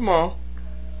 o'clock tomorrow,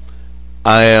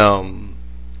 I am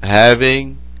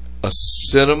having a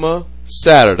cinema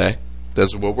Saturday.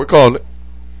 That's what we're calling it.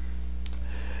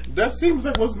 That seems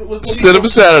like what's Cinema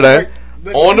Saturday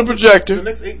on the projector. The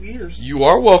next 8 years. You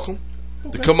are welcome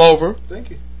to come over.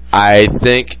 Thank you. I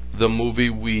think the movie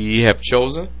we have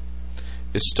chosen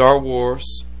is Star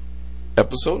Wars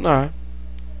Episode 9.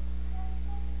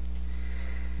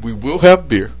 We will have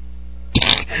beer.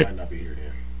 I might not be here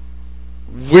then.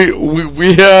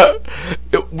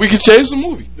 We can change the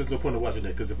movie. There's no point in watching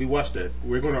that because if we watch that,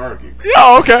 we're going to argue.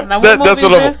 Oh, okay. Now, That's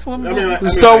what I'm.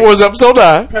 Star Wars Episode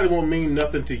 9 probably won't mean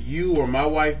nothing to you or my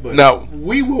wife, but no,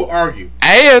 we will argue.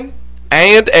 And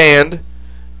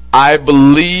I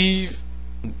believe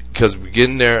because we're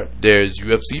getting there. There's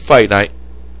UFC Fight Night.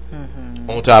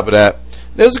 On top of that,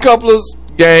 there's a couple of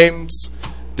games.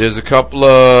 There's a couple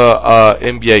of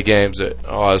NBA games and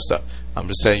all that stuff. I'm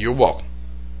just saying you're welcome.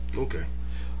 Okay.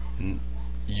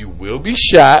 You will be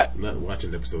shot. I'm not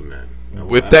watching episode 9.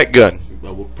 With that gun.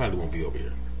 I probably won't be over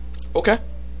here. Okay.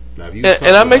 Now, if you and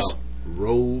that makes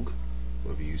Rogue,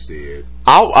 whatever you said.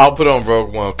 I'll put on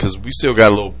Rogue One because we still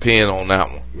got a little pin on that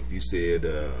one. If you said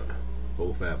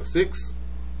 4, 5, or 6.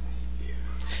 Yeah.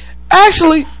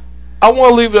 Actually, I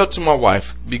want to leave it up to my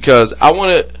wife because I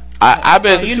want to. I've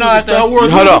been. Star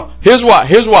Wars. Hold on. Here's why.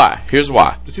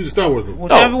 To choose a Star Wars movie. No,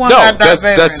 that's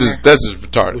just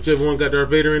retarded. Whichever one got Darth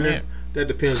Vader in there. That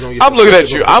depends on your. I'm looking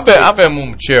at you. I'm gonna move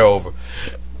my chair over.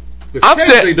 I'm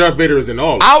saying Darth Vader is in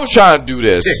all of it. I was trying to do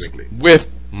this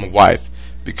with my wife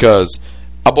because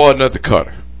I bought another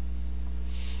cutter,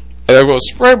 and I'm gonna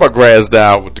spray my grass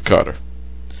down with the cutter.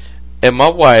 And my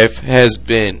wife has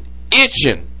been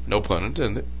itching, no pun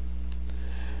intended,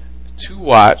 to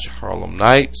watch Harlem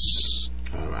Nights.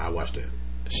 I watched that.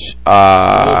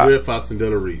 Red Fox and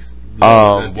Della Reese.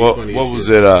 What was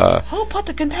it? Who put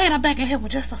the container back in here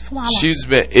with just a swallow? She's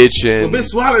been itching. Well, Miss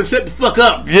Swallow, shut the fuck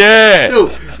up. Yeah,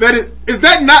 dude. Is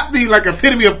that not the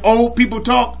epitome of old people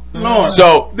talk? Lord.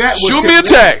 So shoot me a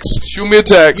text. Shoot me a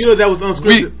text. You know that was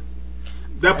unscripted.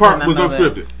 That part was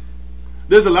unscripted.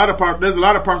 There's a lot of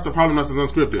parts of Harlem Nights is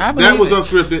unscripted. That was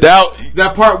unscripted.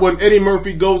 That part when Eddie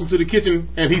Murphy goes into the kitchen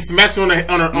and he smacks her on her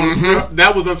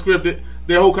that was unscripted.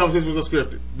 Their whole conversation was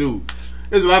unscripted, dude.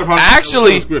 There's a lot of parts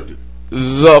actually that was unscripted.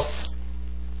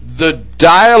 The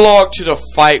dialogue to the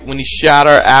fight when he shot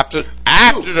her after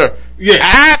the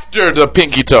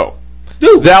pinky toe.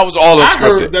 Dude, that was all unscripted. I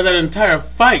heard that entire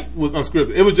fight was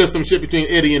unscripted. It was just some shit between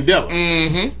Eddie and Della.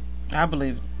 I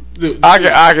believe it. Dude,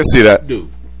 I can see that. Dude.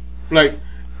 Like,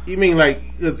 you mean like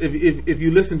if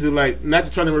you listen to not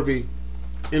the Charlie Murphy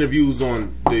interviews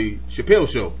on the Chappelle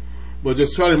Show, but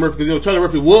just Charlie Murphy, because Charlie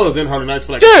Murphy was in Harlem Nights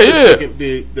for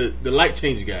the light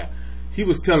changing guy. He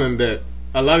was telling that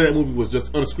a lot of that movie was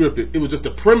just unscripted. It was just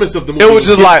the premise of the movie. It was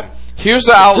just like Here's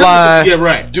the outline. Yeah,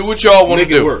 right. Do what y'all want to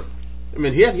Make it do. work. I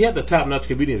mean, he had the top-notch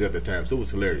comedians at the time, so it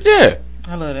was hilarious. Yeah.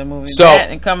 I love that movie. So, that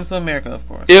and Coming to America, of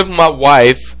course. If my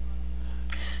wife...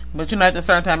 But you know, at a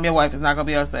certain time, your wife is not going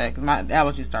to be upset because my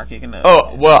allergies start kicking up.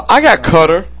 Oh, well, I got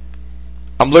Cutter.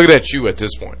 I'm looking at you at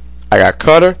this point. I got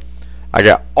Cutter. I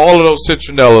got all of those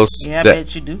citronellas Yeah, I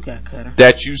bet you do got Cutter.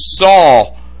 that you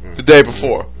saw the day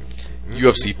before.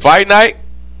 UFC Fight Night.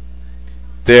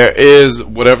 There is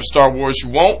whatever Star Wars you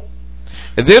want.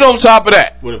 And then on top of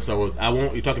that... Whatever Star Wars I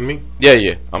want? You talking to me?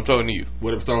 Yeah. I'm talking to you.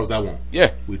 Whatever Star Wars I want.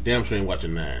 Yeah. We damn sure ain't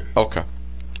watching 9. Okay.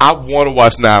 I want to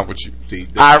watch 9 with you. See,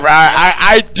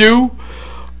 I do.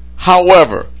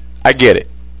 However, I get it.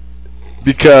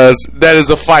 Because that is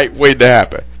a fight waiting to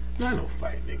happen. Not no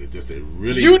fight, nigga. Just a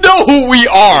really... You know who we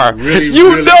are. Really,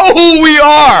 you know who we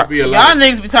are. Y'all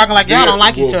niggas be talking like y'all don't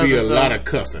like each other. There will be a so. lot of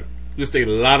cussing. Just a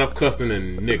lot of cussing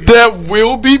and niggas. There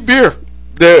will be beer.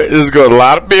 There is a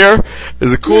lot of beer.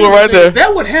 There's a cooler right there.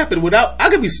 That would happen without... I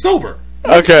could be sober.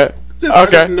 Okay. I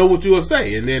just know what you will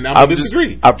say, and then I'm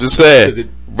disagree. I'm just saying.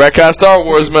 Retcon Star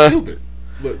Wars, man. Stupid.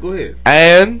 But go ahead.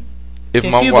 And if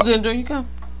Can my Cuba good enjoy you come?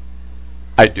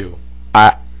 I do.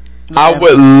 I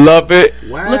would love it.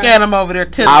 Why? Look at him over there.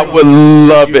 I would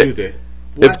love it.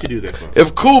 If you do that for?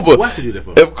 If Cuba, why you do that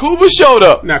for? If Cuba showed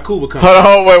up, now Cuba comes. Hold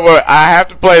on, wait. I have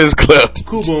to play this clip.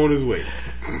 Cuba on his way.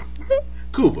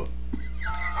 Cuba.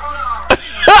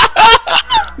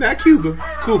 Not Cuba.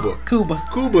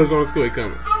 Cuba's on his way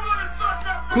coming.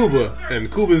 Cuba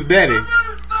and Cuba's daddy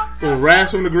gonna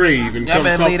rise from the grave and y'all come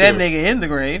better talk leave to that us. nigga in the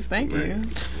grave. Thank you.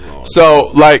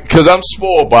 So, like, cause I'm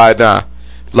spoiled by it now.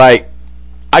 Like,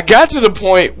 I got to the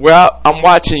point where I'm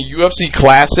watching UFC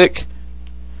Classic.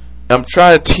 I'm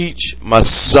trying to teach my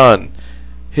son,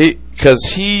 cause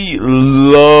he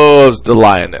loves the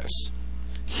Lioness.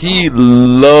 He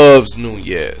loves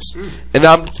Nunez, and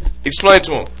I'm explaining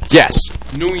to him. Yes,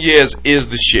 Nunez is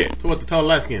the shit. So what the tall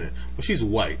light skin? Well, she's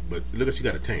white, but look at she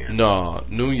got a tan. No,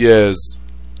 Nunez,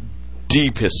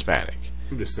 deep Hispanic.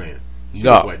 I'm just saying. She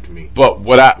No, look white to me. but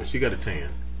but she got a tan.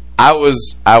 I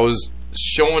was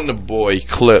showing the boy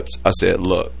clips. I said,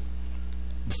 look,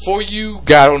 before you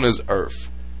got on this earth,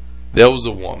 there was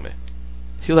a woman.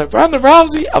 He was like, Ronda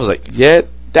Rousey? I was like, yeah,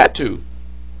 that too.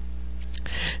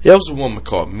 There was a woman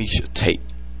called Misha Tate,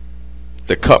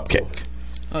 the cupcake.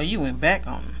 Oh, you went back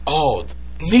on him. Oh,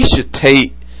 Misha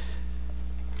Tate.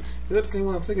 Is that the same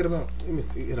one I'm thinking about?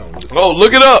 Oh,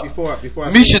 look it up. Before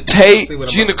I Misha Tate,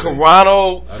 Gina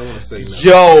Carano. I don't want to say nothing.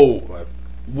 Yo,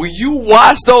 when you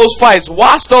watch those fights,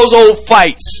 watch those old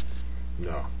fights.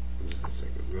 No.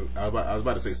 I was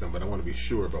about to say something, but I want to be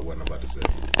sure about what I'm about to say.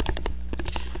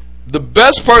 The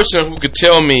best person who could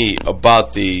tell me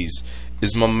about these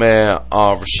is my man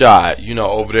Rashad. You know,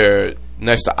 over there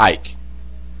next to Ike.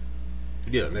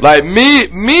 Yeah. Like me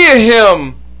and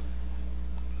him,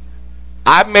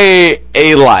 I made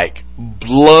a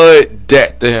blood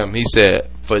debt to him. He said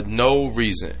for no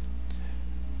reason.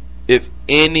 If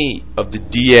any of the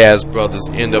Diaz brothers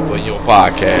end up on your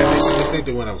podcast, this ain't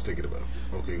the one I was thinking about.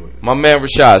 Okay, go ahead. My man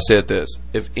Rashad said this: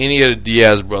 if any of the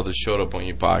Diaz brothers showed up on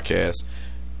your podcast,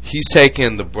 he's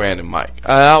taking the Brandon mic.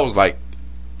 And I was like,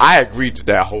 I agreed to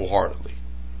that wholeheartedly.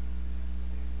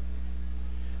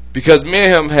 Because me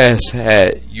and him has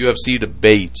had UFC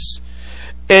debates.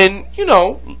 And, you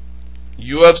know,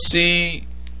 UFC,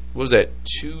 what was that,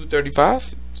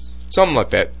 235? Something like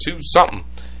that, 2 something.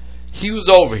 He was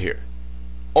over here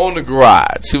on the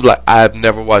garage. He was like, I've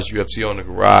never watched UFC on the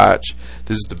garage.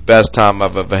 This is the best time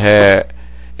I've ever had.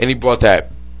 And he brought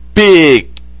that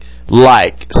big,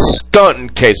 stunting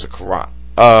case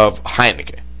of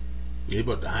Heineken. Yeah, he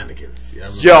brought the Heinekens. Yeah,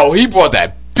 yo, he brought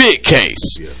that big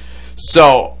case. Yeah.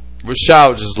 So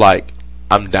Rashad was just like,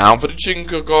 I'm down for the chicken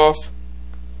cook-off.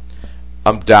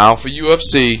 I'm down for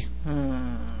UFC.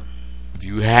 If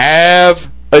you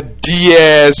have a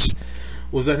Diaz,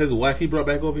 was that his wife he brought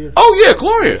back over here? Oh yeah,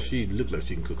 Gloria. She looked like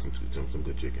she can cook some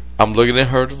good chicken. I'm looking in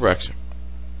her direction.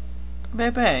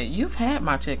 Baby, you've had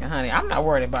my chicken, honey. I'm not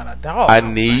worried about a dog. I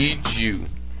need you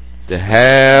to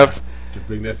have to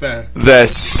bring that fire. The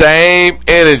same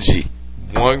energy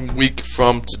 1 week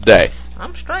from today.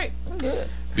 I'm straight. I'm good.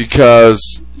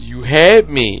 Because you had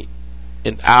me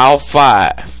in aisle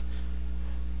 5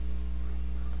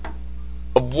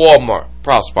 of Walmart,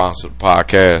 proud sponsor of the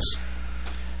podcast,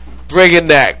 bringing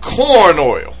that corn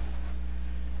oil.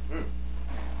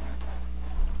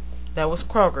 That was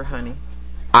Kroger, honey.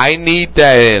 I need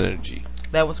that energy.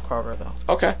 That was Kroger,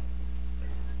 though. Okay.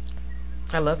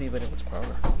 I love you, but it was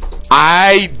Kroger.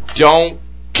 I don't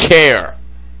care.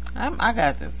 I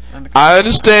got this. I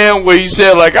understand what you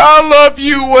said, I love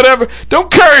you, whatever. Don't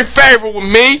curry favor with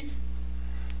me.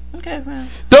 Okay, Sam.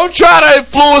 Don't try to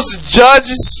influence the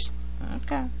judges.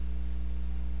 Okay.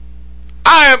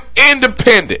 I am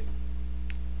independent.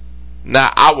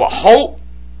 Now, I will hope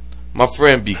my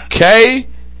friend BK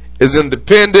is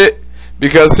independent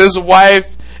because his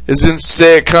wife is in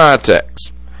said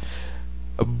context.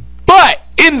 But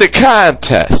in the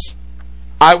contest,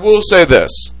 I will say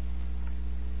this.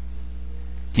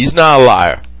 He's not a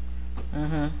liar.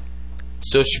 Mm-hmm.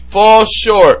 So if she falls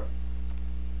short,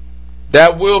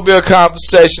 that will be a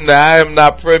conversation that I am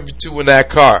not privy to in that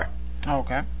car.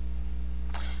 Okay.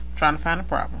 Trying to find a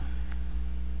problem.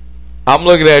 I'm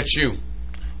looking at you.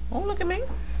 Oh, look at me.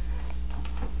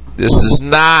 This is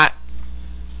not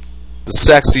the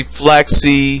sexy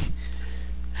flexy.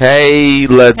 Hey,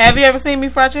 let's. Have you ever seen me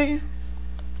fried chicken?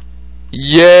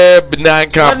 Yeah, but not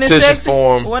in competition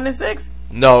form. Wasn't it sexy?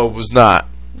 No, it was not.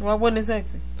 Why wasn't it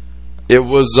sexy? It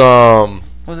was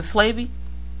Was it slavey?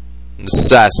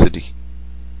 necessity.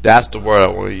 That's the word I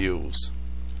want to use.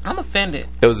 I'm offended.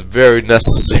 It was very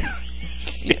necessary.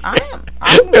 I am.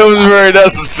 It was very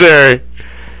necessary.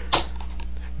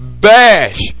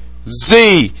 Bash,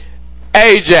 Z,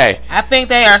 AJ. I think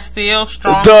they are still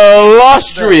strong. The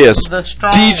illustrious the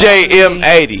strong DJ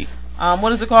M80.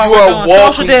 What is it called? You We're are doing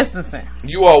welcome. social distancing.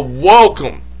 You are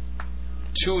welcome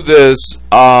to this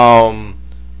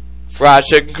fried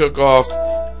chicken cook-off,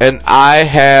 and I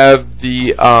have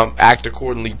the Act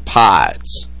Accordingly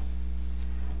pods.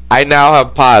 I now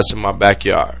have pods in my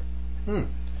backyard.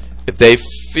 If they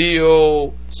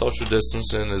feel social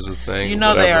distancing is a thing, You know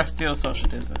whatever, they are still social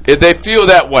distancing. if they feel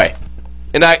that way,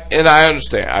 and I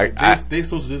understand. They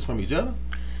social distance from each other?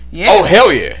 Yeah. Oh,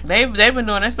 hell yeah. They've been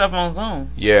doing that stuff on Zoom.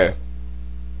 Yeah.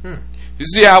 You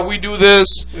see how we do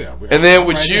this? Yeah, and then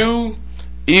with you,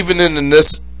 even in the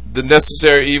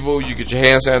necessary evil, you get your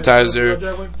hand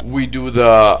sanitizer. We do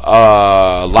the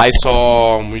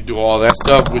Lysol, and we do all that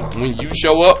stuff. When you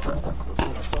show up,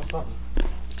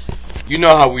 you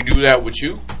know how we do that with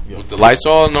you? Yeah. With the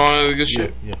Lysol and all that good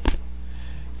shit? Yeah.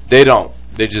 They don't.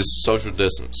 They just social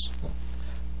distance.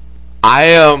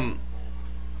 I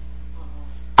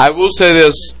will say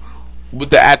this with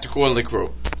the Act Accordingly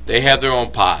crew. They have their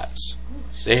own pods.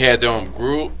 They had their own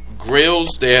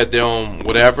grills. They had their own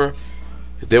whatever.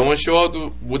 If they want to show up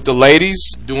with the ladies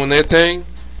doing their thing,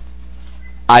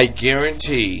 I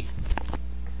guarantee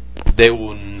they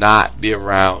will not be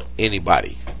around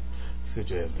anybody. Sit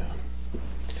your ass down.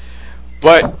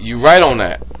 But you're right on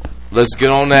that. Let's get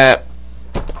on that.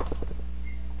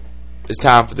 It's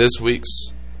time for this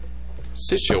week's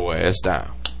Sit Your Ass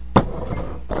Down.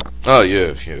 Oh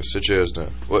yeah, sit your ass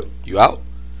down. What? You out?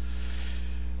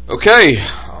 Okay.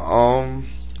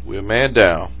 We're a man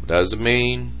down. Doesn't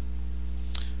mean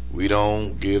we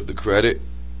don't give the credit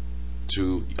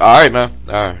to. All right, man.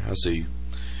 All right, I see you.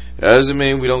 That doesn't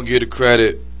mean we don't give the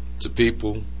credit to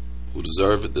people who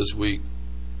deserve it this week.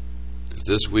 It's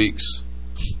this week's.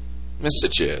 Man,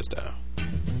 sit your ass down.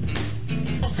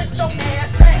 Sit your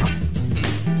ass down.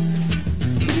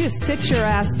 You just sit your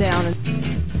ass down and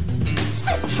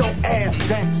Sit your ass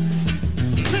down.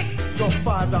 Sit your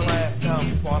 $5 ass down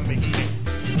before I make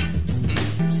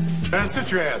 $10. Man,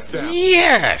 sit your ass down.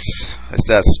 Yes! It's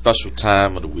that special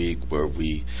time of the week where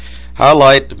we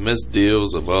highlight the missed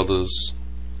deals of others.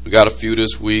 We got a few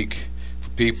this week for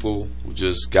people who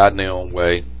just got in their own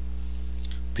way.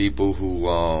 People who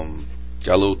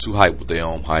got a little too hyped with their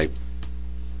own hype.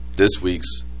 This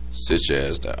week's Sit Your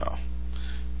Ass Down.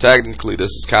 Technically,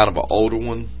 this is kind of an older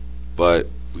one, but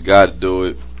we got to do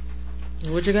it.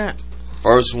 What you got?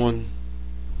 First one,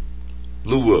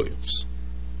 Lou Williams.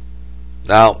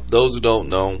 Now, those who don't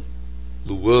know,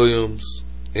 Lou Williams,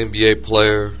 NBA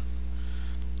player,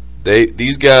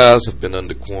 these guys have been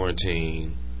under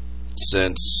quarantine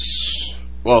since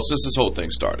this whole thing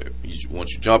started.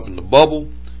 Once you jump in the bubble,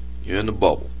 you're in the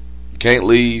bubble. You can't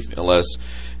leave unless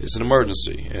it's an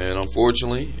emergency. And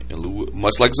unfortunately,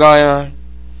 much like Zion,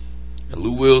 in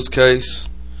Lou Will's case,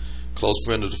 a close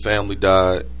friend of the family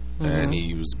died, and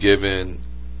he was given,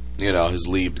 his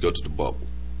leave to go to the bubble.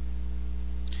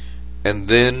 And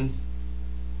then,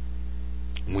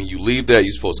 when you leave that,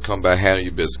 you're supposed to come back, handle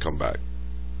your business, come back.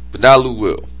 But now Lou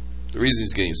Will, the reason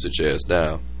he's getting sit your ass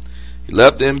down, he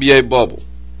left the NBA bubble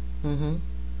to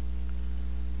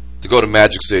go to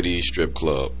Magic City Strip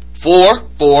Club for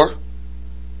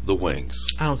the Wings.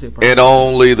 I don't see a problem. And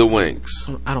only the Wings.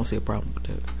 I don't see a problem with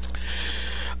that.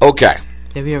 Okay.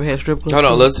 Have you ever had a strip club?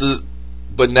 Hold on,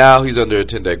 but now he's under a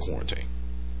 10-day quarantine.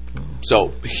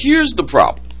 So, here's the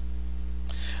problem.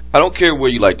 I don't care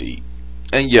where you like to eat.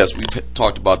 And yes, we've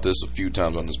talked about this a few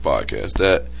times on this podcast,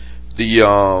 that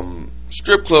the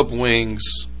strip club wings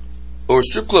or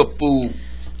strip club food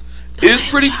It's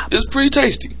pretty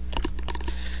tasty.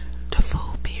 The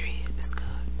food, period, is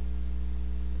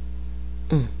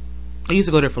good. I used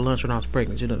to go there for lunch when I was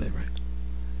pregnant. You know that, right?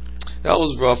 That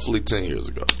was roughly 10 years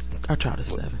ago. Our child is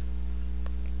 7.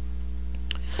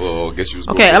 Well, I guess you was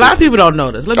okay. A lot of people don't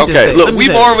know this. Look,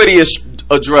 we've already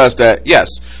addressed that. Yes,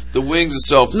 the wings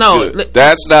itself is good.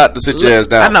 That's not the situation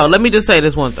now. I know. Let me just say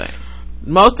this one thing.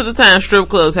 Most of the time, strip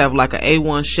clubs have like an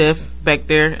A1 chef back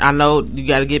there. I know you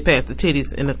got to get past the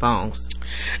titties and the thongs.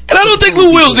 And I don't think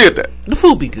Lou Wills did that. The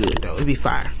food be good though. It'd be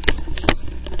fire.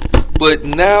 But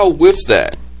now with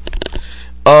that,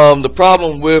 the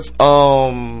problem with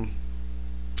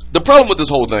this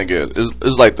whole thing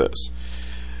is like this.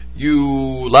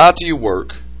 You lied to your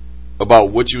work about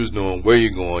what you was doing, where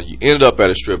you're going. You ended up at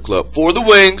a strip club for the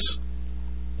wings,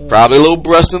 probably a little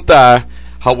breast and thigh.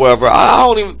 However,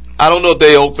 I don't know if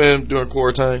they open during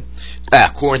quarantine.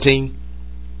 Quarantine.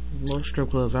 Most strip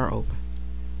clubs are open.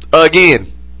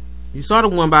 Again. You saw the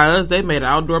one by us. They made an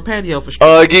outdoor patio for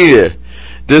strip. Again.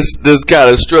 This kind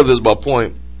of strengthens my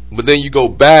point. But then you go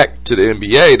back to the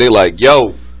NBA. They like,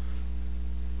 yo,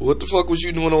 what the fuck was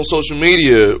you doing on social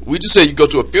media? We just said you go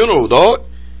to a funeral, dog.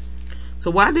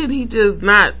 So why did he just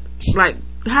not, like,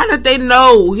 how did they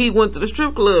know he went to the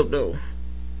strip club, though?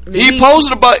 He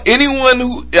posted about anyone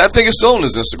who, I think it's still on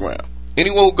his Instagram.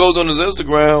 Anyone who goes on his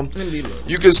Instagram,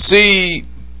 you can see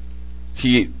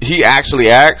he actually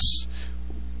asks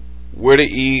where to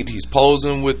eat. He's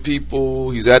posing with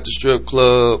people. He's at the strip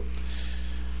club.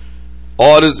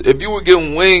 All this. If you were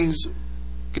getting wings,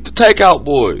 get the takeout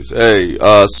boys. Hey,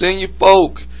 send your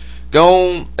folk. Go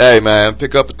on. Hey, man,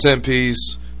 pick up a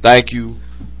 10-piece. Thank you.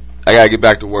 I gotta get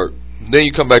back to work. Then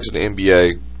you come back to the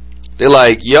NBA. They're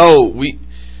like, yo, we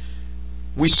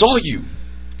saw you.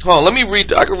 Hold on, let me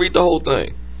read. I can read the whole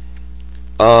thing.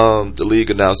 The league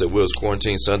announced that Wills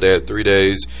quarantined Sunday at 3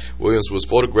 days. Williams was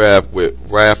photographed with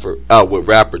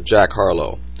rapper Jack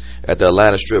Harlow at the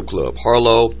Atlanta strip club.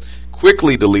 Harlow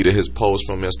quickly deleted his post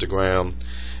from Instagram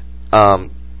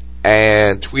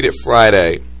and tweeted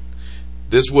Friday.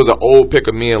 This was an old pic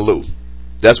of me and Lou.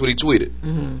 That's what he tweeted.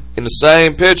 Mm-hmm. In the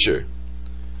same picture,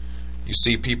 you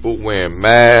see people wearing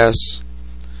masks.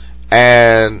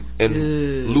 And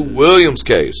in Lou Williams'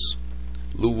 case,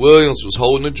 Lou Williams was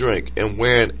holding a drink and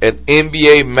wearing an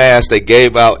NBA mask they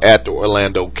gave out at the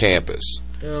Orlando campus.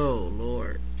 Oh,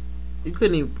 Lord. You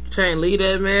couldn't even leave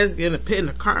that mask in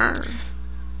the car?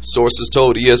 Sources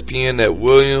told ESPN that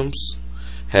Williams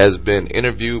has been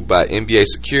interviewed by NBA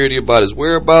security about his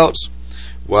whereabouts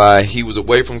while he was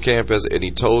away from campus, and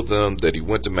he told them that he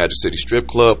went to Magic City Strip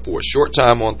Club for a short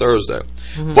time on Thursday.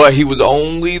 Mm-hmm. But he was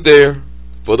only there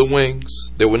for the wings.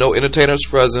 There were no entertainers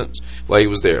present while he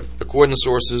was there. According to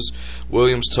sources,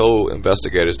 Williams told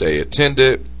investigators they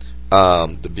attended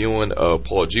the viewing of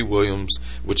Paul G. Williams,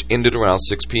 which ended around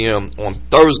 6 p.m. on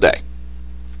Thursday.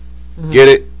 Mm-hmm. Get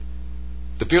it?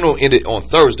 The funeral ended on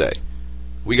Thursday.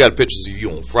 We got pictures of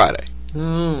you on Friday.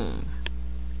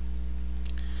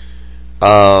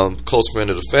 Close friend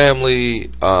of the family,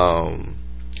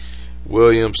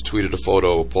 Williams tweeted a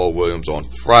photo of Paul Williams on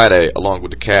Friday along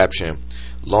with the caption,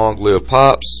 "Long live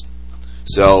Pops."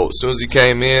 So as soon as he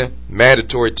came in,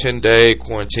 mandatory 10-day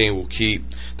quarantine will keep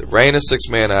the reigning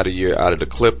sixth man out of the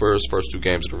Clippers first 2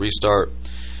 games of the restart.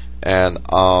 And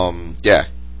yeah,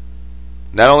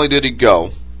 not only did he go,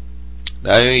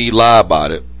 not only he lied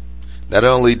about it, not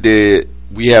only did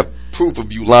we have proof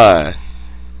of you lying,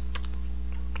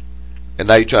 and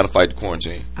now you're trying to fight the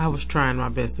quarantine. I was trying my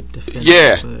best to defend.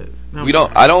 Yeah,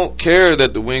 I don't care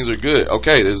that the wings are good.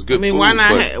 Okay, there's good. I mean, food,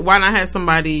 why not have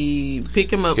somebody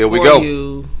pick him up for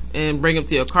you and bring him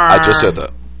to your car? I just said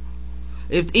that.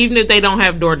 Even if they don't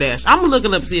have DoorDash, I'm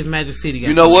looking up to see if Magic City got.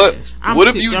 You know what? What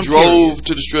if you drove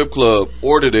to the strip club,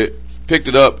 ordered it, picked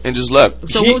it up, and just left?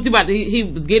 So what was he about? He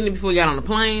was getting it before he got on the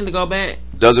plane to go back.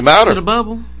 Doesn't matter. To the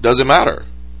bubble. Doesn't matter.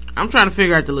 I'm trying to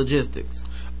figure out the logistics.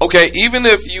 Okay, even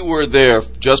if you were there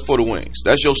just for the wings,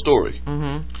 that's your story.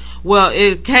 Mm-hmm. Well,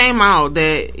 it came out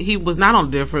that he was not on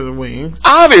there for the wings.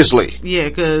 Obviously. Yeah,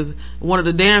 because one of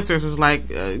the dancers was like,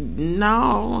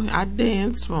 no, I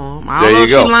danced for him. I don't know if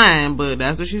she's lying, but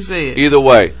that's what she said. Either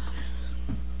way,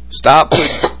 stop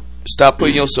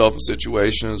putting yourself in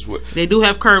situations where... They do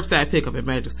have curbside pickup at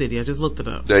Magic City. I just looked it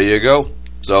up. There you go.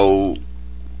 So,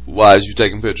 why is you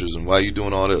taking pictures and why are you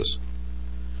doing all this?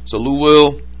 So, Lou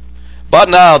Will... By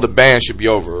now, the band should be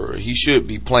over. He should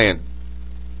be playing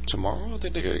tomorrow. I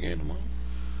think they got a game tomorrow.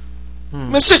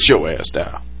 Man, sit your ass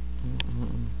down.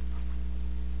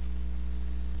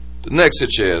 The next,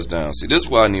 sit your ass down. See, this is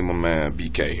why I need my man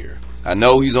BK here. I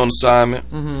know he's on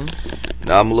assignment. And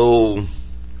I'm a little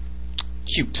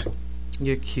cute.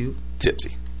 You're cute.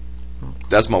 Tipsy.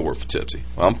 That's my word for tipsy.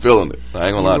 I'm feeling it. I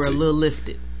ain't gonna lie to you. you. We're a little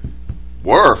lifted.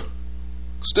 Were.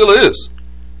 Still is.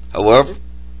 However,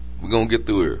 we're gonna get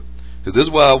through here. Because this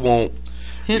is why I want.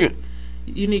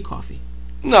 You need coffee.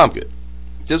 No, I'm good.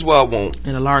 This is why I want.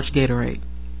 And a large Gatorade.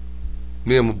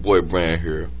 Me and my boy Brand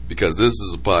here. Because this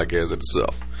is a podcast at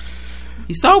itself.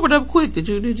 You sobered up quick. Did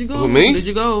you go? Who, me? Did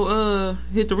you go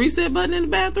hit the reset button in the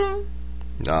bathroom?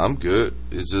 Nah, I'm good.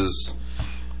 It's just.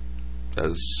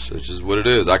 It's just what it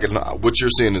is. What you're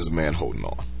seeing is a man holding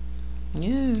on.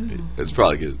 Yeah. It's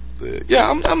probably good. Yeah,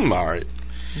 I'm all right.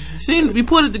 You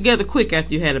put it together quick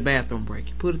after you had a bathroom break.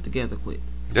 You put it together quick.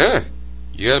 Yeah.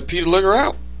 You got to pee the liquor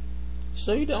out.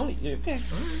 So you don't. Okay. All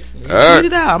right. Put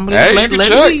it out. I'm hey, let you can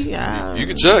check. You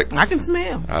can check. I can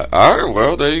smell. All right.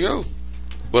 Well, there you go.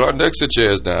 But our next sit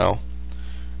your ass down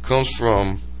comes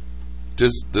from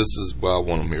this. This is why I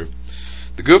want them here.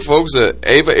 The good folks at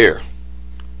Ava Air.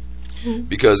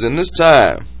 Because in this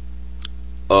time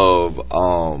of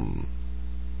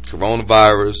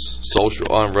coronavirus, social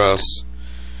unrest,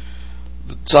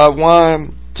 the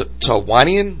Taiwanian,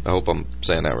 I hope I'm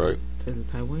saying that right. Is it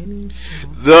Taiwanian?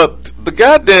 The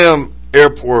goddamn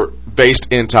airport based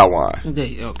in Taiwan.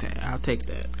 Okay, I'll take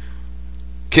that.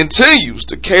 Continues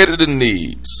to cater the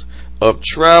needs of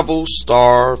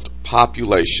travel-starved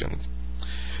population.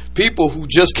 People who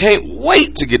just can't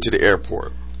wait to get to the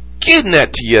airport. Get in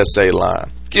that TSA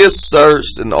line. Get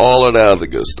searched and all of that other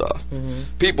good stuff.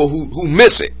 People who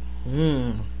miss it.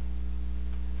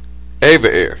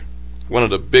 Ava Air, one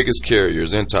of the biggest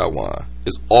carriers in Taiwan,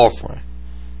 is offering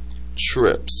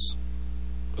trips,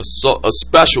 a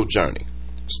special journey,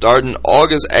 starting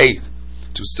August 8th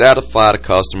to satisfy the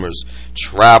customers'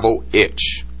 travel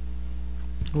itch.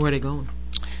 Where are they going?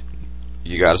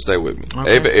 You got to stay with me.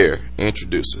 Okay. Ava Air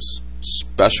introduces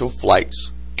special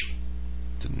flights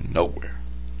to nowhere.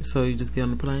 So you just get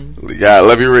on the plane? Yeah,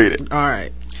 let me read it. All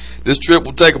right. This trip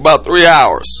will take about 3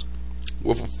 hours,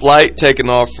 with a flight taking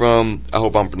off from, I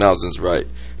hope I'm pronouncing this right,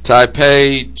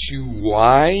 Taipei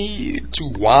to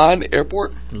Wan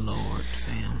Airport. Lord,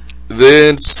 Sam.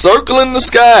 Then circling the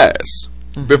skies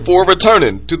before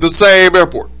returning to the same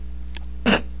airport.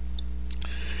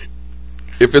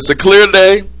 If it's a clear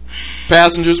day,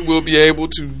 passengers will be able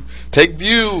to take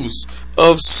views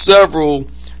of several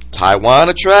Taiwan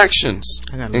attractions,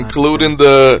 including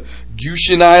the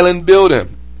Gushin Island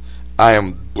building. I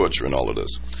am butchering all of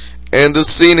this. And the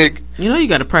scenic you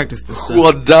got to practice this stuff.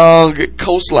 Huadong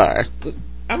coastline.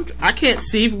 I can't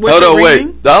see what Hold you're on,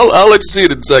 reading. wait. I'll let you see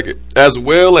it in a second. As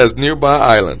well as nearby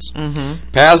islands.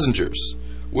 Passengers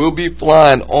will be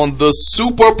flying on the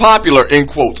super popular, in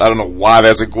quotes, I don't know why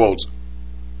that's in quotes,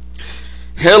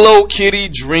 Hello Kitty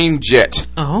Dream Jet.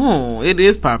 Oh, it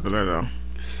is popular though.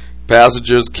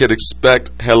 Passengers can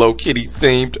expect Hello Kitty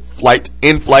themed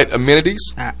in-flight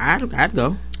amenities. I'd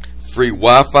go. Free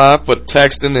Wi-Fi for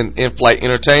texting and in-flight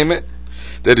entertainment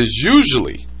that is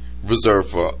usually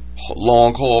reserved for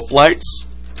long-haul flights.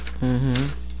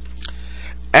 And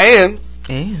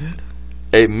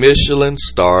a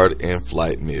Michelin-starred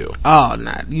in-flight meal. Oh,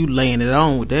 you laying it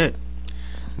on with that.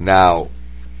 Now,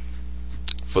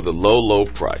 for the low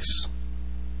price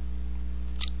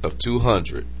of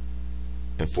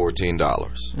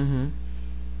 $214.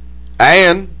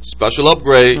 And special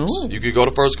upgrades. Ooh. You could go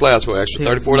to first class for an extra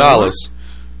 $34.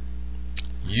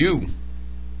 You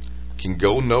can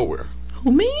go nowhere.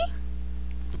 Who, me?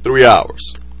 For 3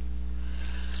 hours.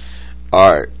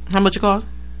 Alright. How much it cost?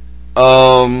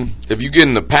 If you get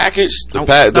in the package, I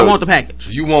want the package.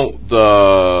 You want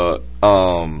the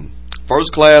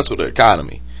first class or the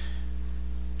economy?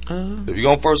 If you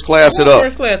go first class, hit up.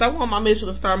 First class. I want my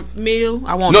Michelin star meal.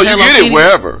 I want. No, you get it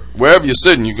wherever you're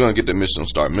sitting. You're gonna get the Michelin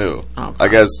star meal. Okay. I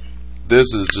guess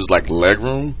this is just like leg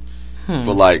room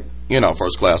for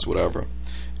first class, whatever,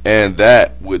 and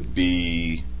that would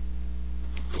be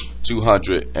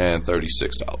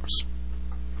 $236.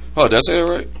 Oh, did I say it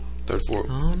right?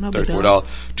 $34.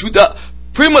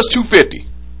 Pretty much $250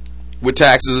 with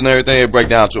taxes and everything. It break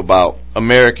down to about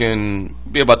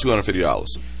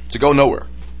 $250 to go nowhere.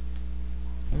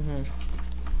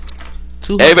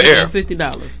 Ava Air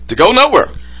 $250 to go nowhere.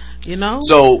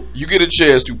 So you get a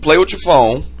chance to play with your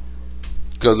phone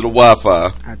because of the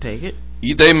Wi-Fi. I take it.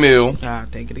 Eat their meal. I'll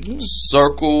take it again.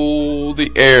 Circle the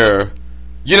air.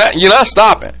 You're not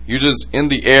stopping. You're just in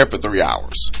the air for 3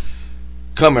 hours,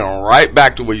 coming right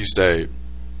back to where you stayed.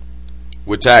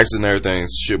 With taxes and everything,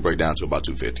 should break down to about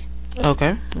 $250.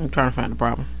 Okay, I'm trying to find the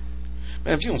problem.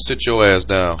 Man, if you don't sit your ass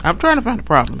down, I'm trying to find the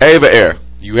problem. Ava Air,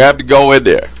 you have to go in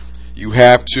there. You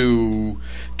have to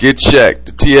get checked.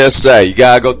 The TSA, you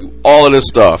gotta go through all of this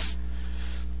stuff.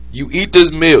 You eat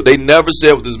this meal. They never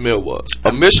said what this meal was.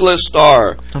 A Michelin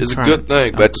star is a good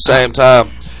thing, but at the same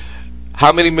time,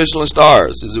 how many Michelin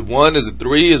stars? Is it 1? Is it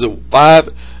 3? Is it 5?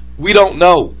 We don't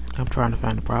know. I'm trying to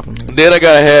find the problem here. And then I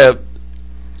gotta have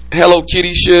Hello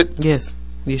Kitty shit. Yes,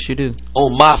 yes, you do.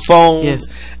 On my phone.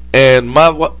 Yes. And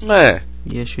man.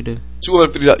 Yes, you do.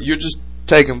 $250. You're just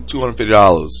taking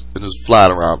 $250 and just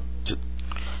flying around. I'm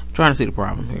trying to see the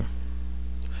problem here.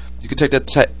 You can take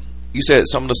that. You said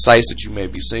some of the sites that you may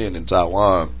be seeing in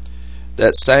Taiwan.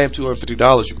 That same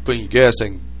 $250 you can put in your gas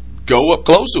tank. Go up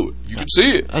close to it. You can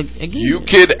see it. Again, you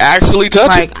can actually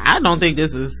touch it. I don't think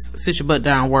this is sit your butt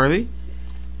down worthy,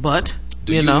 but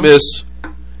do you miss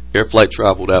air flight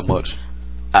travel that much?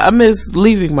 I miss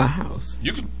leaving my house.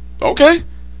 You can okay.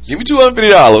 Give me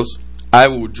 $250. I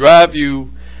will drive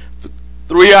you for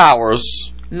 3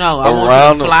 hours. No, I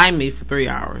want you to fly me for 3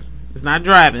 hours. It's not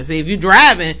driving. See, if you're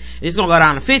driving, it's gonna go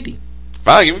down to 50.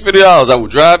 Fine, give me $50. I will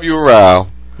drive you around.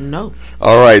 No.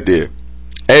 All right, dear.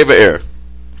 Ava Air.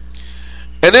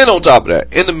 And then on top of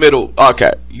that, in the middle,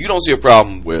 okay, you don't see a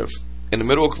problem with in the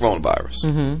middle of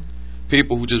coronavirus,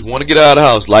 people who just want to get out of the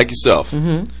house, like yourself,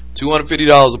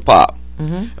 $250 a pop,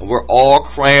 and we're all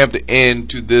crammed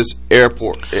into this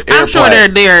airport. I'm sure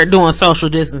they're doing social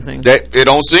distancing. It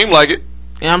don't seem like it.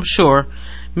 I'm sure.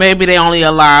 Maybe they only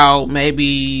allow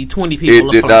maybe 20 people.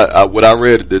 It did not. What I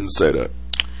read, it didn't say that.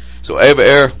 So Ava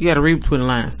Air. You got to read between the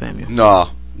lines, Samuel.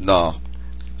 No.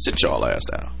 Sit y'all ass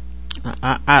down.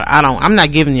 I don't. I'm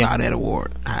not giving y'all that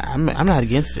award. I'm not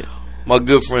against it. My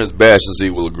good friends Bash and Z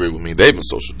will agree with me. They've been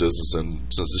social distancing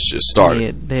since this shit started.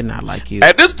 Yeah, they're not like you.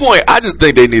 At this point, I just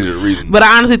think they needed a reason. But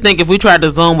I honestly think if we tried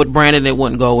to Zoom with Brandon, it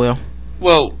wouldn't go well.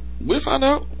 Well, we'll find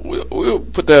out. We'll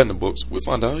put that in the books. We'll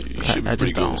find out. You should be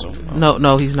pretty good with something.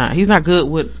 No, he's not. He's not good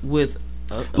with.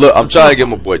 Look, I'm trying to give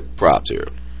my boy props here.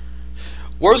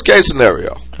 Worst case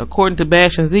scenario. According to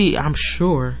Bash and Z, I'm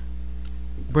sure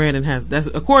Brandon has. That's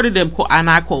according to them, and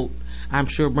I quote, "I'm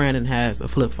sure Brandon has a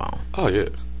flip phone." Oh yeah,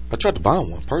 I tried to buy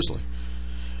him one personally.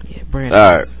 Yeah, Brandon.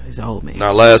 All right, he's an old man.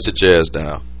 Now, last sit your ass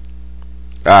down. All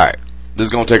right, this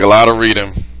is gonna take a lot of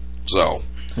reading. So,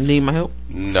 you need my help?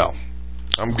 No,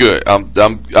 I'm good. I'm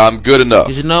good enough.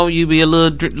 Cause you know you be a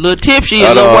little tipsy,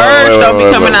 and the words don't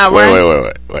be coming out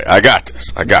right. Wait. I got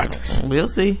this. We'll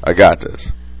see. I got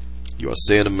this. You are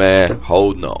seeing a man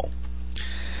holding on.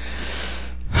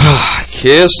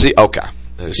 KFC. Okay.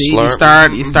 See,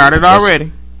 you started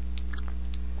already.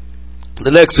 The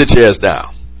next sit your ass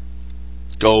down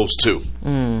goes to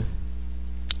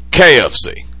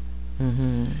KFC.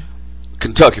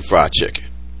 Kentucky Fried Chicken.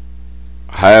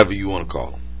 However you want to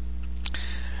call them.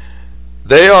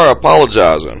 They are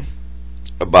apologizing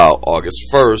about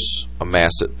August 1st,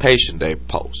 Emancipation Day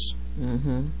post.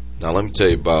 Now let me tell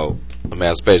you about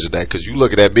Emancipation Day, because you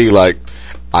look at that be like,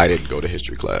 I didn't go to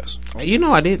history class. You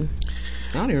know I didn't.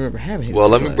 I don't even remember having history class. Well,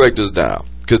 let me break this down,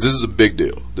 because this is a big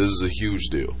deal. This is a huge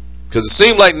deal. Because it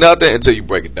seemed like nothing until you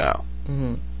break it down.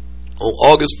 On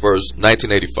August 1st,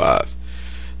 1985,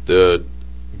 the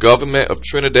government of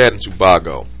Trinidad and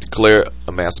Tobago declared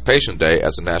Emancipation Day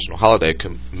as a national holiday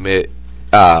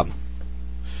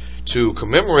to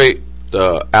commemorate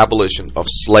the abolition of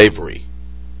slavery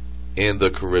in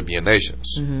the Caribbean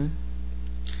nations.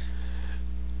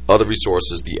 Other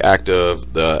resources, the act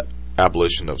of the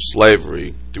abolition of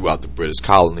slavery throughout the British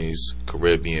colonies,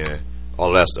 Caribbean,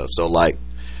 all that stuff. So like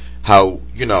how,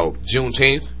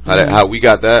 Juneteenth, how we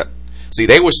got that. See,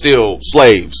 they were still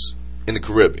slaves in the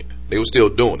Caribbean. They were still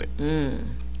doing it.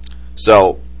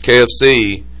 So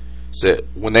KFC said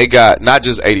when they got, not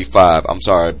just 85, I'm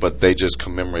sorry, but they just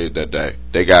commemorated that day.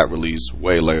 They got released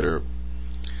way later.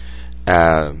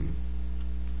 And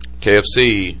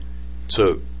KFC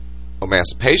took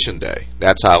Emancipation Day.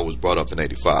 That's how it was brought up in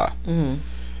 85. And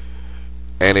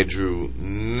it drew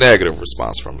negative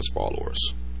response from his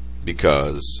followers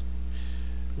because,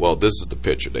 well, this is the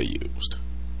picture they used.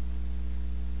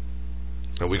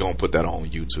 And we're going to put that on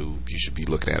YouTube. You should be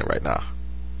looking at it right now.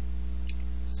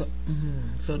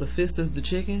 So the fist is the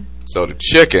chicken? So the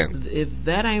chicken, if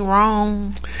that ain't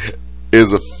wrong,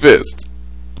 is a fist.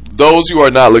 Those who are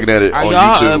not looking at it on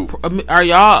YouTube, are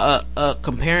y'all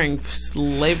comparing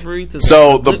slavery to?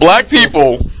 So the black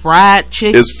people fried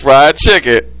chicken is fried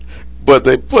chicken, but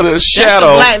they put a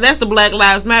shadow. That's the Black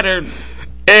Lives Matter.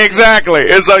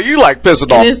 Exactly, and so you like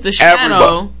pissing off it's the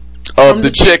shadow of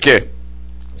the chicken.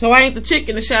 So why ain't the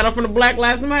chicken the shadow from the Black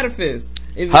Lives Matter fist?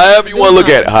 However you want to look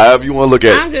at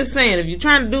it. I'm just saying, if you're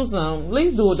trying to do something, at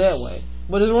least do it that way.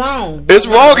 But it's wrong. It's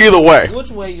wrong either way.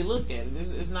 Which way you look at it,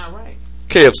 it's not right.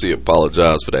 KFC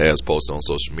apologized for the ass posted on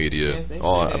social media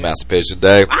on Emancipation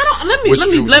Day, which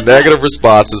drew negative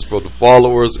responses from the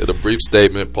followers in a brief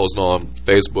statement posted on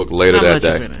Facebook later that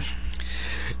day.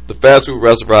 The fast food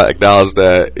restaurant acknowledged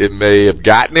that it may have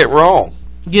gotten it wrong.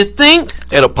 You think?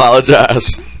 And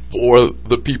apologized for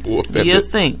the people offended. You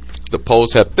think? The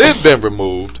post have then been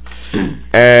removed,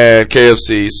 and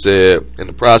KFC said in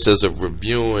the process of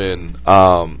reviewing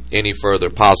any further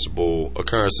possible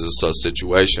occurrences of such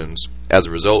situations, as a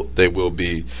result, they will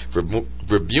be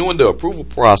reviewing the approval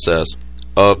process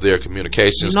of their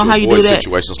communications to avoid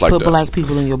situations like Put this. black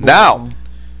people in your boardroom.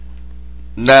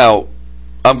 Now,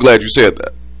 I'm glad you said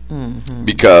that,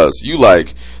 because you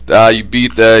you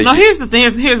beat that. No, here's the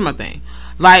thing. Here's my thing.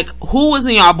 Like, who is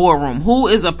in y'all boardroom? Who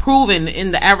is approving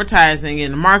in the advertising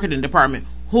and the marketing department?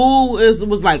 Who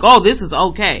was like, oh, this is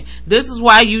okay. This is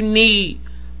why you need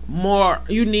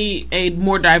a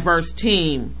more diverse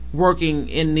team working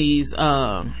in these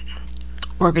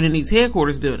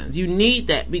headquarters buildings. You need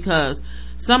that because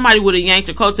somebody would have yanked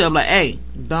your coattail like, hey,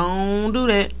 don't do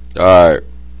that. Alright.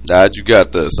 Now that you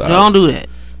got this. Don't do that.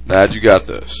 Now that you got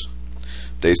this.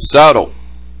 They settled.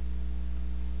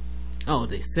 Oh,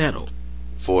 they settled.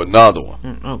 For another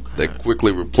one. Okay. They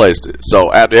quickly replaced it.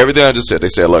 So after everything I just said, they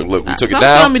said, look, we took it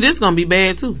down. Tell me this is going to be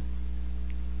bad too.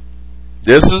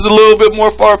 This is a little bit more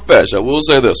far-fetched. I will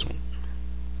say this one.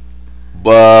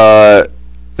 But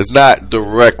it's not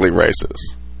directly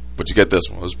racist. But you get this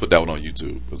one. Let's put that one on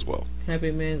YouTube as well. Happy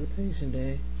Emancipation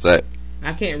Day. Say.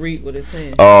 I can't read what it's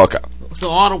saying. Oh, okay.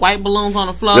 So all the white balloons on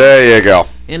the floor. There you go.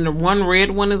 And the one red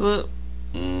one is up.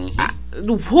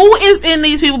 Who is in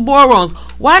these people boardrooms?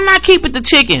 Why not keep it to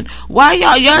chicken? Why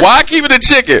keep it to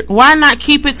chicken? Why not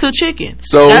keep it to chicken?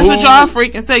 So that's what y'all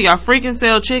freaking say. Y'all freaking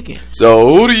sell chicken. So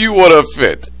who do you want to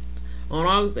offend? On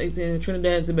August 18th,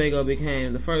 Trinidad and Tobago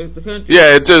became the country.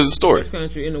 Yeah, it tells the story. First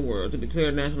country in the world to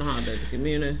declare national holiday to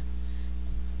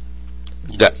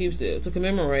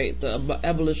commemorate the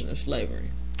abolition of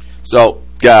slavery. So,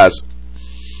 guys,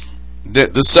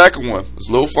 the second one is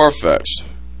a little far-fetched.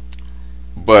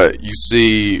 But you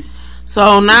see,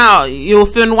 so now you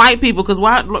offend white people because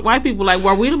white people like,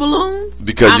 were we the balloons?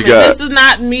 Because this is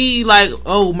not me like,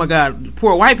 oh my god,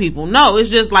 poor white people. No,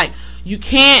 it's just like you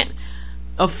can't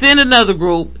offend another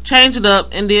group, change it up,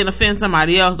 and then offend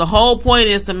somebody else. The whole point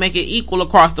is to make it equal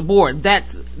across the board.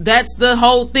 That's the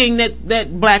whole thing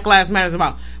that Black Lives Matter is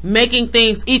about, making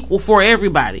things equal for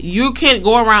everybody. You can't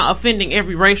go around offending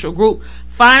every racial group.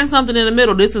 Find something in the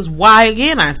middle. This is why,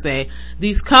 again, I say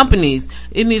these companies,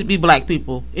 it need to be black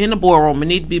people in the boardroom. It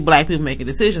need to be black people making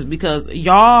decisions, because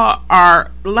y'all are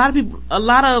a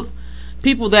lot of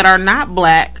people that are not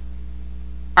black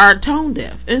are tone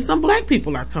deaf, and some black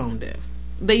people are tone deaf.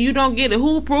 That you don't get it.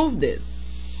 Who approved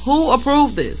this? Who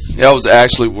approved this? That was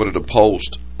actually one of the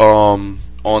posts on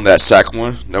that second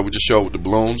one that we just showed with the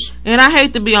balloons. And I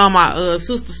hate to be on my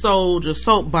Sister Soldier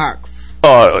soapbox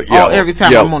every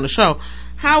time I'm on the show.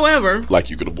 However, like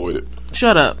you could avoid it.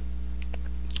 Shut up.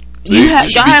 So you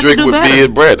should be drinking with me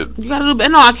and Brandon. You gotta do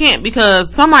better. No, I can't,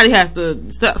 because somebody got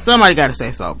to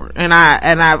stay sober, and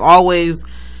I'm always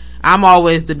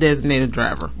the designated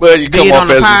driver. Well, you come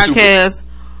off as a podcast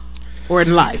or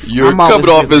in life. You're coming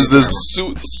off as this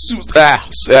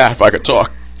if I could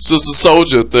talk, Sister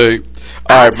Soldier thing.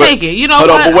 All right, take it. You know what?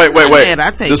 Hold on, but wait.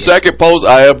 The second post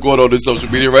I am going on this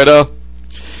social media right now.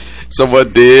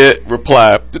 Someone did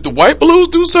reply. Did the white balloons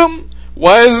do something?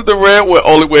 Why is it the red one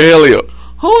only with helium?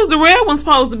 Who's the red one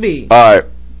supposed to be? Alright.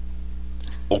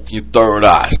 Open your third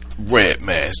eyes, red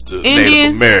man, to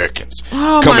Native Americans.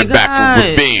 Coming back for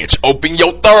revenge. Open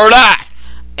your third eye.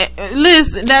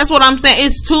 Listen, that's what I'm saying.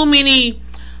 It's too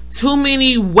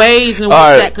many ways in which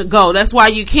that could go. That's why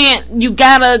you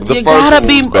gotta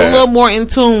be a little more in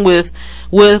tune with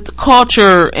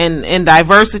culture and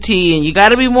diversity, and you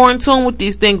gotta be more in tune with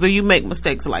these things, or you make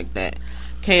mistakes like that.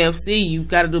 KFC, you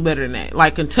gotta do better than that.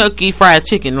 Like Kentucky Fried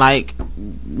Chicken, like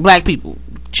black people,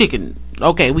 chicken.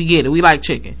 Okay, we get it. We like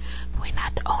chicken. But we're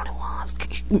not the only ones.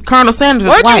 Colonel Sanders is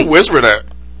white. Why'd you whisper that?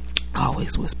 I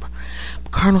always whisper.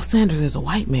 Colonel Sanders is a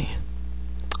white man.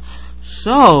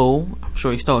 So, I'm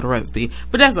sure he stole the recipe,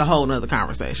 but that's a whole nother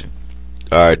conversation.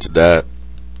 Alright, to that.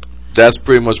 That's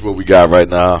pretty much what we got right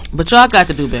now. But y'all got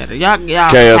to do better. Y'all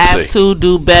KFC. have to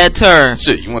do better.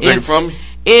 Shit, you want to take it from me?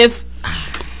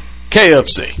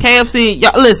 KFC,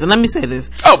 y'all, listen, let me say this.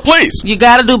 Oh, please. You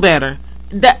got to do better.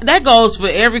 That goes for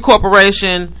every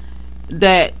corporation.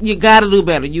 That you got to do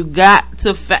better. You got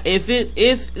to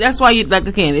if that's why you, like,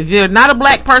 again, if you're not a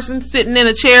black person sitting in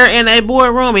a chair in a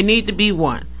boardroom, it need to be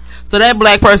one. So that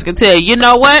black person can tell you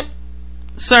know what,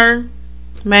 sir,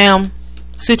 ma'am,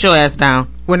 sit your ass down.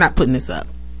 We're not putting this up.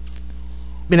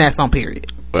 And that's on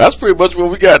period. Well, that's pretty much what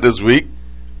we got this week.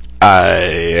 I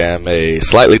am a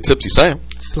slightly tipsy Sam.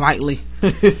 Slightly.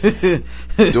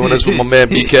 Doing this with my man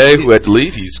BK, who had to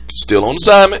leave. He's still on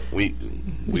assignment. We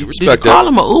respect that. Did you call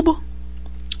him an Uber?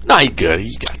 Nah, he good.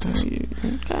 He got this.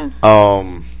 Okay.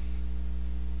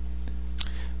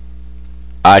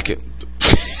 I can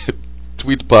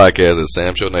tweet the podcast at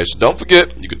Sam Show Nation. Don't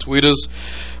forget, you can tweet us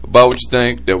about what you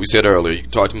think that we said earlier. You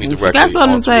can talk to me directly. Got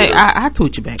something on to say? Twitter. I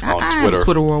tweet you back. On I Twitter.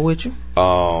 Twitter war with you.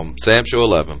 Sam Show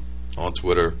 11 on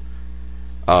Twitter.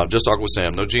 Just talk with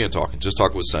Sam. No G and talking. Just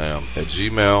talk with Sam at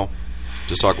Gmail.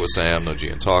 Just talk with Sam. No G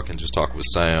and talking. Just talk with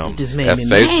Sam at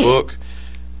Facebook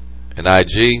and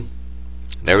IG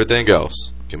and everything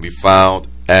else can be found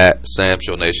at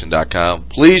samshownation.com.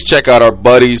 Please check out our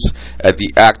buddies at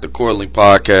the Act Accordingly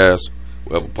podcast,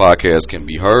 wherever podcasts can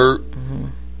be heard.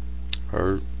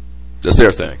 Heard. That's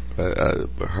their thing.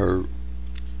 Heard.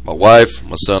 My wife,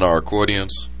 my son are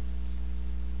accordions.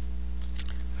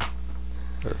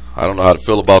 I don't know how to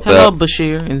feel about that. Hello,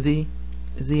 Bashir and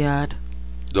Ziad.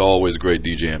 They're always great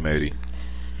DJ and Matey.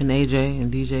 And AJ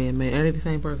and DJ and Matey. Are they the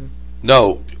same person?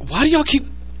 No. Why do y'all keep...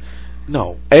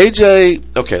 No.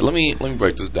 AJ... Okay, let me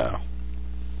break this down.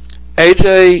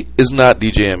 AJ is not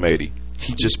DJ and Matey.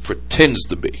 He just pretends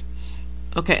to be.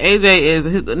 Okay, AJ is...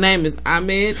 His name is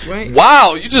Ahmed, right?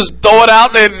 Wow, you just throw it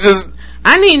out there and just...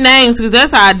 I need names because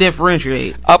that's how I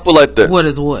differentiate. I'll put like this. What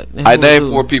is what? I name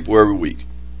 4 people every week.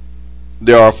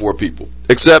 There are 4 people.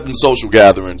 Except in social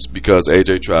gatherings because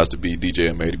AJ tries to be DJ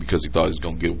and Matey because he thought he was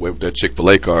going to get away with that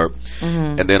Chick-fil-A card.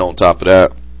 And then on top of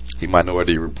that, he might know where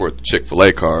to report the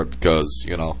Chick-fil-A card because,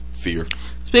 fear.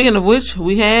 Speaking of which,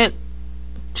 we had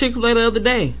Chick-fil-A the other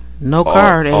day. No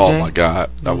card, AJ. Oh my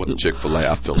God. I went to Chick-fil-A.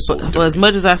 I felt so dirty. For as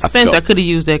much as I spent, I could have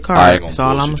used that card. I ain't gonna That's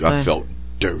all I'm going to say. I felt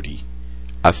dirty.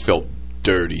 I felt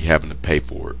dirty having to pay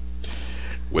for it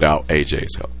without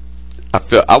AJ's help.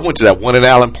 I went to that one in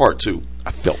Allen Park too. I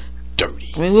felt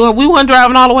dirty. I mean, we weren't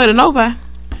driving all the way to Novi.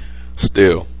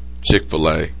 Still,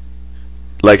 Chick-fil-A.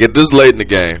 Like at this late in the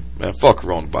game, man, fuck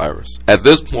coronavirus. At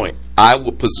this point, I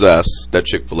would possess that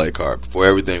Chick-fil-A card before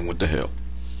everything went to hell.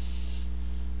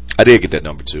 I did get that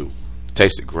number 2. It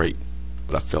tasted great,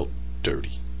 but I felt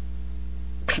dirty.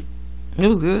 It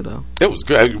was good though. It was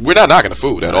good. We're not knocking the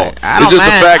food at all. It's just the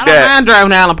fact that I don't mind driving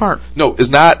to Allen Park. No, it's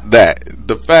not that.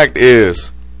 The fact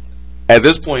is, at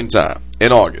this point in time,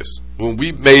 in August, when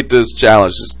we made this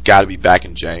challenge, it's got to be back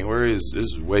in January. This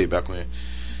is way back when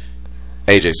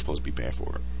AJ's supposed to be paying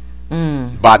for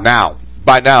it. By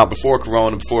now, before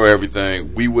Corona, before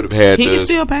everything, we would have had he this. He can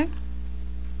still pay.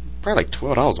 Probably like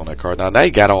 $12 on that card. Now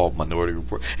he got all Minority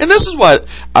Report. And this is why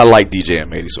I like DJ and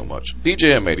Matey so much.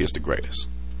 DJ and Matey is the greatest.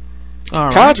 All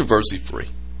right. Controversy free.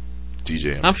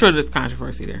 DJ and I'm sure there's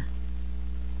controversy there.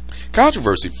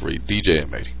 Controversy free. DJ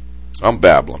and Matey. I'm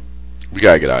babbling. We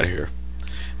got to get out of here.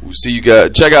 We'll see you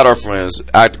guys. Check out our friends,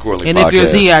 Act Accordingly podcast. And if you're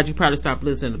Ziad, you probably stopped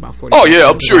listening about 40 Oh, yeah,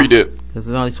 I'm sure you did. Because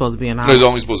it's only supposed to be an hour. No, it's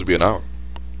only supposed to be an hour.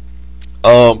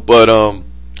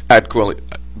 Act Accordingly.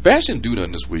 Bash didn't do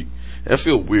nothing this week. I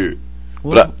feel weird.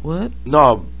 What?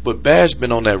 No, but Bash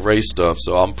been on that race stuff,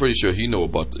 so I'm pretty sure he know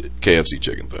about the KFC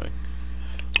chicken thing.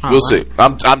 We'll see.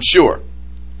 I'm sure.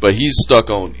 But he's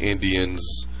stuck on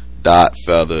Indians, dot,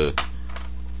 feather,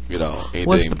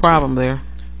 What's the problem there?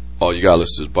 Oh, you gotta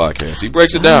listen to his podcast. He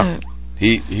breaks it down.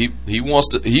 He wants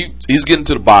to. He's getting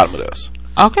to the bottom of this.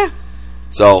 Okay.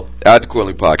 So, at the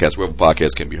Accordingly podcast, wherever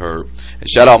podcasts can be heard, and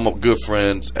shout out my good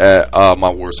friends at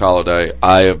My Worst Holiday.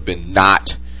 I have been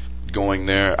not going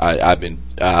there.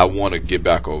 I want to get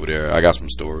back over there. I got some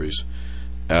stories,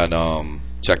 and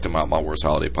check them out. My Worst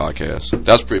Holiday podcast.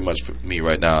 That's pretty much for me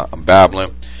right now. I'm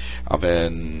babbling. I've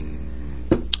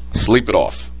been sleep it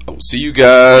off. I will see you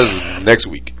guys next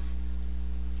week.